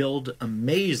means to build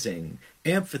amazing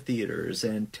amphitheaters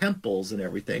and temples and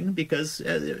everything because,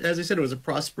 as I said, it was a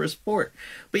prosperous port.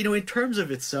 But in terms of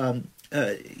its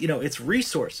its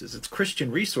resources, its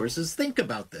Christian resources, think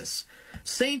about this.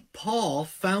 St. Paul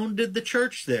founded the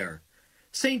church there.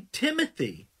 St.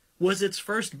 Timothy was its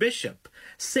first bishop.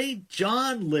 St.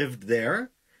 John lived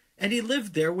there, and he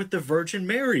lived there with the Virgin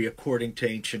Mary, according to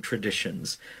ancient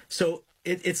traditions. So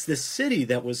it's this city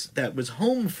that was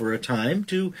home for a time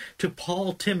to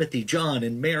Paul, Timothy, John,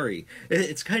 and Mary.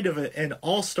 It's kind of an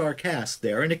all-star cast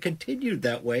there, and it continued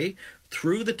that way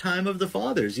through the time of the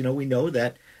fathers. We know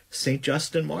that St.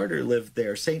 Justin Martyr lived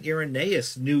there. St.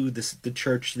 Irenaeus knew the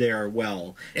church there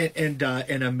well. And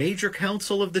a major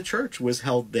council of the church was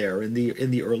held there in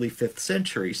the early 5th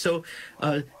century. So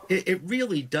it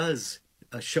really does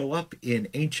show up in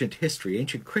ancient history,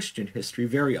 ancient Christian history,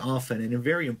 very often and in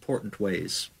very important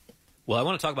ways. Well, I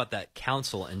want to talk about that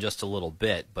council in just a little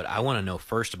bit, but I want to know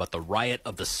first about the riot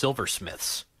of the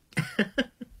silversmiths.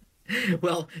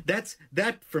 Well,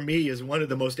 that for me is one of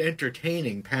the most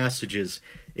entertaining passages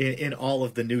in all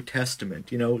of the New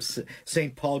Testament.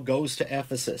 St. Paul goes to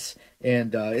Ephesus,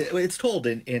 and it's told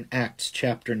in Acts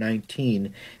chapter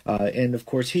 19. And of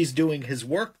course, he's doing his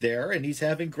work there, and he's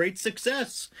having great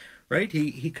success, right?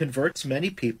 He converts many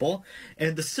people,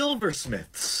 and the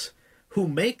silversmiths, who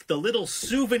make the little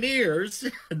souvenirs,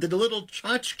 the little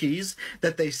tchotchkes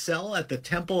that they sell at the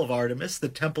Temple of Artemis, the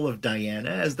Temple of Diana,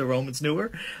 as the Romans knew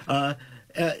her.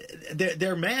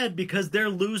 They're mad because they're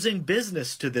losing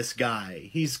business to this guy.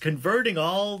 He's converting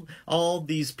all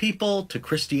these people to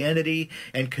Christianity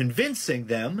and convincing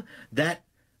them that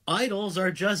idols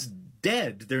are just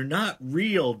dead. They're not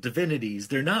real divinities.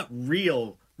 They're not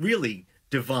really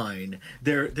divine.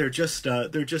 They're just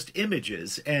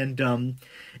images, and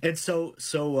so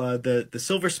the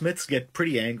silversmiths get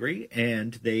pretty angry,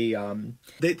 and they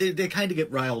kind of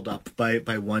get riled up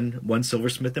by one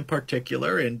silversmith in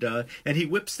particular, and he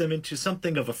whips them into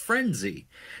something of a frenzy.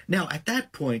 Now at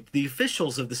that point, the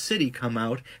officials of the city come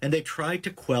out and they try to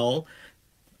quell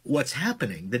what's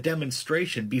happening, the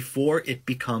demonstration, before it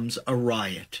becomes a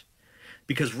riot.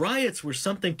 Because riots were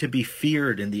something to be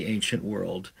feared in the ancient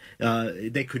world.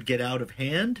 They could get out of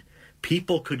hand,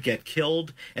 people could get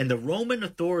killed, and the Roman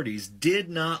authorities did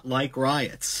not like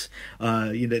riots.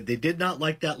 They did not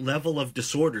like that level of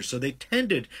disorder, so they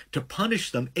tended to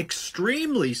punish them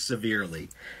extremely severely.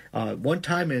 One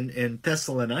time in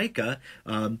Thessalonica,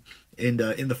 in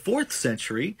the 4th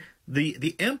century,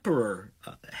 the emperor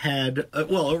had a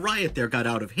riot there got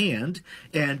out of hand,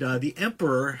 and the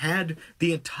emperor had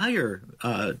the entire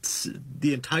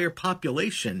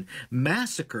population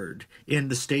massacred in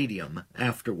the stadium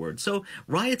afterwards. So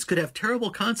riots could have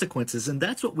terrible consequences, and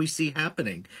that's what we see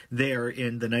happening there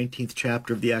in the 19th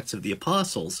chapter of the Acts of the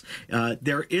Apostles.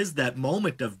 There is that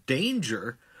moment of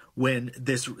danger when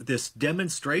this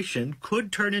demonstration could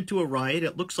turn into a riot.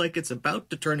 It looks like it's about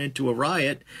to turn into a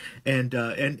riot, and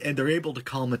they're able to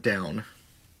calm it down.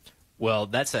 Well,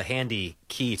 that's a handy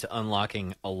key to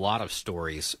unlocking a lot of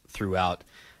stories throughout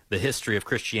the history of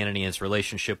Christianity and its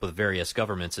relationship with various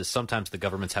governments. Is sometimes the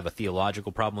governments have a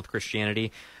theological problem with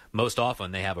Christianity. Most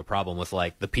often they have a problem with,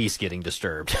 like, the peace getting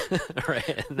disturbed.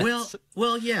 Right?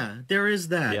 Well, yeah, there is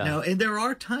that. Yeah. Now, and there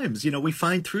are times, we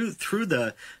find through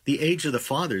the age of the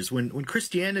fathers, when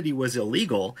Christianity was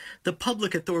illegal, the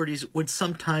public authorities would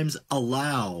sometimes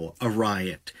allow a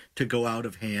riot to go out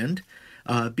of hand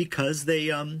because they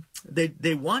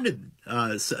wanted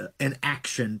an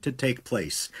action to take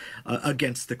place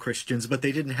against the Christians, but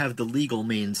they didn't have the legal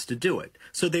means to do it.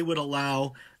 So they would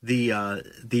allow the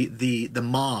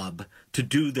mob to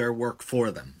do their work for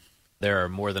them. There are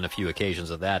more than a few occasions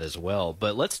of that as well.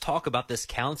 But let's talk about this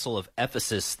Council of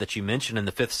Ephesus that you mentioned in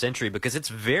the 5th century, because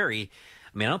it's I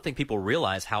don't think people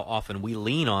realize how often we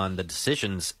lean on the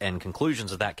decisions and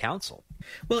conclusions of that council.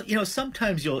 Well,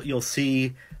 sometimes you'll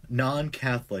see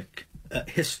non-Catholic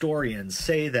historians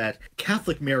say that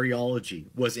Catholic Mariology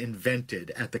was invented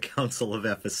at the Council of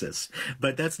Ephesus,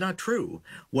 but that's not true.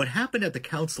 What happened at the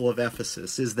Council of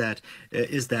Ephesus is that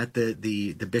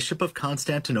the Bishop of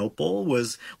Constantinople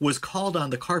was called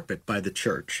on the carpet by the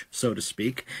church, so to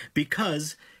speak,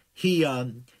 because he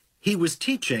was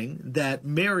teaching that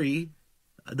Mary,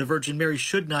 the Virgin Mary,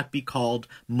 should not be called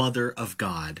Mother of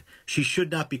God. She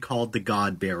should not be called the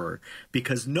God-bearer,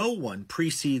 because no one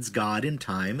precedes God in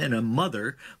time, and a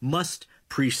mother must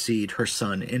precede her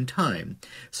son in time.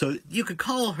 So you could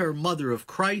call her Mother of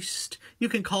Christ, you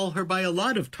can call her by a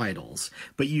lot of titles,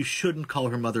 but you shouldn't call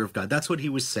her Mother of God. That's what he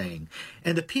was saying.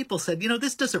 And the people said,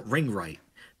 this doesn't ring right,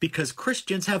 because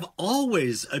Christians have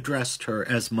always addressed her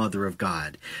as Mother of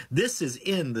God. This is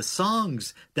in the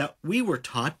songs that we were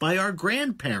taught by our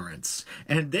grandparents,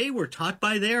 and they were taught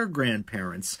by their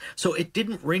grandparents. So it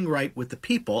didn't ring right with the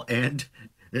people, and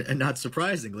not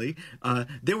surprisingly,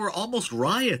 there were almost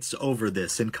riots over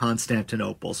this in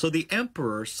Constantinople. So the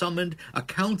emperor summoned a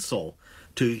council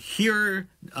to hear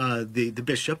the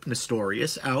bishop,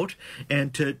 Nestorius, out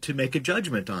and to make a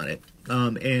judgment on it.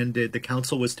 And the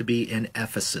council was to be in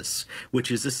Ephesus,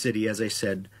 which is a city, as I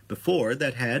said before,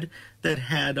 that had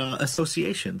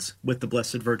associations with the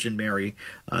Blessed Virgin Mary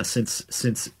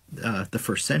since the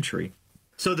first century.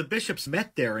 So the bishops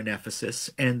met there in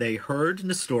Ephesus, and they heard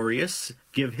Nestorius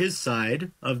give his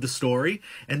side of the story,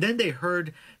 and then they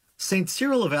heard St.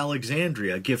 Cyril of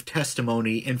Alexandria give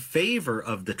testimony in favor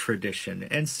of the tradition,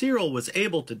 and Cyril was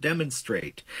able to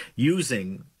demonstrate,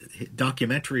 using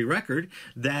documentary record,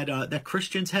 that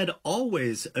Christians had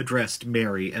always addressed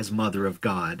Mary as Mother of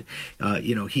God.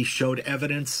 He showed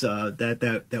evidence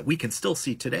that we can still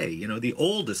see today. The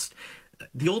oldest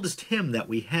hymn that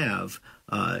we have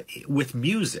with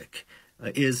music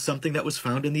is something that was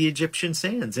found in the Egyptian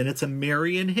sands, and it's a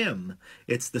Marian hymn.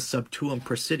 It's the Subtuum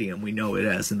Presidium, we know it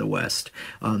as in the West.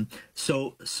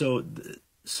 So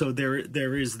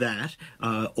there is that.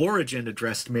 Origen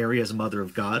addressed Mary as Mother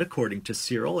of God, according to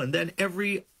Cyril, and then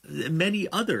many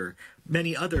other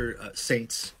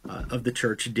saints of the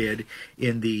Church did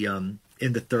in the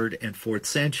 3rd and 4th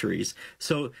centuries.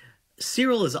 So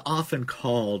Cyril is often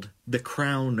called the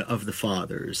crown of the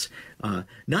fathers,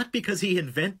 not because he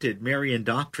invented Marian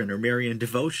doctrine or Marian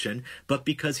devotion, but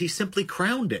because he simply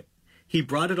crowned it. He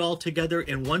brought it all together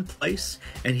in one place,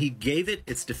 and he gave it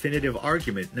its definitive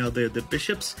argument. Now, the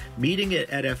bishops meeting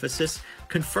at Ephesus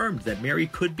confirmed that Mary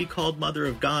could be called Mother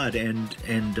of God, and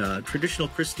traditional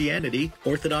Christianity,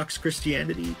 Orthodox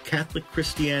Christianity, Catholic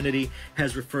Christianity,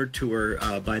 has referred to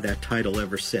her by that title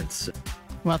ever since.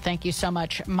 Well, thank you so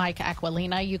much, Mike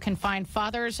Aquilina. You can find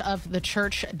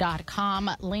fathersofthechurch.com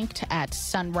linked at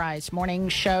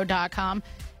sunrisemorningshow.com,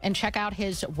 and check out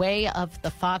his Way of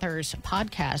the Fathers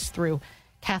podcast through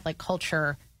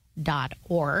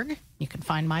catholicculture.org. You can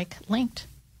find Mike linked.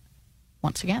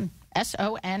 Once again,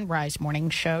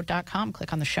 sunrisemorningshow.com.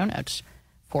 Click on the show notes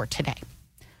for today.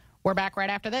 We're back right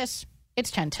after this.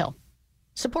 It's 10 till.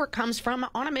 Support comes from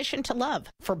On a Mission to Love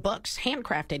for books,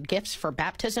 handcrafted gifts for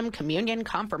baptism, communion,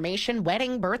 confirmation,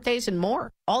 wedding, birthdays, and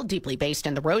more. All deeply based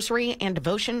in the rosary and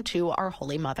devotion to our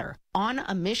Holy Mother.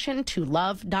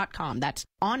 OnAMissionToLove.com. That's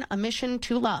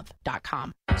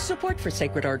OnAMissionToLove.com. Support for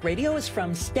Sacred Heart Radio is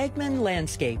from Stegman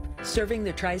Landscape. Serving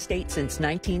the tri-state since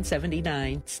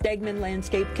 1979, Stegman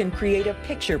Landscape can create a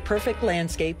picture-perfect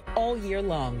landscape all year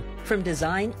long. From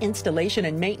design, installation,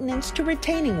 and maintenance to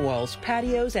retaining walls,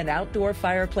 patios, and outdoor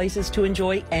fireplaces to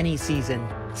enjoy any season.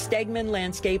 Stegman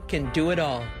Landscape can do it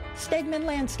all. Stegman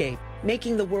Landscape,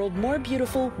 making the world more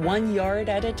beautiful 1 yard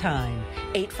at a time.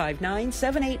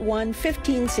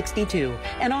 859-781-1562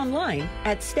 and online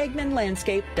at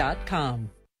stegmanlandscape.com.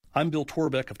 I'm Bill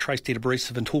Torbeck of Tri-State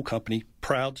Abrasive and Tool Company,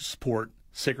 proud to support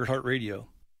Sacred Heart Radio.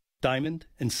 Diamond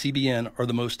and CBN are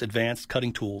the most advanced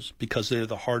cutting tools because they're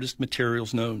the hardest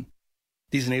materials known.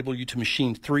 These enable you to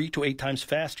machine 3 to 8 times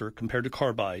faster compared to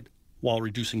carbide, while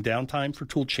reducing downtime for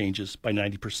tool changes by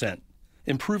 90%.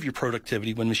 Improve your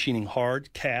productivity when machining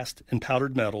hard, cast, and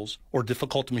powdered metals or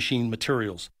difficult-to-machine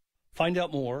materials. Find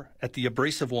out more at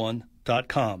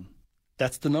theabrasiveone.com.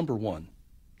 That's the number 1,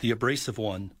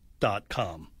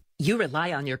 theabrasiveone.com. You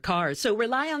rely on your car, so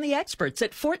rely on the experts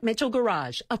at Fort Mitchell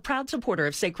Garage, a proud supporter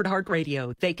of Sacred Heart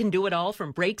Radio. They can do it all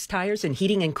from brakes, tires, and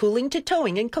heating and cooling to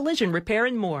towing and collision repair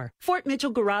and more. Fort Mitchell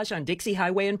Garage on Dixie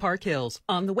Highway in Park Hills.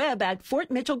 On the web at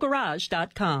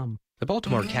fortmitchellgarage.com. The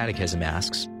Baltimore Catechism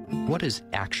asks, what is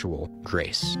actual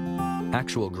grace?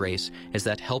 Actual grace is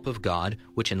that help of God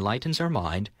which enlightens our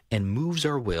mind and moves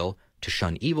our will to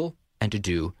shun evil and to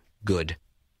do good.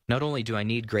 Not only do I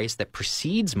need grace that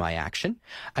precedes my action,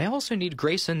 I also need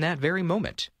grace in that very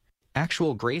moment.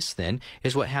 Actual grace, then,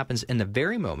 is what happens in the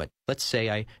very moment. Let's say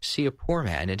I see a poor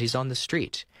man and he's on the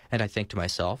street, and I think to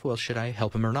myself, well, should I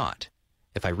help him or not?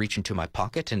 If I reach into my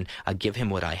pocket and I give him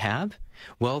what I have,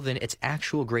 well, then it's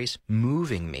actual grace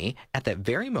moving me at that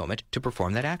very moment to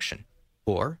perform that action.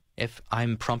 Or if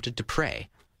I'm prompted to pray,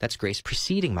 that's grace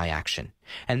preceding my action.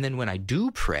 And then when I do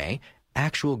pray,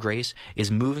 actual grace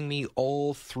is moving me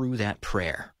all through that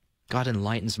prayer. God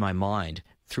enlightens my mind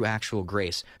through actual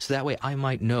grace, so that way I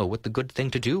might know what the good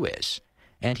thing to do is.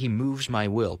 and he moves my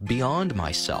will beyond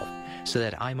myself so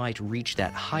that I might reach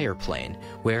that higher plane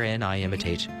wherein I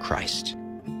imitate Christ.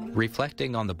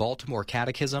 Reflecting on the Baltimore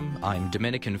Catechism, I'm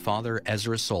Dominican Father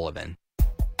Ezra Sullivan.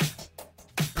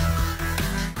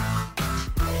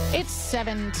 It's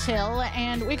 7 till,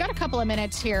 and we got a couple of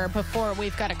minutes here before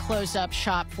we've got to close up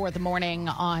shop for the morning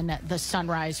on the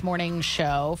Sunrise Morning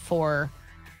Show for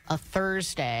a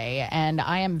Thursday. And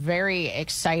I am very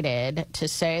excited to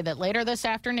say that later this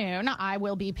afternoon, I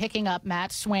will be picking up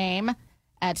Matt Swaim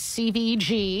at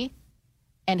CVG,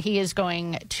 and he is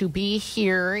going to be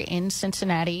here in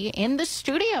Cincinnati in the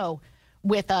studio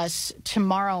with us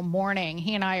tomorrow morning.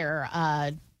 He and I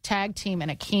are tag team in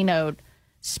a keynote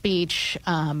speech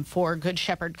for Good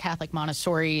Shepherd Catholic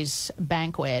Montessori's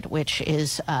banquet, which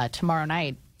is tomorrow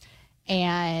night.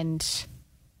 And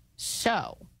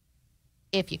so,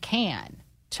 if you can,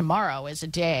 tomorrow is a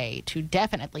day to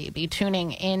definitely be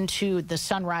tuning into the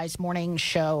Sunrise Morning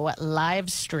Show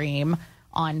live stream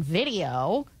on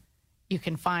video. You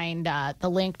can find the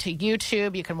link to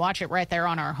YouTube. You can watch it right there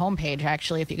on our homepage,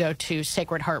 actually. If you go to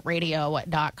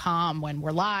sacredheartradio.com when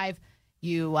we're live,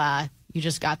 you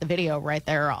just got the video right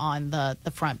there on the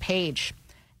front page.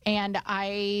 And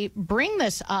I bring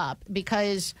this up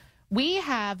because we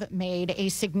have made a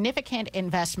significant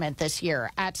investment this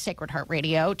year at Sacred Heart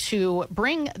Radio to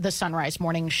bring the Sunrise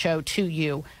Morning Show to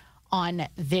you on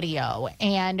video.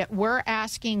 And we're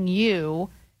asking you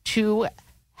to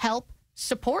help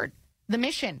support the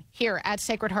mission here at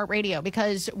Sacred Heart Radio,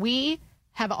 because we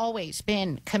have always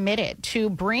been committed to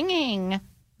bringing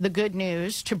the good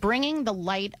news, to bringing the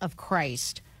light of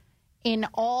Christ in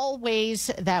all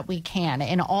ways that we can,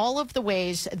 in all of the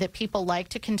ways that people like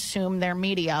to consume their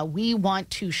media. We want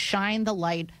to shine the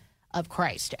light of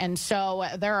Christ. And so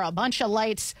there are a bunch of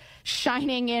lights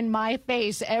shining in my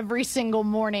face every single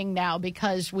morning now,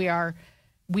 because we are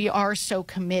so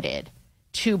committed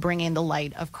to bringing the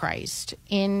light of Christ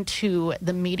into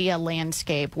the media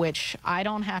landscape, which I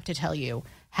don't have to tell you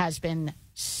has been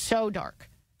so dark,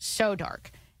 so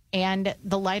dark. And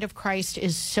the light of Christ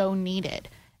is so needed.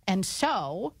 And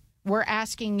so we're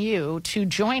asking you to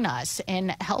join us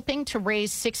in helping to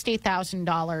raise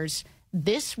 $60,000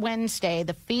 this Wednesday,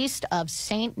 the feast of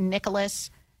St.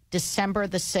 Nicholas, December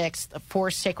the 6th,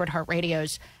 for Sacred Heart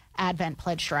Radio's Advent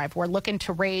Pledge Drive. We're looking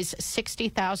to raise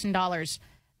 $60,000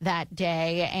 that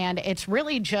day, and it's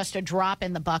really just a drop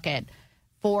in the bucket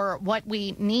for what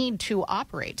we need to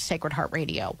operate Sacred Heart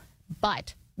Radio.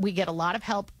 But we get a lot of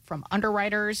help from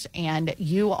underwriters and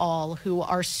you all who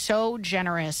are so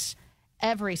generous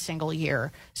every single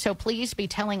year. So please be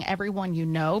telling everyone you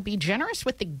know. Be generous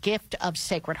with the gift of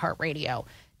Sacred Heart Radio.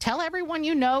 Tell everyone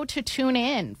you know to tune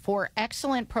in for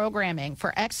excellent programming,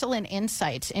 for excellent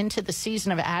insights into the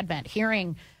season of Advent,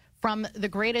 hearing from the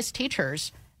greatest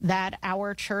teachers that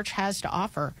our church has to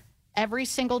offer every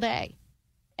single day.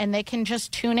 And they can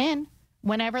just tune in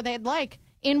whenever they'd like,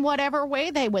 in whatever way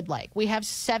they would like. We have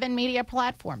 7 media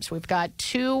platforms. We've got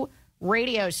 2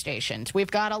 radio stations.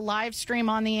 We've got a live stream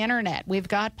on the internet. We've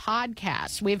got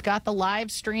podcasts. We've got the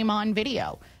live stream on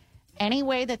video. Any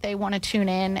way that they want to tune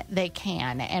in, they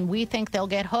can. And we think they'll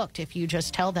get hooked if you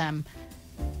just tell them,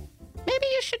 maybe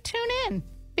you should tune in.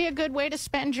 Be a good way to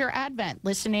spend your Advent,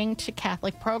 listening to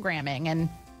Catholic programming and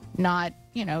not,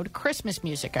 to Christmas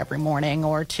music every morning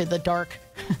or to the dark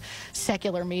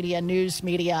secular media, news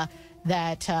media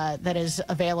that is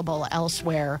available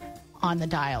elsewhere on the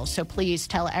dial. So please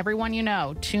tell everyone you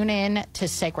know, tune in to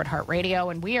Sacred Heart Radio,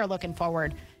 and we are looking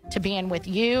forward to being with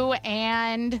you.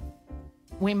 And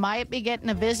we might be getting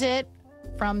a visit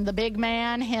from the big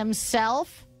man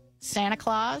himself, Santa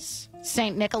Claus,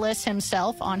 St. Nicholas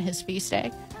himself, on his feast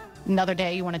day. Another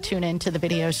day you want to tune in to the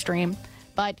video stream,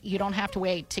 but you don't have to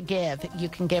wait to give. You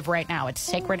can give right now at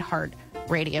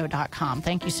sacredheartradio.com.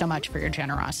 Thank you so much for your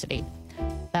generosity.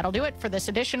 That'll do it for this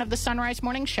edition of the Sunrise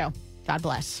Morning Show. God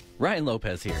bless. Ryan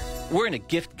Lopez here. We're in a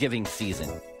gift-giving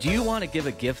season. Do you want to give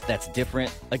a gift that's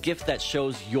different? A gift that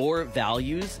shows your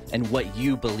values and what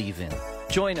you believe in?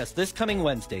 Join us this coming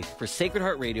Wednesday for Sacred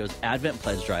Heart Radio's Advent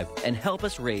Pledge Drive and help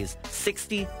us raise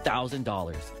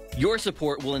 $60,000. Your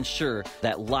support will ensure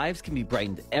that lives can be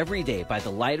brightened every day by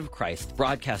the light of Christ,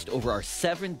 broadcast over our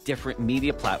 7 different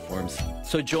media platforms.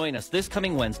 So join us this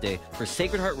coming Wednesday for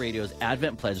Sacred Heart Radio's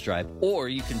Advent Pledge Drive, or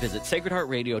you can visit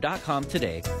sacredheartradio.com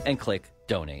today and click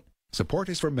Donate. Support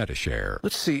is from Medishare.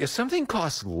 Let's see, if something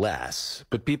costs less,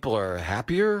 but people are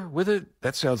happier with it,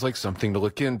 that sounds like something to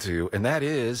look into, and that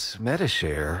is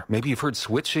Medishare. Maybe you've heard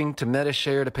switching to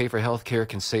Medishare to pay for health care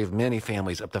can save many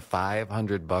families up to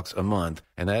 $500 a month,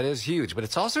 and that is huge. But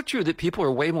it's also true that people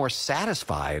are way more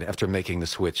satisfied after making the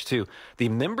switch, too. The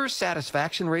member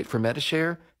satisfaction rate for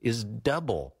Medishare is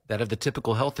double that of the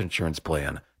typical health insurance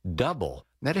plan. Double.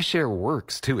 Medishare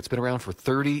works, too. It's been around for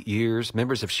 30 years.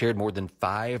 Members have shared more than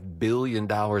 $5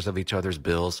 billion of each other's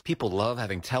bills. People love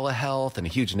having telehealth and a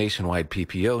huge nationwide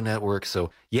PPO network.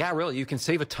 So, yeah, really, you can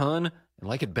save a ton and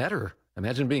like it better.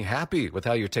 Imagine being happy with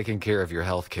how you're taking care of your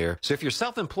health care. So if you're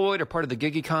self-employed or part of the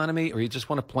gig economy, or you just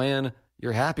want a plan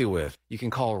you're happy with, you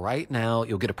can call right now.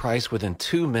 You'll get a price within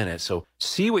 2 minutes. So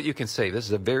see what you can save. This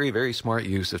is a very, very smart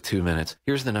use of 2 minutes.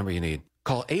 Here's the number you need.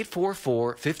 Call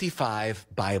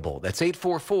 844-55-BIBLE. That's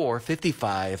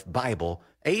 844-55-BIBLE.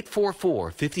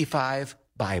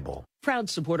 844-55-BIBLE. Proud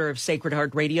supporter of Sacred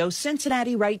Heart Radio,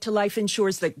 Cincinnati Right to Life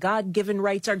ensures that God-given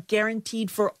rights are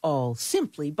guaranteed for all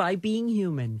simply by being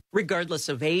human, regardless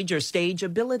of age or stage,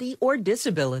 ability or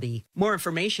disability. More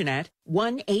information at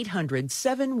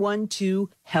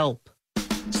 1-800-712-HELP.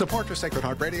 Support for Sacred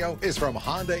Heart Radio is from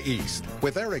Honda East.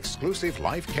 With their exclusive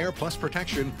Life Care Plus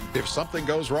protection, if something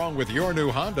goes wrong with your new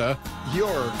Honda,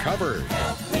 you're covered.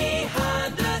 Help me,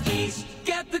 Honda East.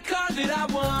 Get the car that I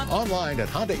want. Online at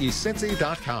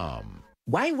HondaEastCincy.com.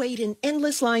 Why wait in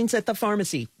endless lines at the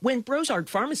pharmacy when Brosart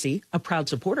Pharmacy, a proud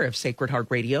supporter of Sacred Heart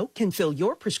Radio, can fill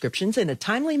your prescriptions in a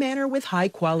timely manner with high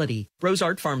quality?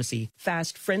 Brosart Pharmacy,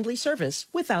 fast, friendly service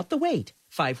without the wait.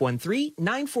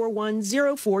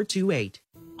 513-941-0428.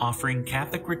 Offering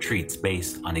Catholic retreats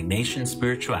based on Ignatian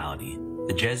spirituality,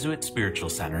 the Jesuit Spiritual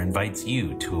Center invites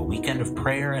you to a weekend of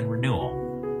prayer and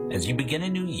renewal. As you begin a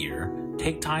new year,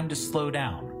 take time to slow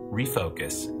down,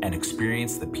 refocus, and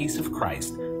experience the peace of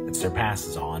Christ that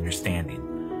surpasses all understanding.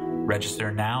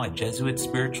 Register now at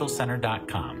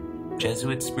JesuitSpiritualCenter.com.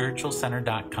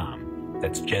 JesuitSpiritualCenter.com.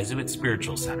 That's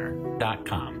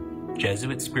JesuitSpiritualCenter.com.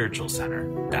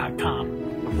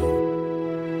 JesuitSpiritualCenter.com.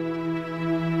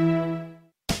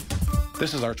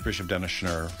 This is Archbishop Dennis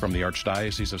Schnurr from the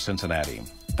Archdiocese of Cincinnati.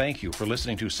 Thank you for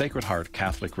listening to Sacred Heart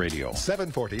Catholic Radio.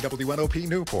 740 WNOP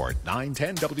Newport,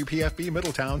 910 WPFB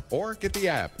Middletown, or get the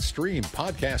app, stream,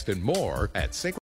 podcast, and more at Sacred